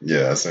Bank.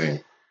 Yeah, I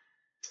seen.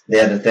 They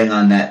had the thing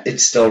on that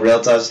It's Still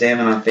Real Touch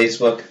Damon on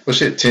Facebook. Well,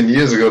 shit, 10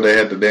 years ago they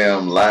had the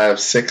damn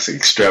live sex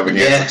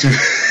extravaganza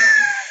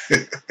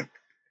too.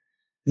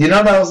 You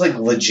know that was like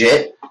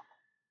legit?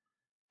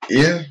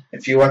 Yeah.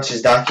 If you watch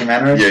his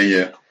documentary,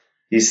 Yeah.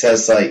 he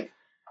says like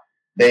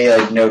they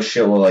like no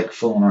shit were like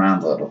fooling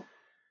around a little.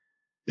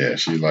 Yeah,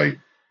 she like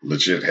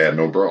legit had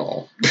no bra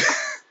on.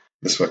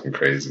 That's fucking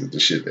crazy,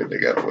 the shit that they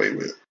got away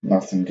with.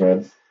 Nothing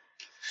good.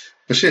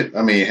 But shit,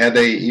 I mean, had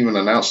they even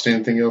announced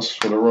anything else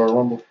for the Royal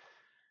Rumble?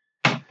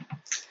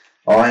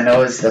 All I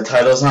know is the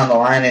title's on the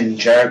line and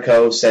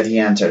Jericho said he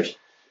entered.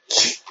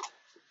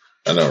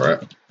 I know,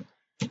 right?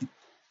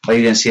 Are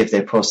you gonna see if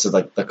they posted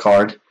like the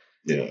card?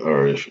 Yeah,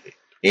 or if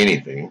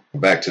anything.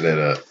 Back to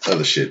that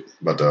other shit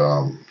about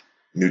the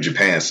New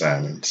Japan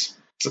signings.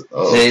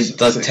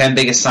 The 10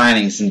 biggest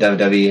signings in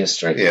WWE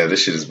history. Yeah,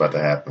 this shit is about to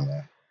happen,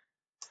 man.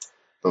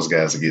 Those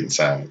guys are getting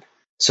signed.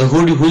 So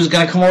who's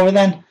gonna come over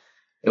then?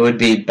 It would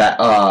be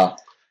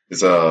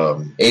It's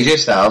AJ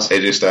Styles,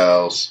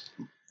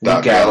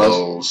 Doc Gallows.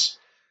 Gallows,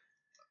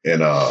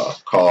 and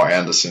Carl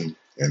Anderson,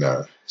 and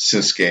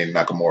Shinsuke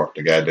Nakamura,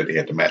 the guy that he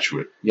had the match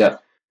with.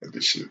 Yep.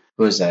 This shit.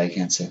 Who is that? I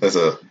can't say.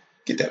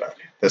 Get that out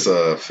here. That's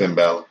Finn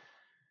Balor.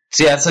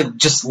 See, that's like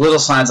just little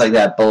signs like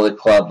that. Bullet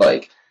Club,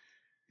 like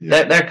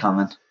they're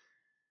coming.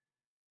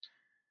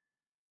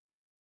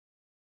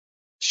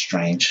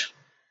 Strange.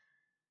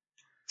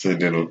 So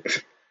then,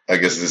 I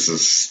guess this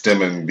is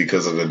stemming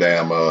because of the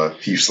damn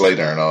Heath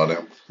Slater and all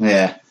them.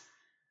 Yeah.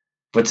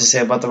 What to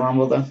say about the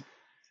Rumble though?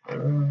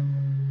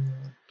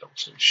 Don't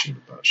say shit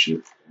about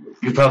shit.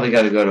 You probably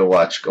got to go to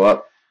watch. Go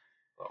up.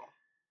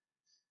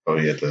 Oh,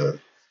 yeah,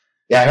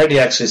 Yeah, I heard he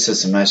actually said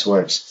some nice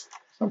words.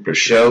 I'm pretty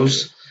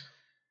Shows,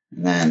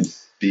 and then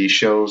these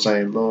shows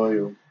ain't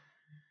loyal.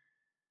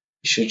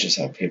 you should just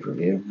have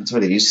pay-per-view. That's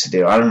what he used to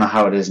do. I don't know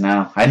how it is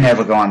now. I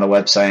never go on the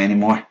website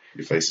anymore.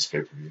 Your face is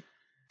pay-per-view.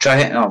 Try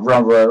hitting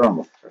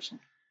Rumble. First one.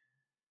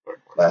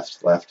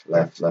 Left.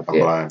 I'm Yeah.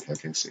 blind. I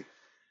can see.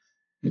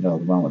 You know,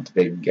 the one with the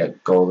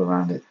big gold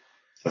around it.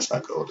 That's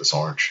not gold. It's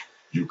orange.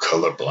 You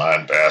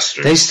colorblind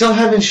bastard. They still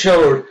haven't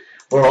showed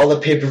where all the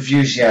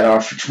pay-per-views yet are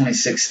for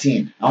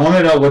 2016. I want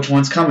to know which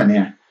one's coming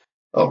here.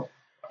 Oh.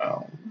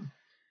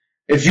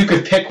 If you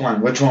could pick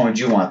one, which one would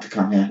you want to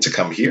come here? To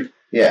come here?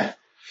 Yeah.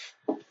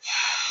 I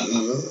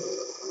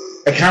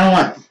kind of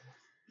want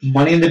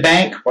Money in the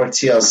Bank or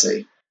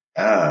TLC.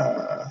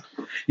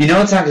 You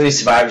know it's not going to be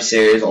Survivor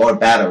Series or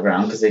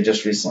Battleground because they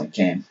just recently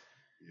came.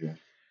 Yeah.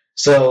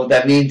 So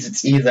that means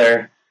it's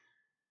either,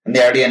 and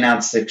they already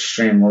announced the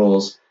Extreme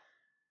Rules.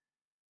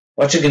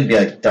 What's it going to be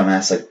like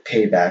dumbass, like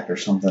Payback or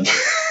something?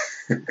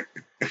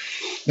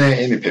 Man,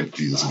 any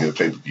pay-per-view is a good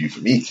pay-per-view for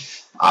me.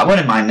 I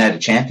wouldn't mind Night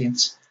of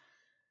Champions.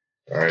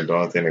 All right, the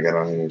only thing I got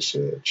on here is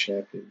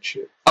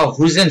championship. Oh,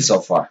 who's in so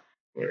far?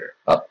 Where?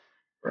 Up.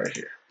 Right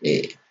here.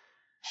 Yeah.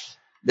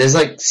 There's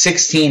like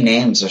 16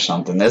 names or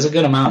something. There's a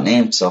good amount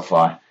named so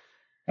far.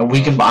 And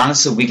we can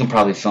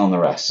probably film the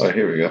rest. Oh,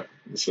 here we go.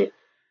 That's it.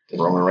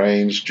 Roman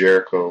Reigns,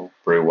 Jericho,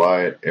 Bray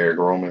Wyatt, Eric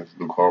Rowan,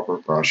 Luke Harper,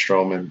 Braun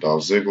Strowman,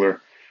 Dolph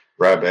Ziggler,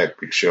 Ryback,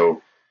 Big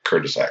Show,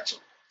 Curtis Axel.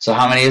 So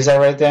how many is that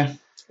right there?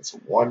 That's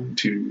 1,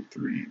 2,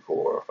 3,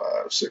 4,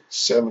 5, 6,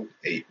 7,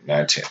 8,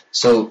 9, 10.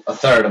 So a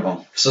third of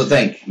them. So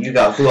think, you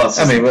got who else?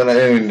 I mean, well,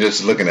 even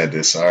just looking at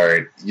this, all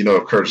right, you know,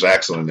 if Curtis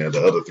Axel in there,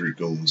 the other 3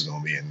 goons are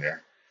going to be in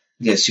there.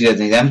 Yes, you got to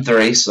think them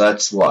 3, so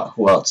that's what?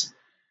 Who else?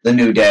 The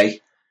New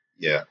Day.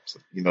 Yeah, so,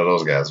 you know,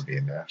 those guys will be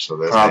in there. So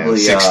that's Probably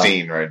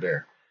 16 right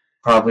there.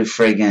 Probably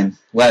friggin'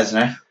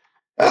 Lesnar.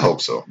 I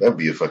hope so. That'd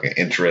be a fucking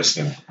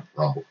interesting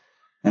Rumble.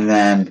 And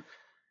then,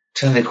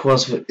 trying to think who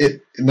else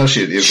would... No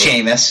shit.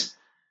 Sheamus.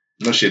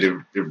 No shit.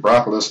 If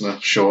Brock Lesnar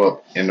show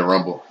up in the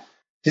Rumble,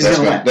 He's that's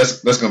gonna win.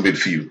 That's gonna be the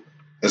feud.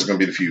 That's gonna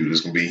be the feud.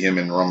 It's gonna be him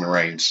and Roman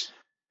Reigns.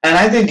 And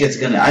I think if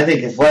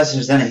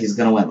Lesnar's in it, he's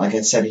gonna win. Like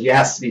I said, he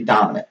has to be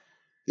dominant.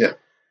 Yeah.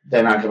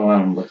 They're not gonna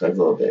let him look like a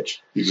little bitch.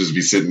 He just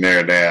be sitting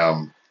there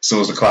damn. As soon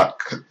as the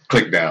clock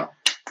click down,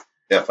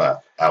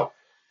 F5 out,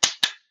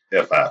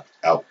 F5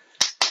 out,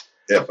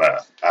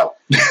 F5 out.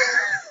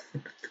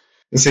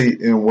 Let's see,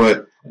 and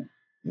what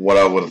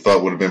I would have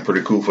thought would have been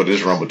pretty cool for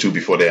this Rumble too,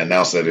 before they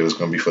announced that it was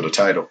going to be for the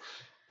title,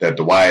 that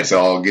the Wyatts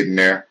all get in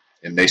there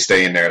and they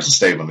stay in there as a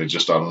stable and they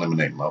just start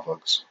eliminating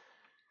motherfuckers.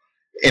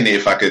 And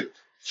if I could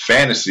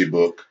fantasy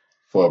book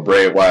for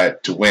Bray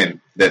Wyatt to win,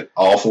 that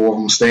all 4 of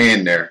them stay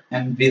in there.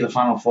 And be the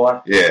final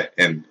 4. Yeah,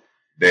 and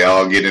they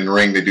all get in the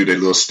ring, they do their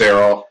little stare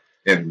off,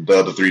 and the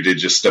other 3, they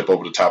just step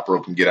over the top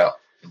rope and get out,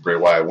 and Bray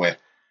Wyatt win.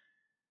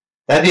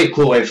 That'd be a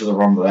cool way for the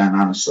Rumble then,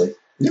 honestly.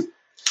 Yep.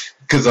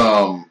 Because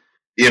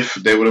if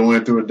they would have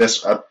went through it,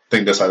 I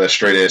think that's how that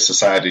straight edge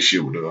society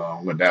shit would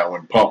have went down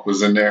when Punk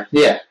was in there.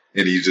 Yeah.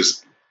 And he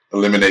just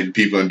eliminating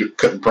people and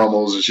cutting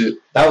promos and shit.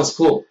 That was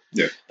cool.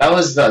 Yeah. That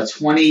was the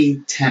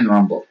 2010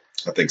 Rumble.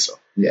 I think so.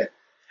 Yeah.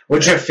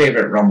 What's your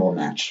favorite Rumble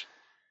match?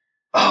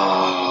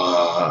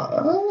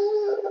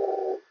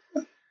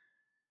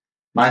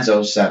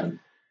 Mine's 07.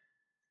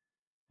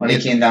 When he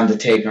came down to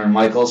Taker and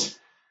Michaels.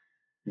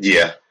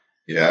 Yeah,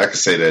 I could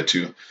say that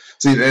too.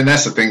 See, and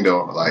that's the thing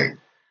though. Like,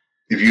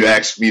 if you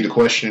ask me the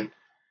question,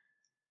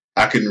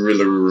 I couldn't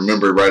really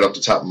remember it right off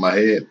the top of my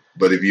head.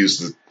 But if you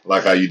used to,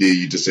 like how you did,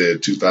 you just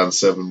said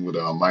 2007 with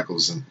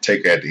Michaels and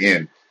Taker at the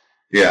end.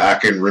 Yeah, I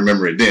can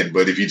remember it then.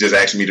 But if you just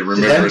asked me to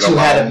remember Them it two on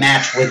my had a own,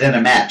 match within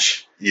a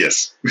match.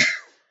 yes.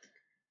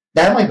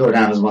 That might go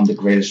down as one of the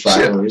greatest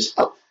rivalries.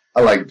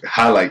 I like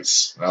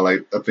highlights. I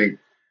liked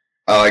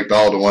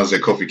all the ones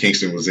that Kofi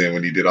Kingston was in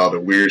when he did all the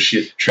weird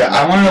shit.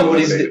 I want to know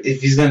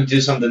if he's going to do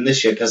something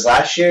this year, because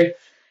last year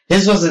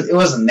his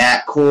wasn't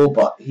that cool,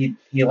 but he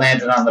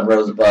landed on the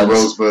Rosebuds.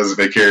 Rosebuds,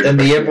 they carried. Then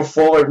the year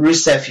before with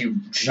Rusev, he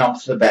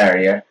jumped the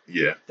barrier.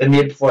 Yeah. Then the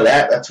year before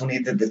that, that's when he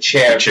did the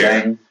chair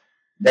thing.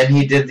 Then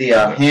he did the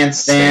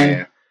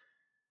handstand.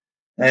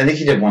 And I think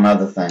he did one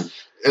other thing.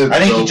 I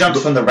think he jumped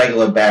from the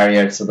regular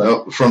barrier to the...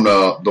 No, from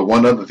the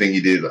one other thing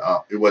he did,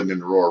 it wasn't in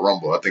the Royal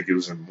Rumble. I think it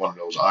was in one of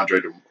those Andre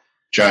the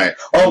Giant.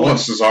 One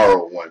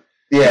Cesaro one.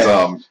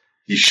 Yeah.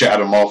 He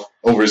shot him off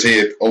over his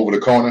head, over the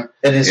corner.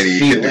 And his he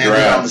feet hit the landed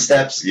ground on the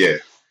steps. Yeah.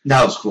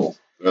 That was cool.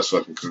 That's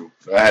fucking cool.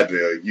 I had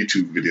the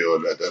YouTube video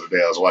of that the other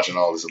day. I was watching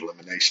all his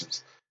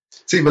eliminations.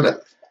 See,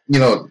 but,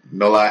 no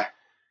lie.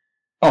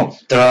 Oh,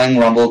 Sterling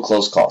Rumble,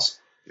 close calls.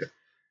 Yeah.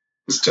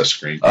 It's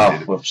touchscreen. Oh,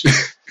 whoops.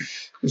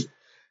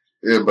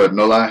 Yeah, but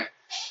no lie.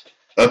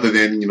 Other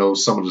than,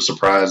 some of the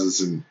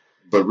surprises,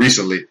 but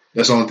recently,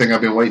 that's the only thing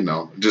I've been waiting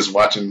on. Just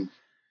watching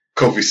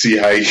Kofi see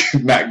how he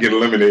not get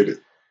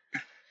eliminated.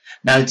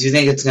 Now, do you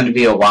think it's going to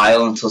be a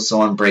while until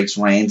someone breaks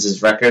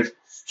Reigns' record?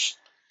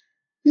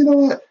 You know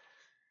what?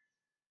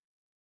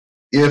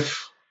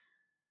 If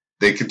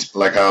they could,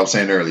 like I was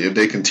saying earlier, if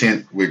they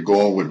content with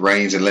going with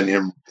Reigns and letting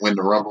him win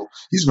the Rumble,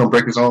 he's going to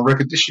break his own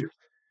record this year.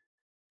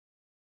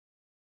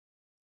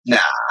 Nah.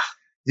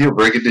 He'll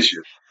break it this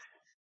year.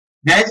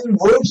 Imagine,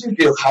 what would you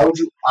do? How would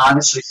you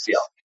honestly feel?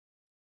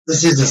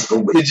 This just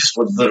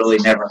would literally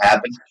never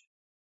happen.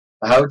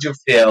 But how would you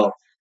feel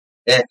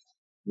if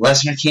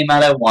Lesnar came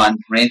out at 1,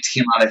 Reigns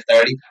came out at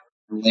 30,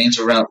 and Reigns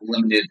were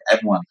eliminated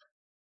at 1?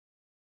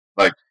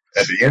 Like,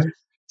 at the end?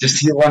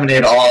 Just he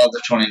eliminated all of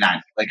the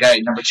 29. Like,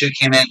 number 2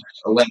 came in,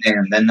 eliminated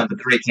him. Then number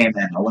 3 came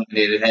in,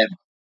 eliminated him.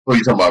 Oh,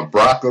 you talking about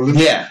Brock?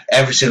 Yeah,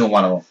 every single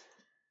one of them.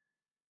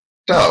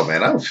 Oh,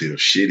 man, I would feel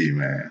shitty,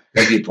 man.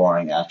 That'd be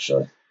boring,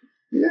 actually.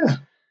 Yeah.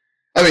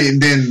 I mean,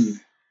 then,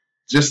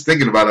 just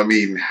thinking about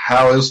it,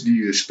 how else do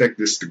you expect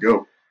this to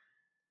go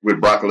with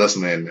Brock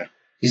Lesnar in there?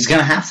 He's going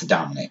to have to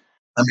dominate.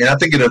 I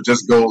think it'll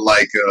just go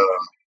like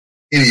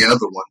any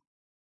other one.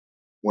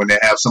 When they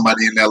have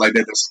somebody in there like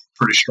that that's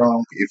pretty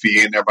strong, if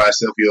he in there by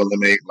himself, he'll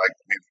eliminate like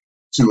maybe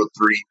 2 or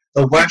 3.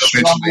 The worst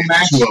Rumble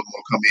match? 2 of them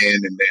will come in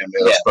and then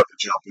they'll start to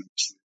jump in.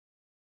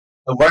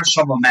 The worst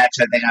Rumble match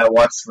I think I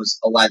watched was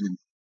 11.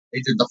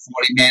 They did the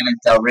 40-man and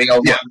Del Rio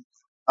one.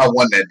 I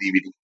won that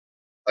DVD.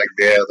 Like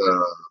they had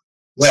a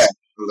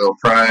little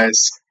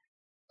prize.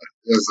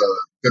 It was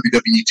a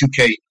WWE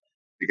 2K.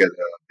 They got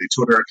their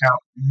Twitter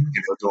account, and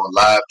they're doing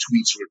live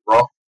tweets with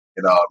Raw.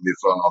 And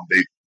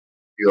if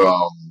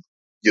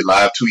you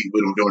live tweet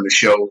with them during the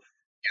show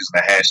using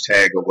a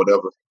hashtag or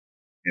whatever,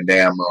 and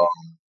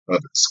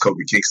it's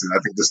Kofi Kingston. I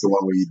think this is the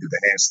one where you did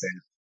the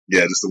handstand.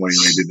 Yeah, this is the one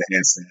where you did the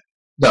handstand.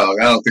 Dog,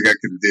 I don't think I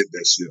could have did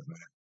that shit, man.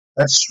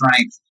 That's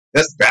strength.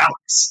 That's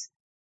balance,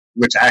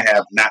 which I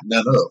have not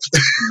none of.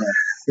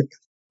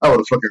 I would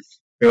have fucking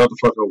fell the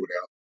fuck over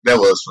there. That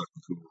was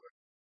fucking cool.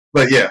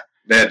 But yeah,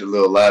 they had the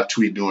little live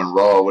tweet doing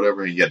Raw or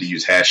whatever, and you had to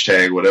use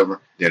hashtag whatever.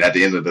 Then at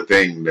the end of the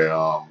thing,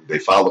 they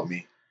followed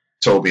me,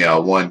 told me I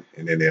won,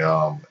 and then they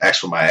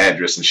asked for my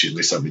address and shit, and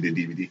they sent me the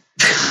DVD.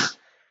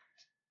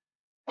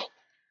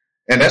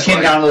 And that's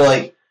came down to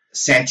like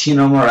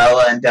Santino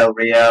Marella and Del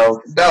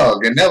Rio.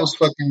 Dog, and that was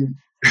fucking...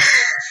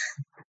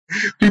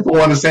 People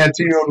wanted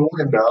Santino to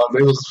win, dog.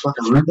 They was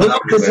fucking ripping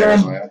up his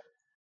ass, man.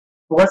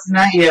 What's in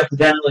that year? But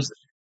then it was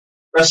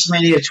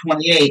WrestleMania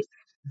 28.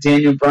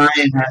 Daniel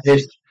Bryan had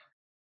his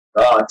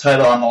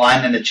title on the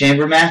line in the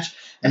chamber match,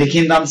 and it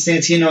came down to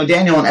Santino and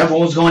Daniel, and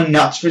everyone was going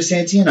nuts for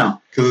Santino.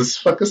 Because it's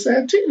fucking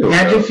Santino.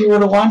 Imagine if he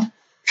would have won.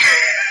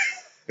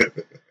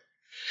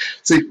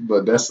 See,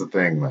 but that's the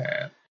thing,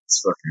 man.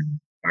 It's fucking...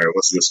 All right,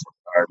 what's this one?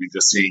 All right, we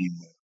just seen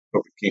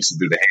Kofi Kingston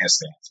do the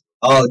handstands.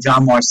 Oh,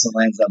 John Morrison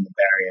lands on the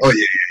barrier. Oh,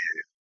 yeah.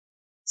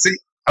 See,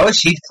 I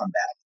wish he'd come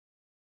back.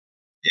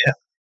 Yeah.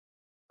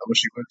 I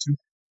wish he would, too.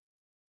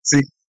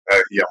 See,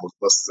 he almost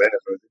busted his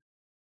ass right there.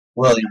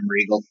 William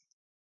Regal.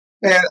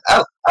 Man,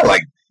 I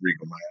like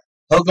Regal, man.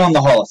 He'll go in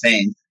the Hall of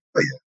Fame.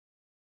 Oh, yeah.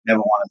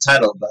 Never won a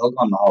title, but he'll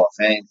go in the Hall of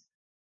Fame.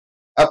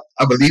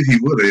 I believe he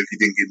would have if he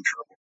didn't get in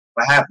trouble.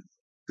 What happened?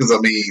 Because,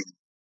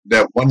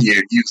 that one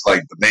year, he was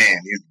like the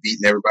man. He was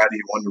beating everybody.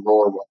 He won the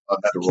Royal,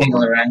 not the Royal, King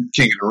of the Ring.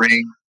 King of the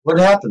Ring. What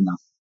happened, though?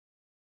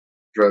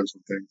 Drugs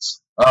and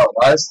things. Oh, it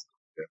was?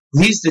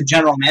 Yeah. He's the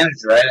general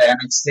manager, right, at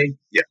NXT?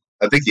 Yeah.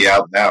 I think he's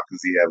out now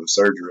because he had a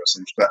surgery or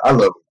something. But I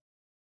love him.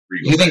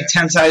 Do you think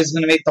Tensai is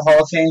going to make the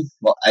Hall of Fame?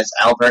 Well, as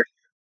Albert?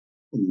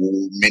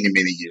 Many,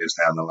 many years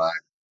down the line.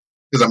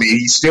 Because,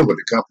 he's still with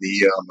the company.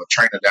 He's a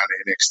trainer down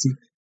at NXT.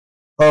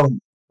 Oh,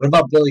 what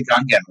about Billy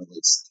Gunn getting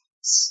released?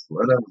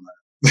 Whatever,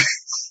 man.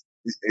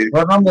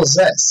 What Rumble is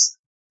this?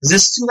 Is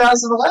this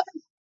 2011?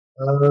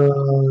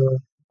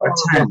 Or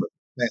 10?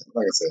 Man,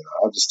 like I said,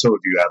 I just told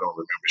you I don't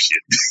remember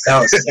shit. That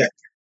was sick.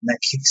 That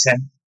kicks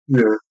in.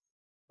 Yeah.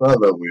 I love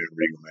William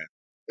Regal, man.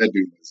 That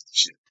dude was the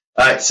shit.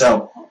 Alright,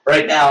 so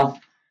right now,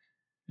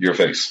 Your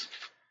face.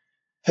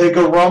 pick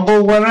a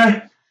Rumble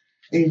winner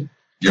and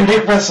Your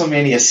predict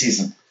WrestleMania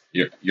season.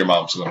 Your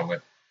mom's gonna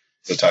win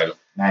the title.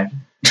 Right?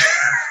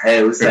 Hey,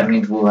 at least that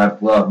means we'll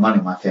have money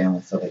in my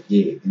family. So like,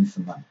 yeah, give me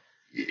some money.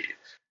 Yeah.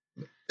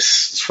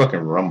 It's fucking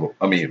Rumble.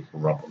 I mean,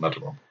 Rumble, not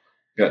the Rumble.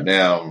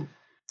 Goddamn.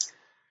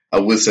 I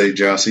would say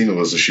John Cena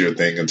was a sure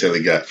thing until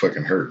he got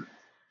fucking hurt.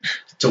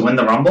 To win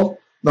the Rumble?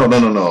 No. I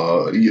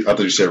thought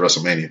you said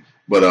WrestleMania,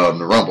 but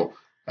the Rumble.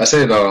 I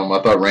said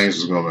I thought Reigns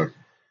was gonna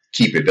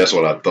keep it. That's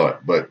what I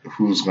thought. But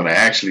who's gonna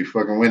actually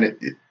fucking win it?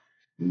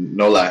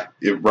 No lie.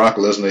 If Brock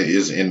Lesnar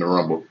is in the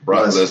Rumble,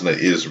 Brock Lesnar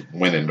is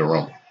winning the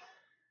Rumble.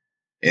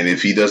 And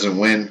if he doesn't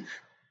win,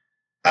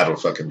 I don't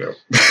fucking know.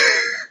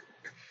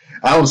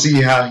 I don't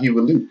see how he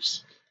would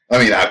lose. I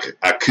mean,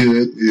 I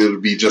could.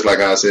 It'll be just like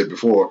I said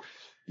before.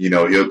 You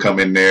know, he'll come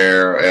in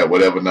there at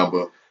whatever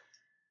number,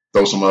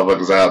 throw some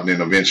motherfuckers out, and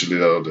then eventually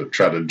they'll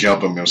try to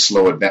jump him and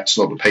slow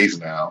the pace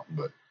down.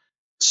 But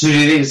So do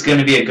you think it's going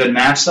to be a good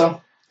match,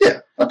 though? yeah,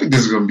 I think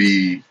this is going to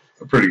be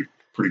a pretty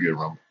good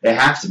Rumble. They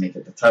have to make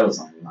it. The title's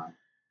on the line.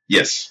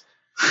 Yes.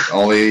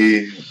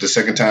 Only the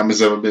second time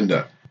it's ever been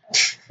done.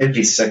 It'd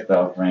be sick,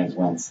 though, if Reigns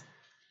wins.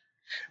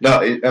 No,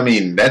 I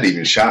mean, that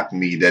even shocked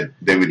me that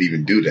they would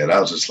even do that. I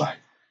was just like,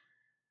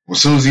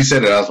 as soon as he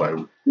said it, I was like,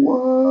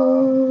 what?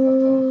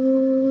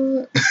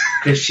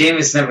 Because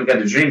Sheamus never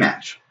got a dream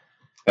match.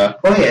 Huh?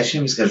 Oh, yeah,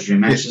 Sheamus got a dream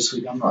match this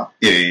week on Raw.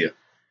 Yeah.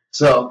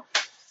 So,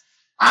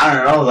 I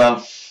don't know,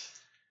 though.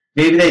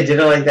 Maybe they did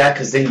it like that,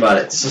 because think about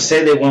it. So,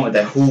 say they went with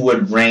that, who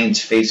would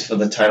Reigns face for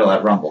the title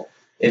at Rumble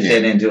if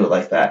they didn't do it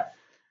like that?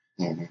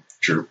 Mm-hmm.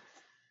 True.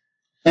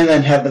 And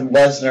then having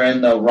Lesnar in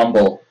the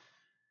Rumble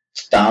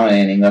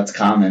dominating, that's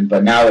common.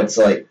 But now it's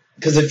like,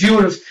 because if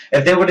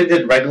they would have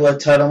did regular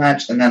title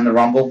match and then the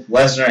Rumble,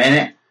 Lesnar in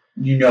it,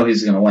 you know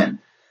he's going to win.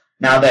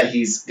 Now that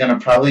he's going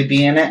to probably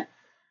be in it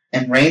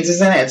and Reigns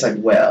is in it, it's like,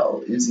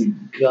 well, is he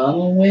going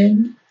to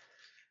win?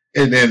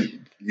 And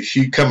then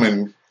he's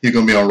going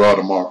to be on Raw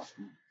tomorrow.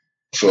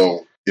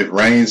 So if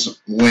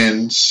Reigns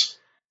wins,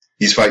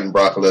 he's fighting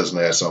Brock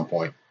Lesnar at some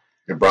point.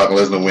 If Brock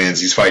Lesnar wins,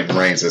 he's fighting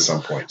Reigns at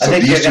some point. So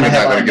these two are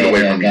not going to get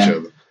away from each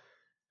other.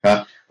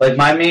 Huh? Like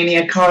my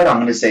Mania card, I'm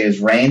going to say is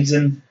Reigns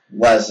and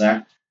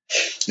Lesnar.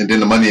 And then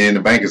the Money in the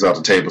Bank is off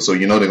the table, so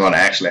you know they're going to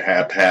actually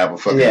have to have a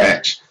fucking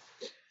match.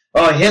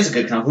 Oh, here's a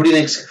good count. Who do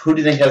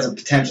you think has a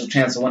potential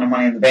chance of winning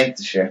Money in the Bank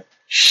this year?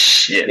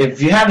 Shit.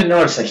 If you haven't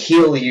noticed, a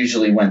heel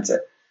usually wins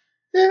it.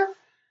 Yeah.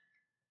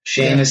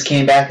 Sheamus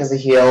came back as a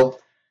heel,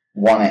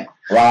 won it.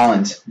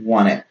 Rollins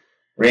won it.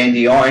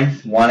 Randy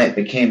Orton won it,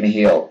 became a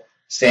heel.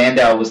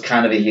 Sandow was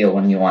kind of a heel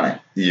when he won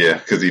it. Yeah,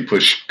 because he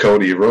pushed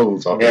Cody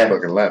Rhodes off the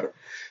fucking ladder.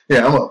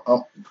 Yeah,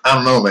 I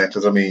don't know, man,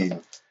 because, I mean,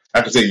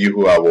 I can tell you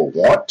who I would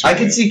want to I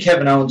can see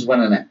Kevin Owens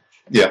winning it.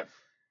 Yeah,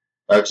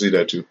 I can see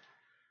that, too.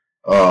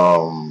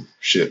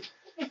 Shit.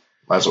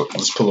 Might as well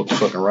just pull up the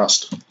fucking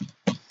roster.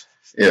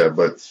 Yeah,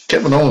 but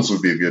Kevin Owens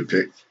would be a good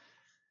pick.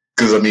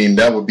 Because, I mean,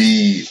 that would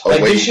be a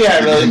way to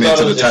get him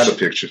into the title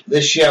picture.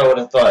 This year I would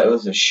have thought it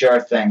was a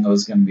sure thing it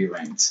was going to be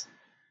Reigns.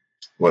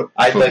 What?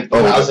 I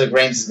was like,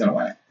 Reigns is going to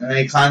win it. And then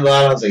he climbed the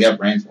ladder. I was like, yeah,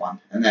 Reigns won.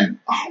 And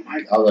then, oh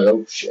my God, I was like,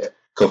 oh shit.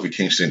 Kofi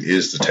Kingston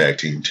is the tag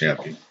team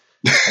champion.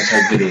 That's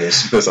how good he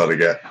is. That's all they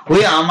got.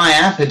 Well, yeah, on my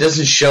app, it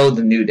doesn't show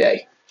the New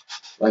Day.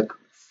 Like,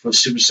 for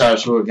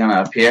superstars who are going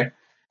to appear.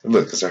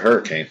 Look, it's a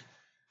hurricane.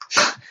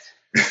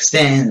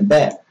 Stand in the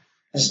back.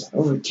 There's a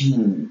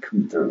hurricane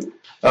coming through.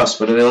 Oh,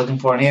 so what are we looking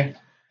for in here?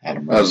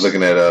 Adam Rose. I was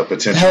looking at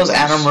potential. What the hell is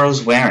Adam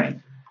Rose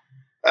wearing?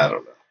 I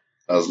don't know.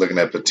 I was looking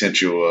at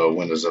potential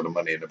winners of the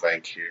Money in the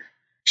Bank here.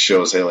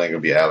 Sure as hell ain't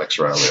going to be Alex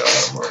Riley or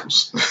Adam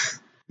Rose.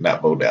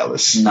 Not Bo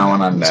Dallas. No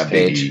one on this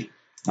page. Biggie.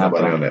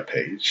 Nobody on that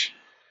page.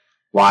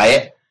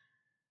 Wyatt?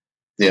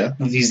 Yeah.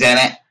 If he's in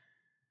it?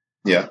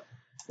 Yeah.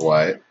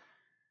 Wyatt.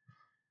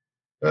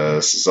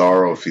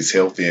 Cesaro, if he's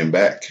healthy and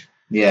back.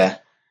 Yeah.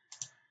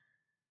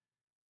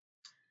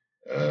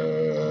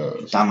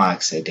 I'm not going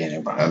to say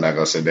Daniel Bryan. I'm not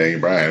going to say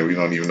Daniel Bryan. We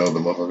don't even know the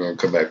motherfucker going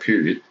to come back,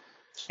 period.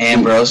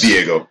 Ambrose.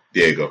 Diego.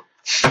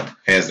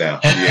 Hands down.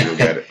 Diego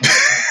got it.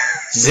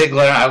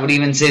 Ziggler. I would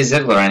even say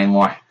Ziggler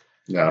anymore.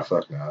 Nah,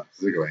 fuck nah.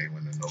 Ziggler ain't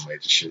winning no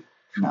major shit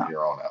from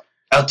here on out.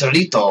 El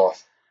Torito.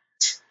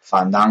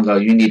 Fandango,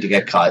 you need to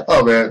get cut.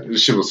 Oh, man.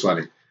 This shit was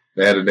funny.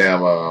 They had a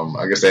damn,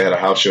 I guess they had a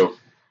house show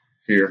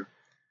here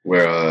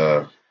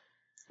where,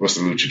 what's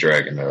the Lucha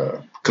Dragon?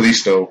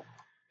 Kalisto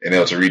and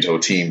El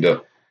Torito teamed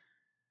up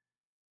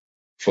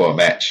for a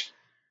match.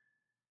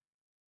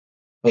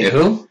 Wait,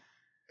 who?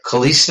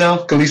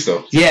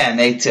 Kalisto? Yeah, and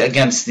they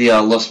against the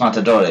Los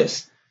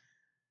Matadores.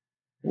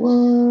 What?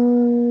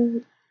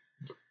 Oh,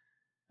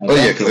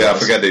 yeah, because I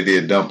forgot they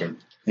did dump him.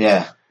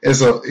 Yeah. And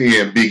so,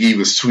 yeah, Big E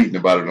was tweeting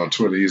about it on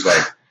Twitter. He's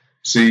like,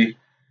 see,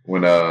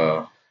 when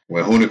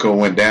Hunico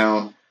went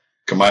down,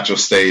 Camacho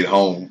stayed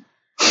home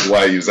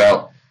while he was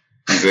out.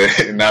 He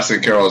said, Nasser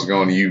Carroll's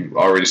going, you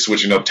already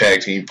switching up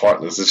tag team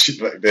partners and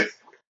shit like that.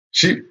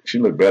 She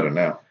looked better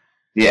now.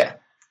 Yeah.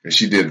 And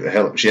she had a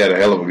hell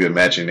of a good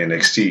match in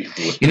NXT.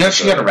 With, You know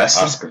she got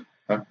arrested? Oscar.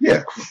 Huh?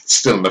 Yeah.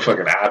 Still in the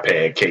fucking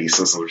iPad case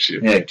or some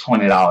shit. Yeah, like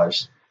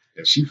 $20.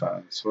 Yeah, she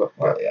fine as fuck.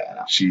 Well, yeah, I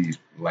know. She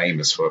lame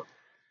as fuck.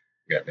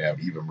 Goddamn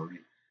Eva Marie.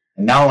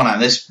 And now when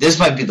this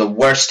might be the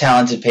worst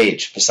talented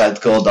page besides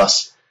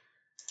Goldust.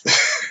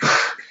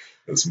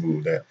 Let's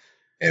move that.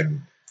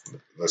 And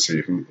let's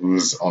see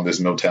who's on this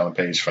no talent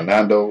page.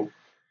 Fernando,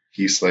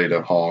 Heath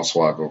Slater,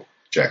 Hornswoggle,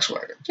 Jack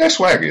Swagger. Jack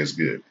Swagger is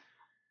good.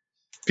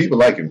 People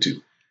like him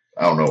too.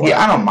 I don't know why.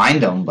 Yeah, I don't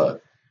mind him,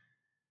 but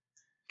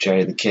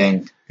Jerry the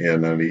King. Yeah,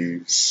 none of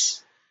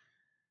these.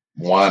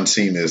 Juan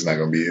Cena is not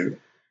going to be here.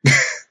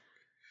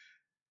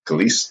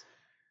 Khalees.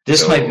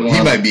 This might be one.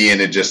 He might be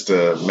in it just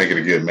to make it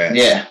a good match.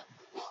 Yeah.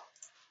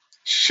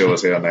 Show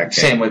us hell not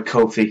Same with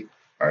Kofi.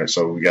 All right,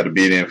 so we got to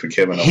beat in for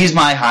Kevin Owens. He's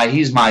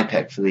my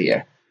pick for the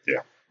year.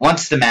 Yeah.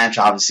 Once the match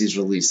obviously is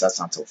released, that's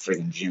not until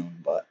friggin' June,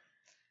 but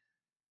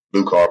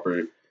Luke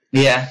Harper,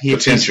 yeah,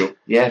 potential.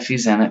 If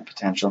he's in it,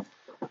 potential.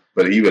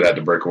 But he would have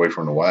to break away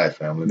from the Wyatt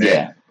family.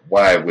 Yeah.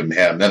 Wyatt wouldn't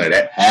have none of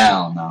that.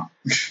 Hell no.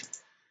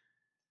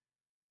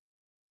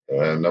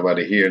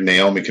 Nobody here.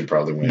 Naomi could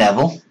probably win.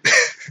 Neville.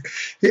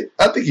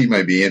 I think he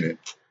might be in it.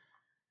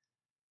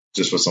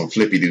 Just for some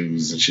flippy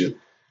dudes and shit.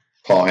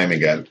 Paul Heyman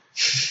got it.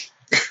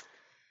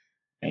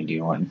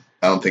 Randy Orton.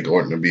 I don't think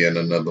Orton will be in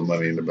another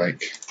Money in the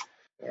Bank.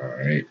 All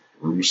right.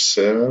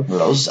 Rusev.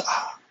 Rosa.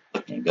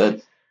 Looking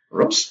good.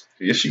 Rose?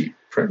 Is she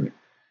pregnant?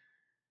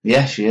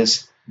 Yeah, she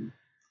is.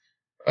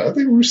 I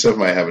think Rusev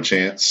might have a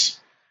chance.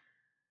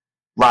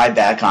 Ride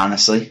back,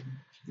 honestly.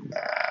 Nah.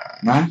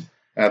 Nah?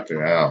 I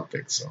don't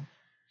think so.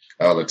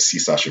 I would like to see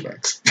Sasha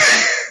Banks.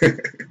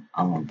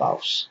 I'm a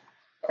boss.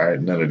 All right,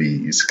 none of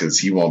these, because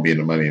he won't be in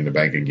the Money in the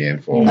Bank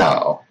again for a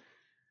while.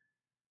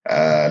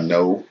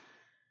 No,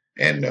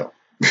 and no.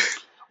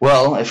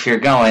 Well, if you're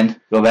going,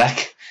 go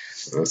back.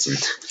 Let's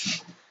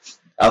see.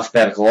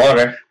 Alphabetical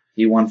order.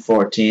 He won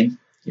 14.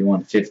 He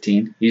won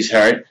 15. He's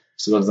hurt.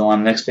 So go to the one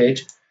on the next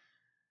page.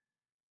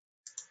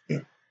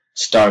 Yeah.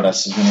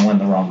 Stardust is going to win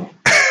the Rumble.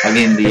 I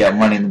mean, the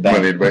Money in the Bank.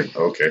 Money in the Bank?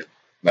 Okay.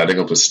 Now they're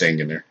going to put Sting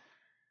in there.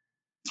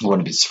 I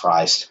wouldn't be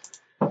surprised.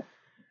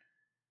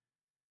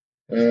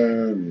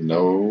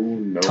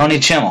 No. Tony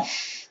Chimmel.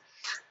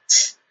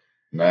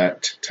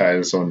 Not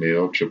Titus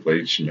O'Neil, Triple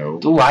H, no.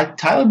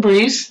 Tyler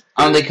Breeze.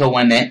 I don't think he'll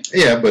win it.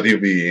 Yeah, but he'll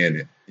be in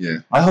it. Yeah.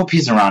 I hope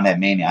he's around at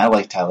Mania. I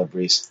like Tyler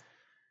Breeze.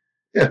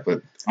 Yeah,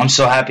 but I'm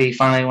so happy he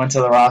finally went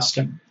to the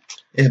roster.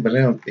 yeah, but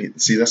they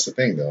don't see. That's the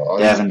thing, though.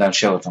 They haven't done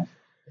shit with him.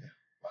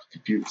 My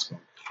computer's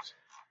going.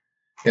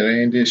 Yeah,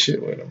 they ain't did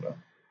shit with him though.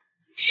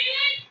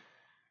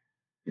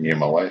 Me and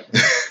my wife.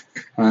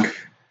 Huh?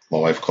 My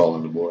wife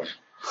calling the boy.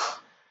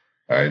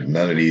 All right,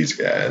 none of these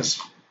guys.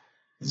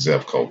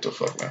 Zeb Coulter,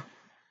 fuck now.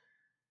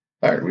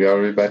 All right, we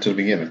already back to the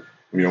beginning.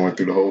 We done went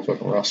through the whole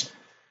fucking roster.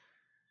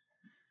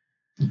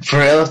 For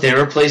real, if they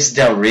replaced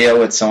Del Rio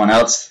with someone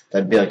else,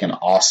 that'd be like an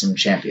awesome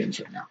champions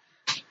right now.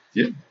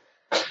 Yeah.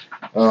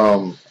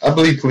 I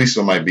believe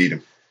Kalisto might beat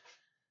him.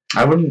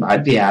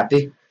 I'd be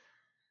happy.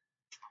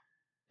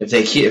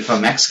 If a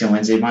Mexican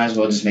wins, they might as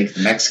well just make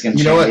the Mexican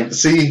You know champion. what?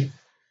 See,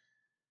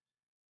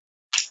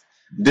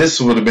 this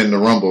would have been the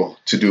Rumble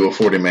to do a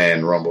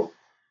 40-man Rumble.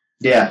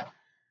 Yeah.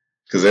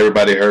 Because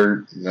everybody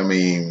heard. I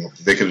mean,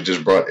 they could have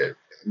just brought it.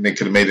 They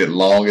could have made it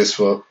long as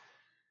fuck.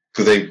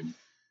 Because they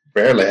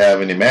barely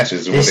have any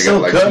matches. They're They so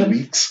got like good. 2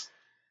 weeks.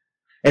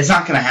 It's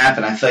not going to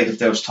happen. I feel like if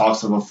there was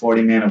talks of a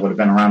 40-man, it would have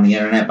been around the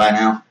internet by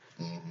now.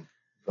 Mm-hmm.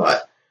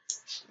 But,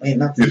 ain't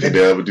nothing. You think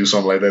they'll ever do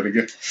something like that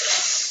again?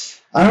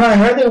 I don't know. I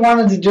heard they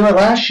wanted to do it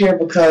last year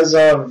because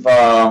of.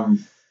 I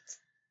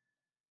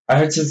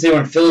heard since they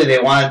were in Philly, they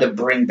wanted to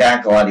bring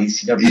back a lot of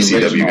ECW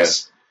originals.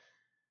 guys.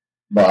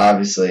 But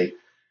obviously, it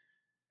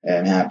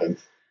didn't happen.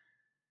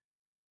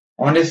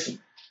 I wonder if.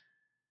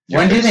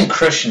 When do you think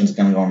Christian's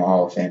going to go in the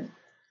Hall of Fame?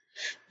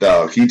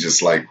 Dog, he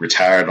just like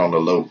retired on the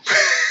low.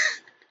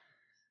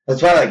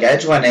 That's why like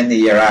Edge went in the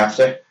year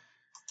after.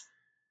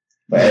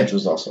 But Edge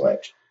was also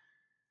Edge.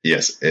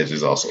 Yes, Edge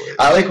is also Edge.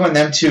 I like when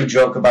them two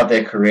joke about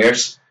their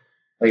careers,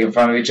 like in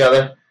front of each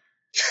other.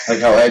 Like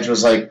how Edge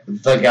was like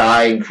the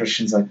guy and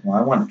Christian's like, well,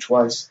 I won it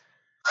twice.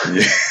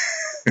 Yeah.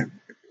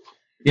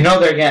 You know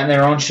they're getting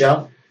their own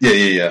show?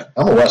 Yeah.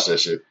 I'm gonna watch that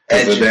shit.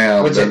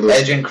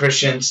 Edge and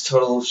Christian's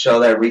total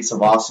show that reeks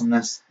of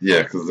awesomeness.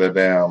 Yeah, because they're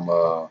damn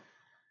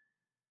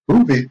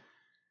Hoopy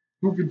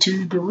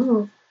 2 Gorilla.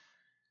 What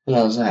the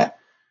hell is that?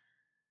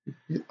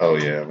 Oh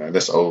yeah, man,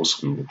 that's old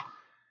school.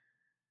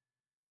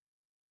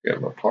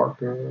 Got my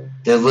Parker.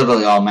 They're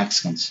literally all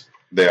Mexicans.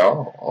 They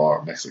all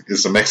are Mexican.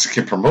 It's a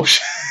Mexican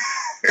promotion.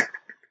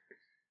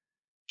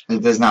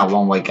 Like, there's not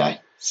one white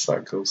guy.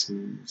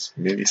 Psychosis,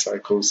 mini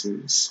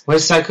Psychosis.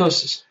 Where's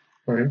Psychosis?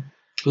 Right here,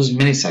 Who's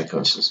Mini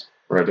Psychosis?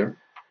 right there.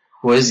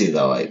 Who is he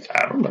though? Like,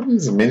 I don't know.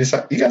 He's a mini.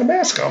 You got a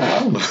mask on. I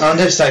don't know.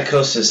 under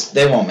Psychosis,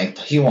 he won't make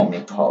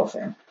the Hall of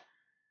Fame.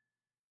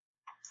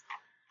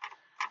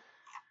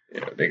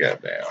 Yeah, they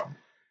got down.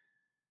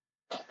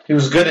 He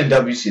was good in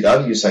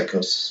WCW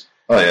Psychosis.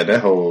 Oh yeah,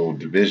 that whole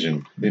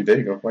division. There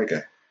you go, white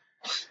guy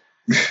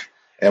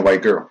and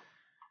white girl.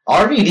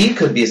 RVD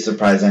could be a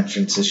surprise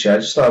entrance this year. I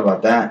just thought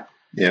about that.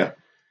 Yeah,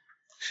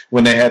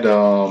 when they had the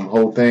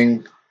whole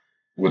thing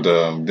with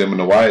them and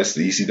the Wyatts,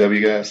 the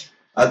ECW guys.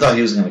 I thought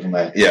he was going to come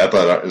back. Yeah, I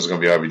thought it was gonna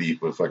be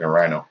RVD with fucking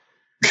Rhino.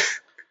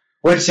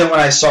 Which then when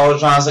I saw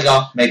it, I was like,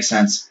 oh, makes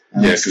sense.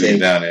 Yeah, because he's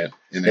down there.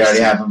 They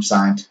already have him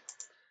signed.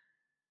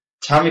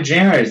 Tommy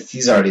Dreamer,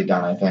 he's already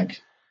done, I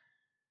think.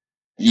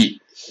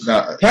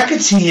 Nah, I could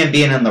see him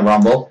being in the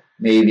Rumble,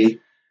 maybe.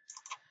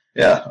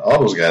 yeah, all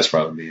those guys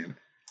probably be in it.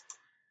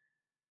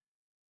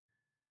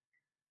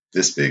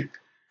 This big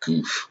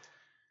goof.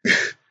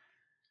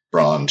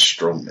 Braun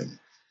Strowman.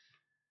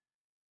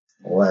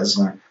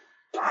 Lesnar.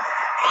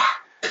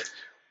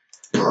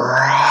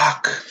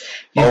 Brock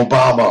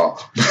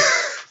Obama.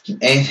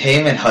 And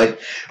Heyman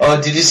hype.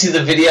 Oh, did you see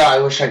the video?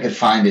 I wish I could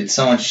find it.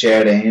 Someone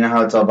shared it. You know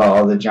how it's all about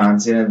all the John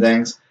Cena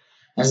things?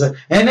 And it's like,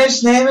 and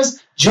his name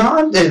is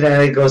John. And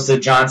then it goes to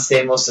John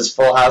Stamos'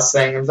 Full House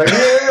thing. And it's like,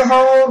 yeah,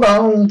 hold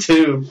on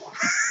to.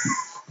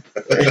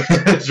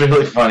 It's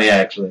really funny,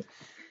 actually.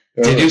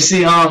 Did you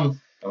see, I'll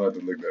have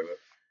to look that up.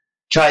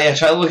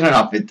 try looking it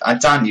up.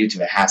 It's on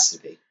YouTube. It has to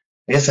be.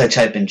 I guess I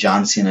type in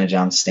John Cena,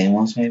 John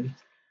Stamos, maybe.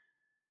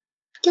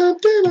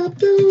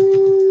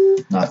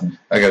 Nothing.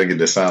 I gotta get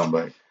the sound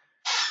bite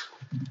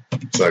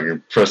so I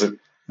can press it.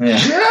 Yeah.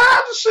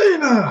 John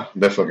Cena!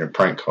 That fucking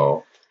prank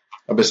call.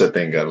 I bet that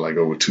thing got like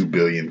over 2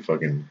 billion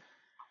fucking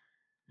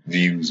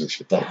views and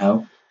shit. The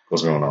hell?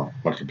 What's going on?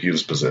 My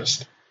computer's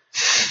possessed.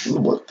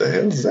 What the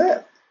hell is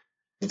that?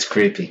 It's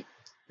creepy.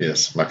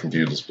 Yes, my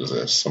computer's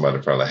possessed.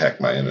 Somebody probably hacked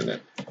my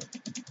internet.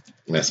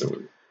 Messing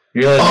with it.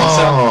 You really think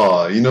so?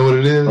 Oh, you know what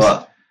it is?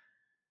 What?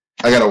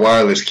 I got a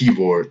wireless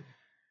keyboard.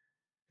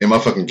 And my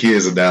fucking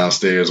kids are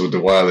downstairs with the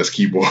wireless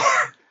keyboard.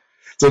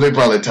 So they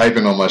probably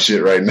typing on my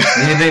shit right now.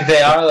 You think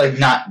they are? Like,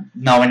 not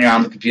when you're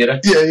on the computer?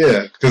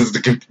 Yeah. Because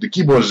the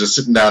keyboard is just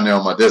sitting down there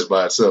on my desk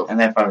by itself. And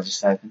they're probably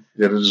just typing.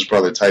 Yeah, they're just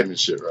probably typing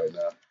shit right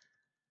now.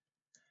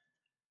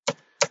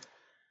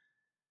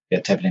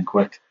 Yeah, type it in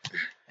quick.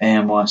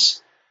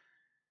 AMOS.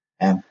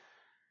 M.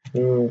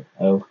 O.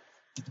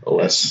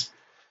 OS.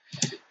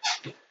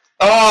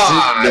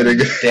 Oh! There they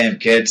go. Damn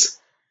kids.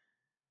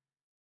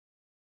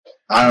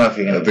 I don't know if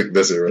you're I gonna. think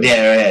that's it, right?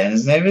 Yeah.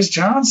 His name is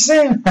John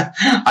Cena.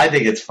 I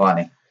think it's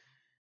funny.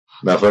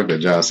 Now, fuck that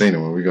John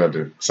Cena when we got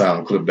to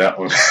sound clip that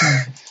one.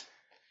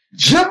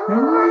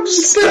 John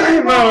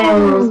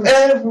Stamos,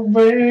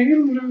 everywhere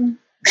you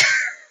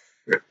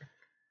look.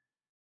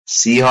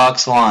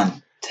 Seahawks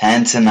won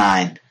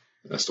 10-9.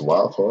 That's the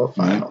wild card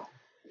final.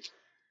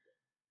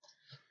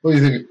 What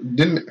do you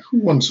think? Who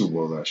won the Super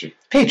Bowl last year?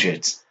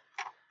 Patriots.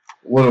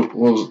 What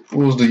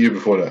was the year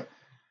before that?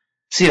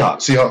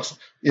 Seahawks.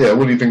 Yeah,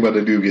 what do you think about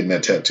the dude getting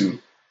that tattoo?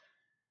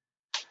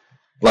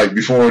 Like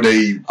before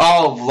they...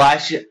 Oh,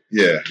 last year?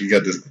 Yeah, he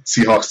got the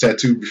Seahawks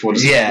tattoo before the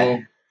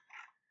Super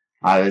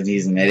Bowl.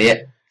 He's an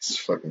idiot. It's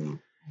fucking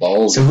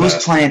balls. So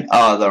who's playing?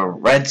 Oh, the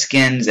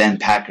Redskins and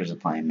Packers are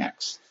playing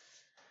next.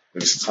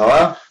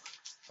 Hello?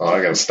 Oh,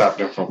 I gotta stop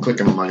them from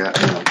clicking on my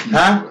goddamn key.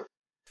 Huh?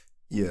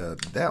 Yeah,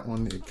 that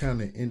one, it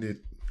kind of ended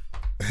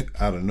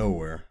out of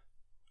nowhere.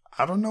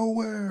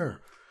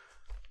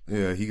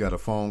 Yeah, he got a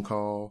phone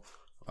call.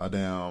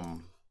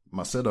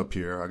 My setup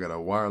here, I got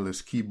a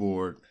wireless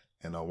keyboard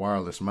and a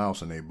wireless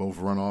mouse, and they both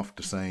run off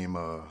the same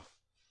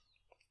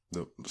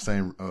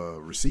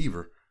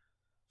receiver.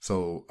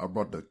 So I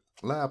brought the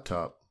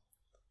laptop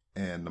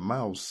and the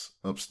mouse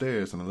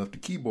upstairs, and I left the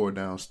keyboard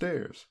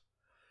downstairs.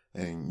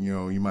 And,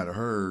 you might have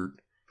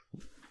heard,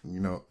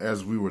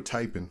 as we were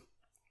typing,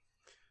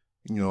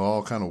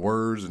 all kind of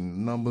words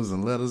and numbers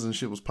and letters and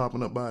shit was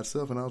popping up by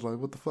itself. And I was like,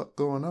 what the fuck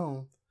going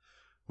on?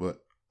 But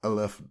I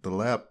left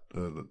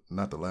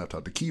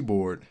the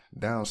keyboard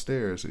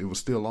downstairs. It was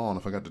still on.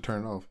 I forgot to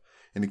turn it off.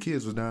 And the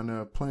kids was down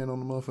there playing on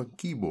the motherfucking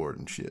keyboard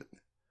and shit.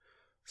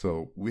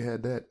 So we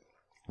had that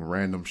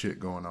random shit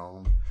going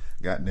on.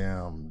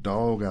 Goddamn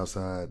dog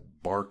outside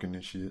barking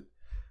and shit.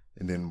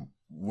 And then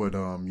what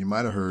you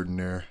might have heard in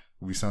there,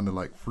 we sounded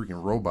like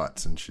freaking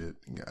robots and shit.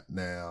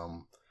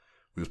 Goddamn,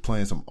 we was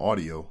playing some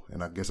audio,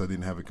 and I guess I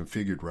didn't have it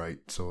configured right,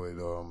 so it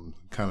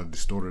kind of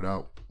distorted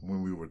out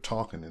when we were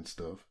talking and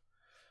stuff.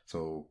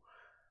 So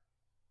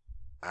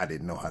I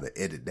didn't know how to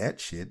edit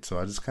that shit, so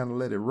I just kind of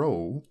let it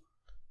roll.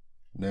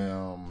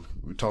 Now,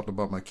 we talked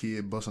about my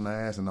kid busting her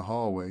ass in the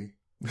hallway,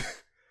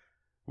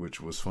 which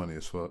was funny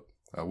as fuck.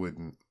 I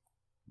wouldn't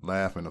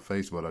laugh in the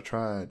face, but I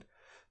tried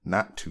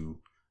not to.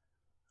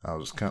 I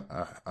was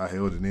I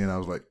held it in. I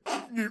was like,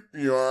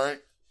 you all right?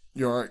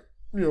 You all right?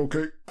 You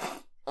okay?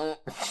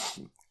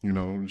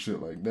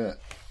 Shit like that.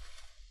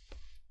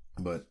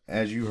 But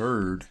as you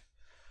heard,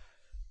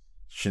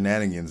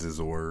 shenanigans is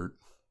a word.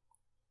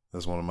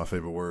 That's one of my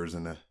favorite words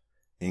in the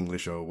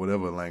English or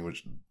whatever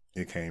language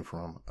it came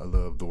from. I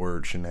love the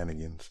word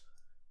shenanigans.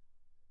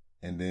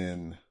 And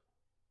then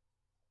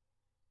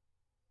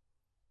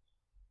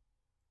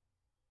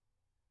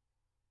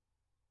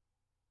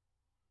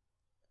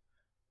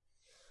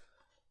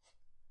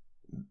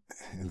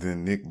And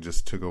then Nick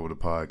just took over the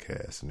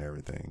podcast and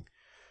everything.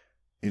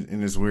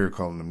 And it's weird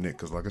calling him Nick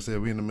because, like I said,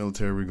 we in the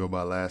military, we go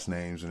by last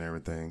names and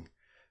everything.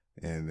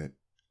 And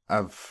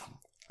I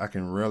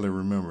can rarely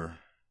remember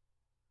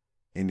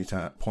any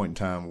point in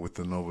time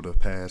within over the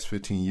past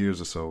 15 years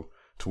or so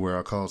to where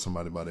I called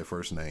somebody by their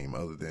first name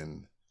other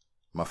than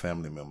my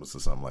family members or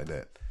something like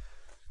that.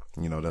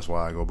 You know, that's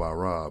why I go by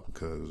Rob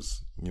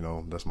because, you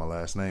know, that's my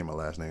last name. My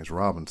last name's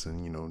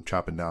Robinson, you know,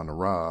 chopping down to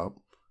Rob.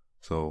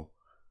 So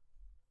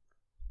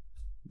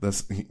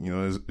that's, you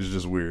know, it's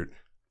just weird.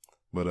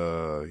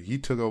 But he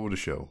took over the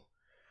show.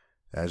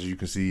 As you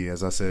can see,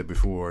 as I said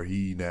before,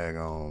 he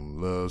daggone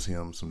loves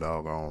him some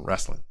doggone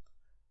wrestling.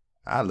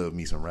 I love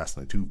me some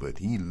wrestling too, but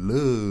he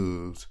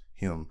loves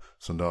him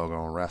some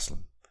doggone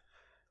wrestling.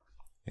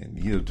 And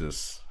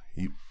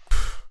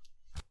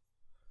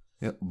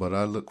yep, but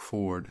I look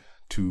forward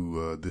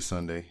to this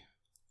Sunday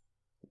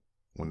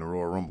when the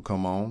Royal Rumble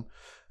come on.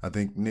 I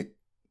think Nick,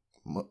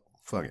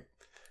 fuck it,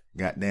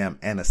 goddamn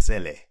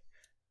Anicelli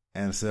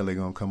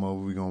gonna come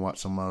over. We gonna watch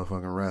some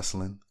motherfucking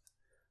wrestling.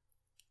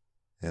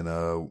 And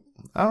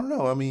I don't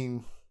know. I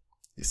mean,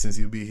 since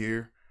he'll be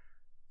here,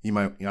 I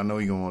know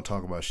he gonna want to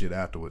talk about shit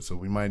afterwards. So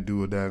we might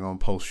do a daggone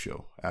post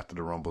show after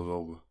the Rumble's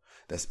over.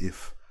 That's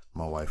if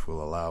my wife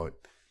will allow it.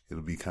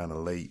 It'll be kind of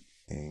late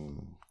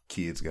and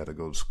kids got to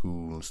go to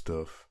school and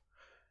stuff.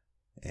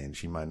 And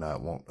she might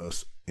not want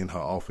us in her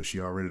office.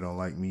 She already don't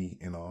like me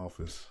in her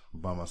office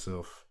by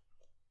myself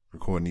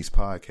recording these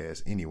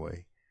podcasts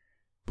anyway.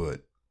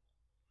 But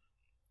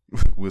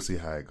we'll see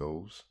how it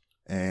goes.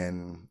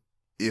 And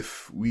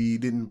if we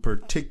didn't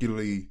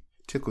particularly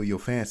tickle your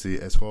fancy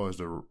as far as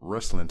the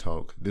wrestling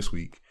talk this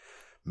week,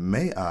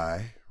 may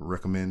I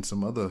recommend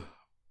some other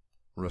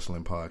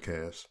wrestling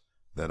podcasts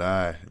that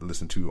I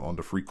listen to on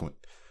the frequent.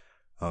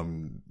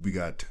 We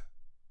got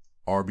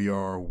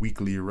RBR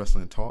Weekly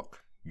Wrestling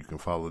Talk. You can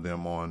follow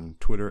them on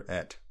Twitter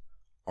at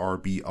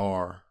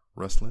RBR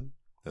Wrestling.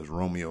 That's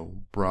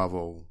Romeo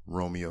Bravo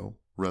Romeo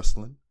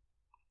Wrestling.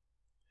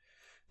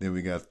 Then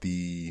we got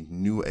the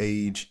New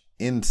Age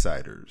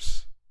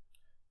Insiders.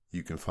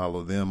 You can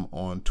follow them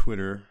on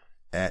Twitter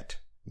at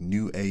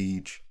New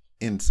Age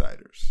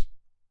Insiders.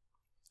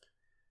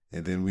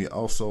 And then we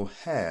also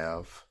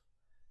have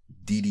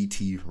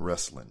DDT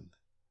Wrestling.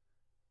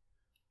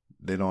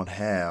 They don't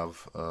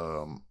have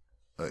an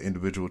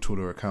individual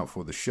Twitter account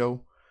for the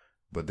show,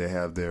 but they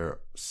have their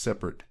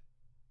separate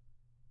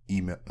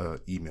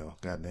email.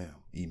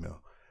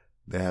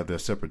 They have their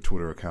separate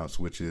Twitter accounts,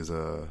 which is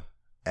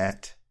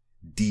at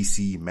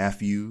DC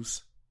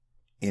Matthews,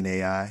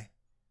 NAI,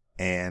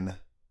 and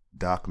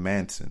Doc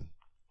Manson.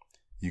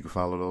 You can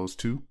follow those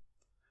too.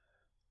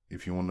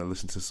 If you want to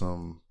listen to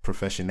some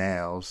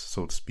professionals,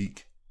 so to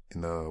speak,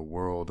 in the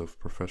world of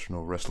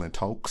professional wrestling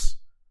talks,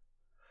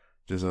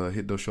 just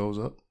hit those shows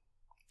up.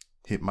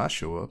 Hit my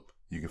show up.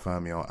 You can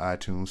find me on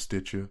iTunes,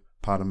 Stitcher,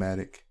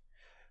 Podomatic,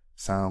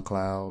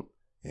 SoundCloud,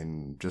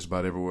 and just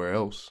about everywhere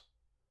else.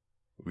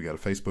 We got a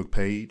Facebook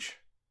page,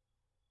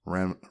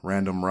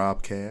 Random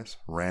Robcast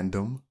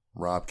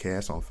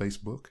on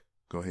Facebook.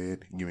 Go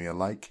ahead, give me a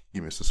like,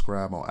 give me a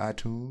subscribe on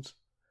iTunes.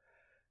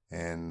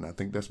 And I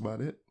think that's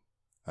about it.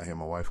 I hear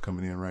my wife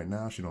coming in right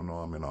now. She don't know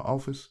I'm in her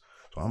office.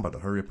 So I'm about to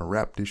hurry up and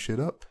wrap this shit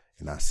up.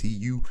 And I'll see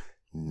you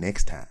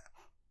next time.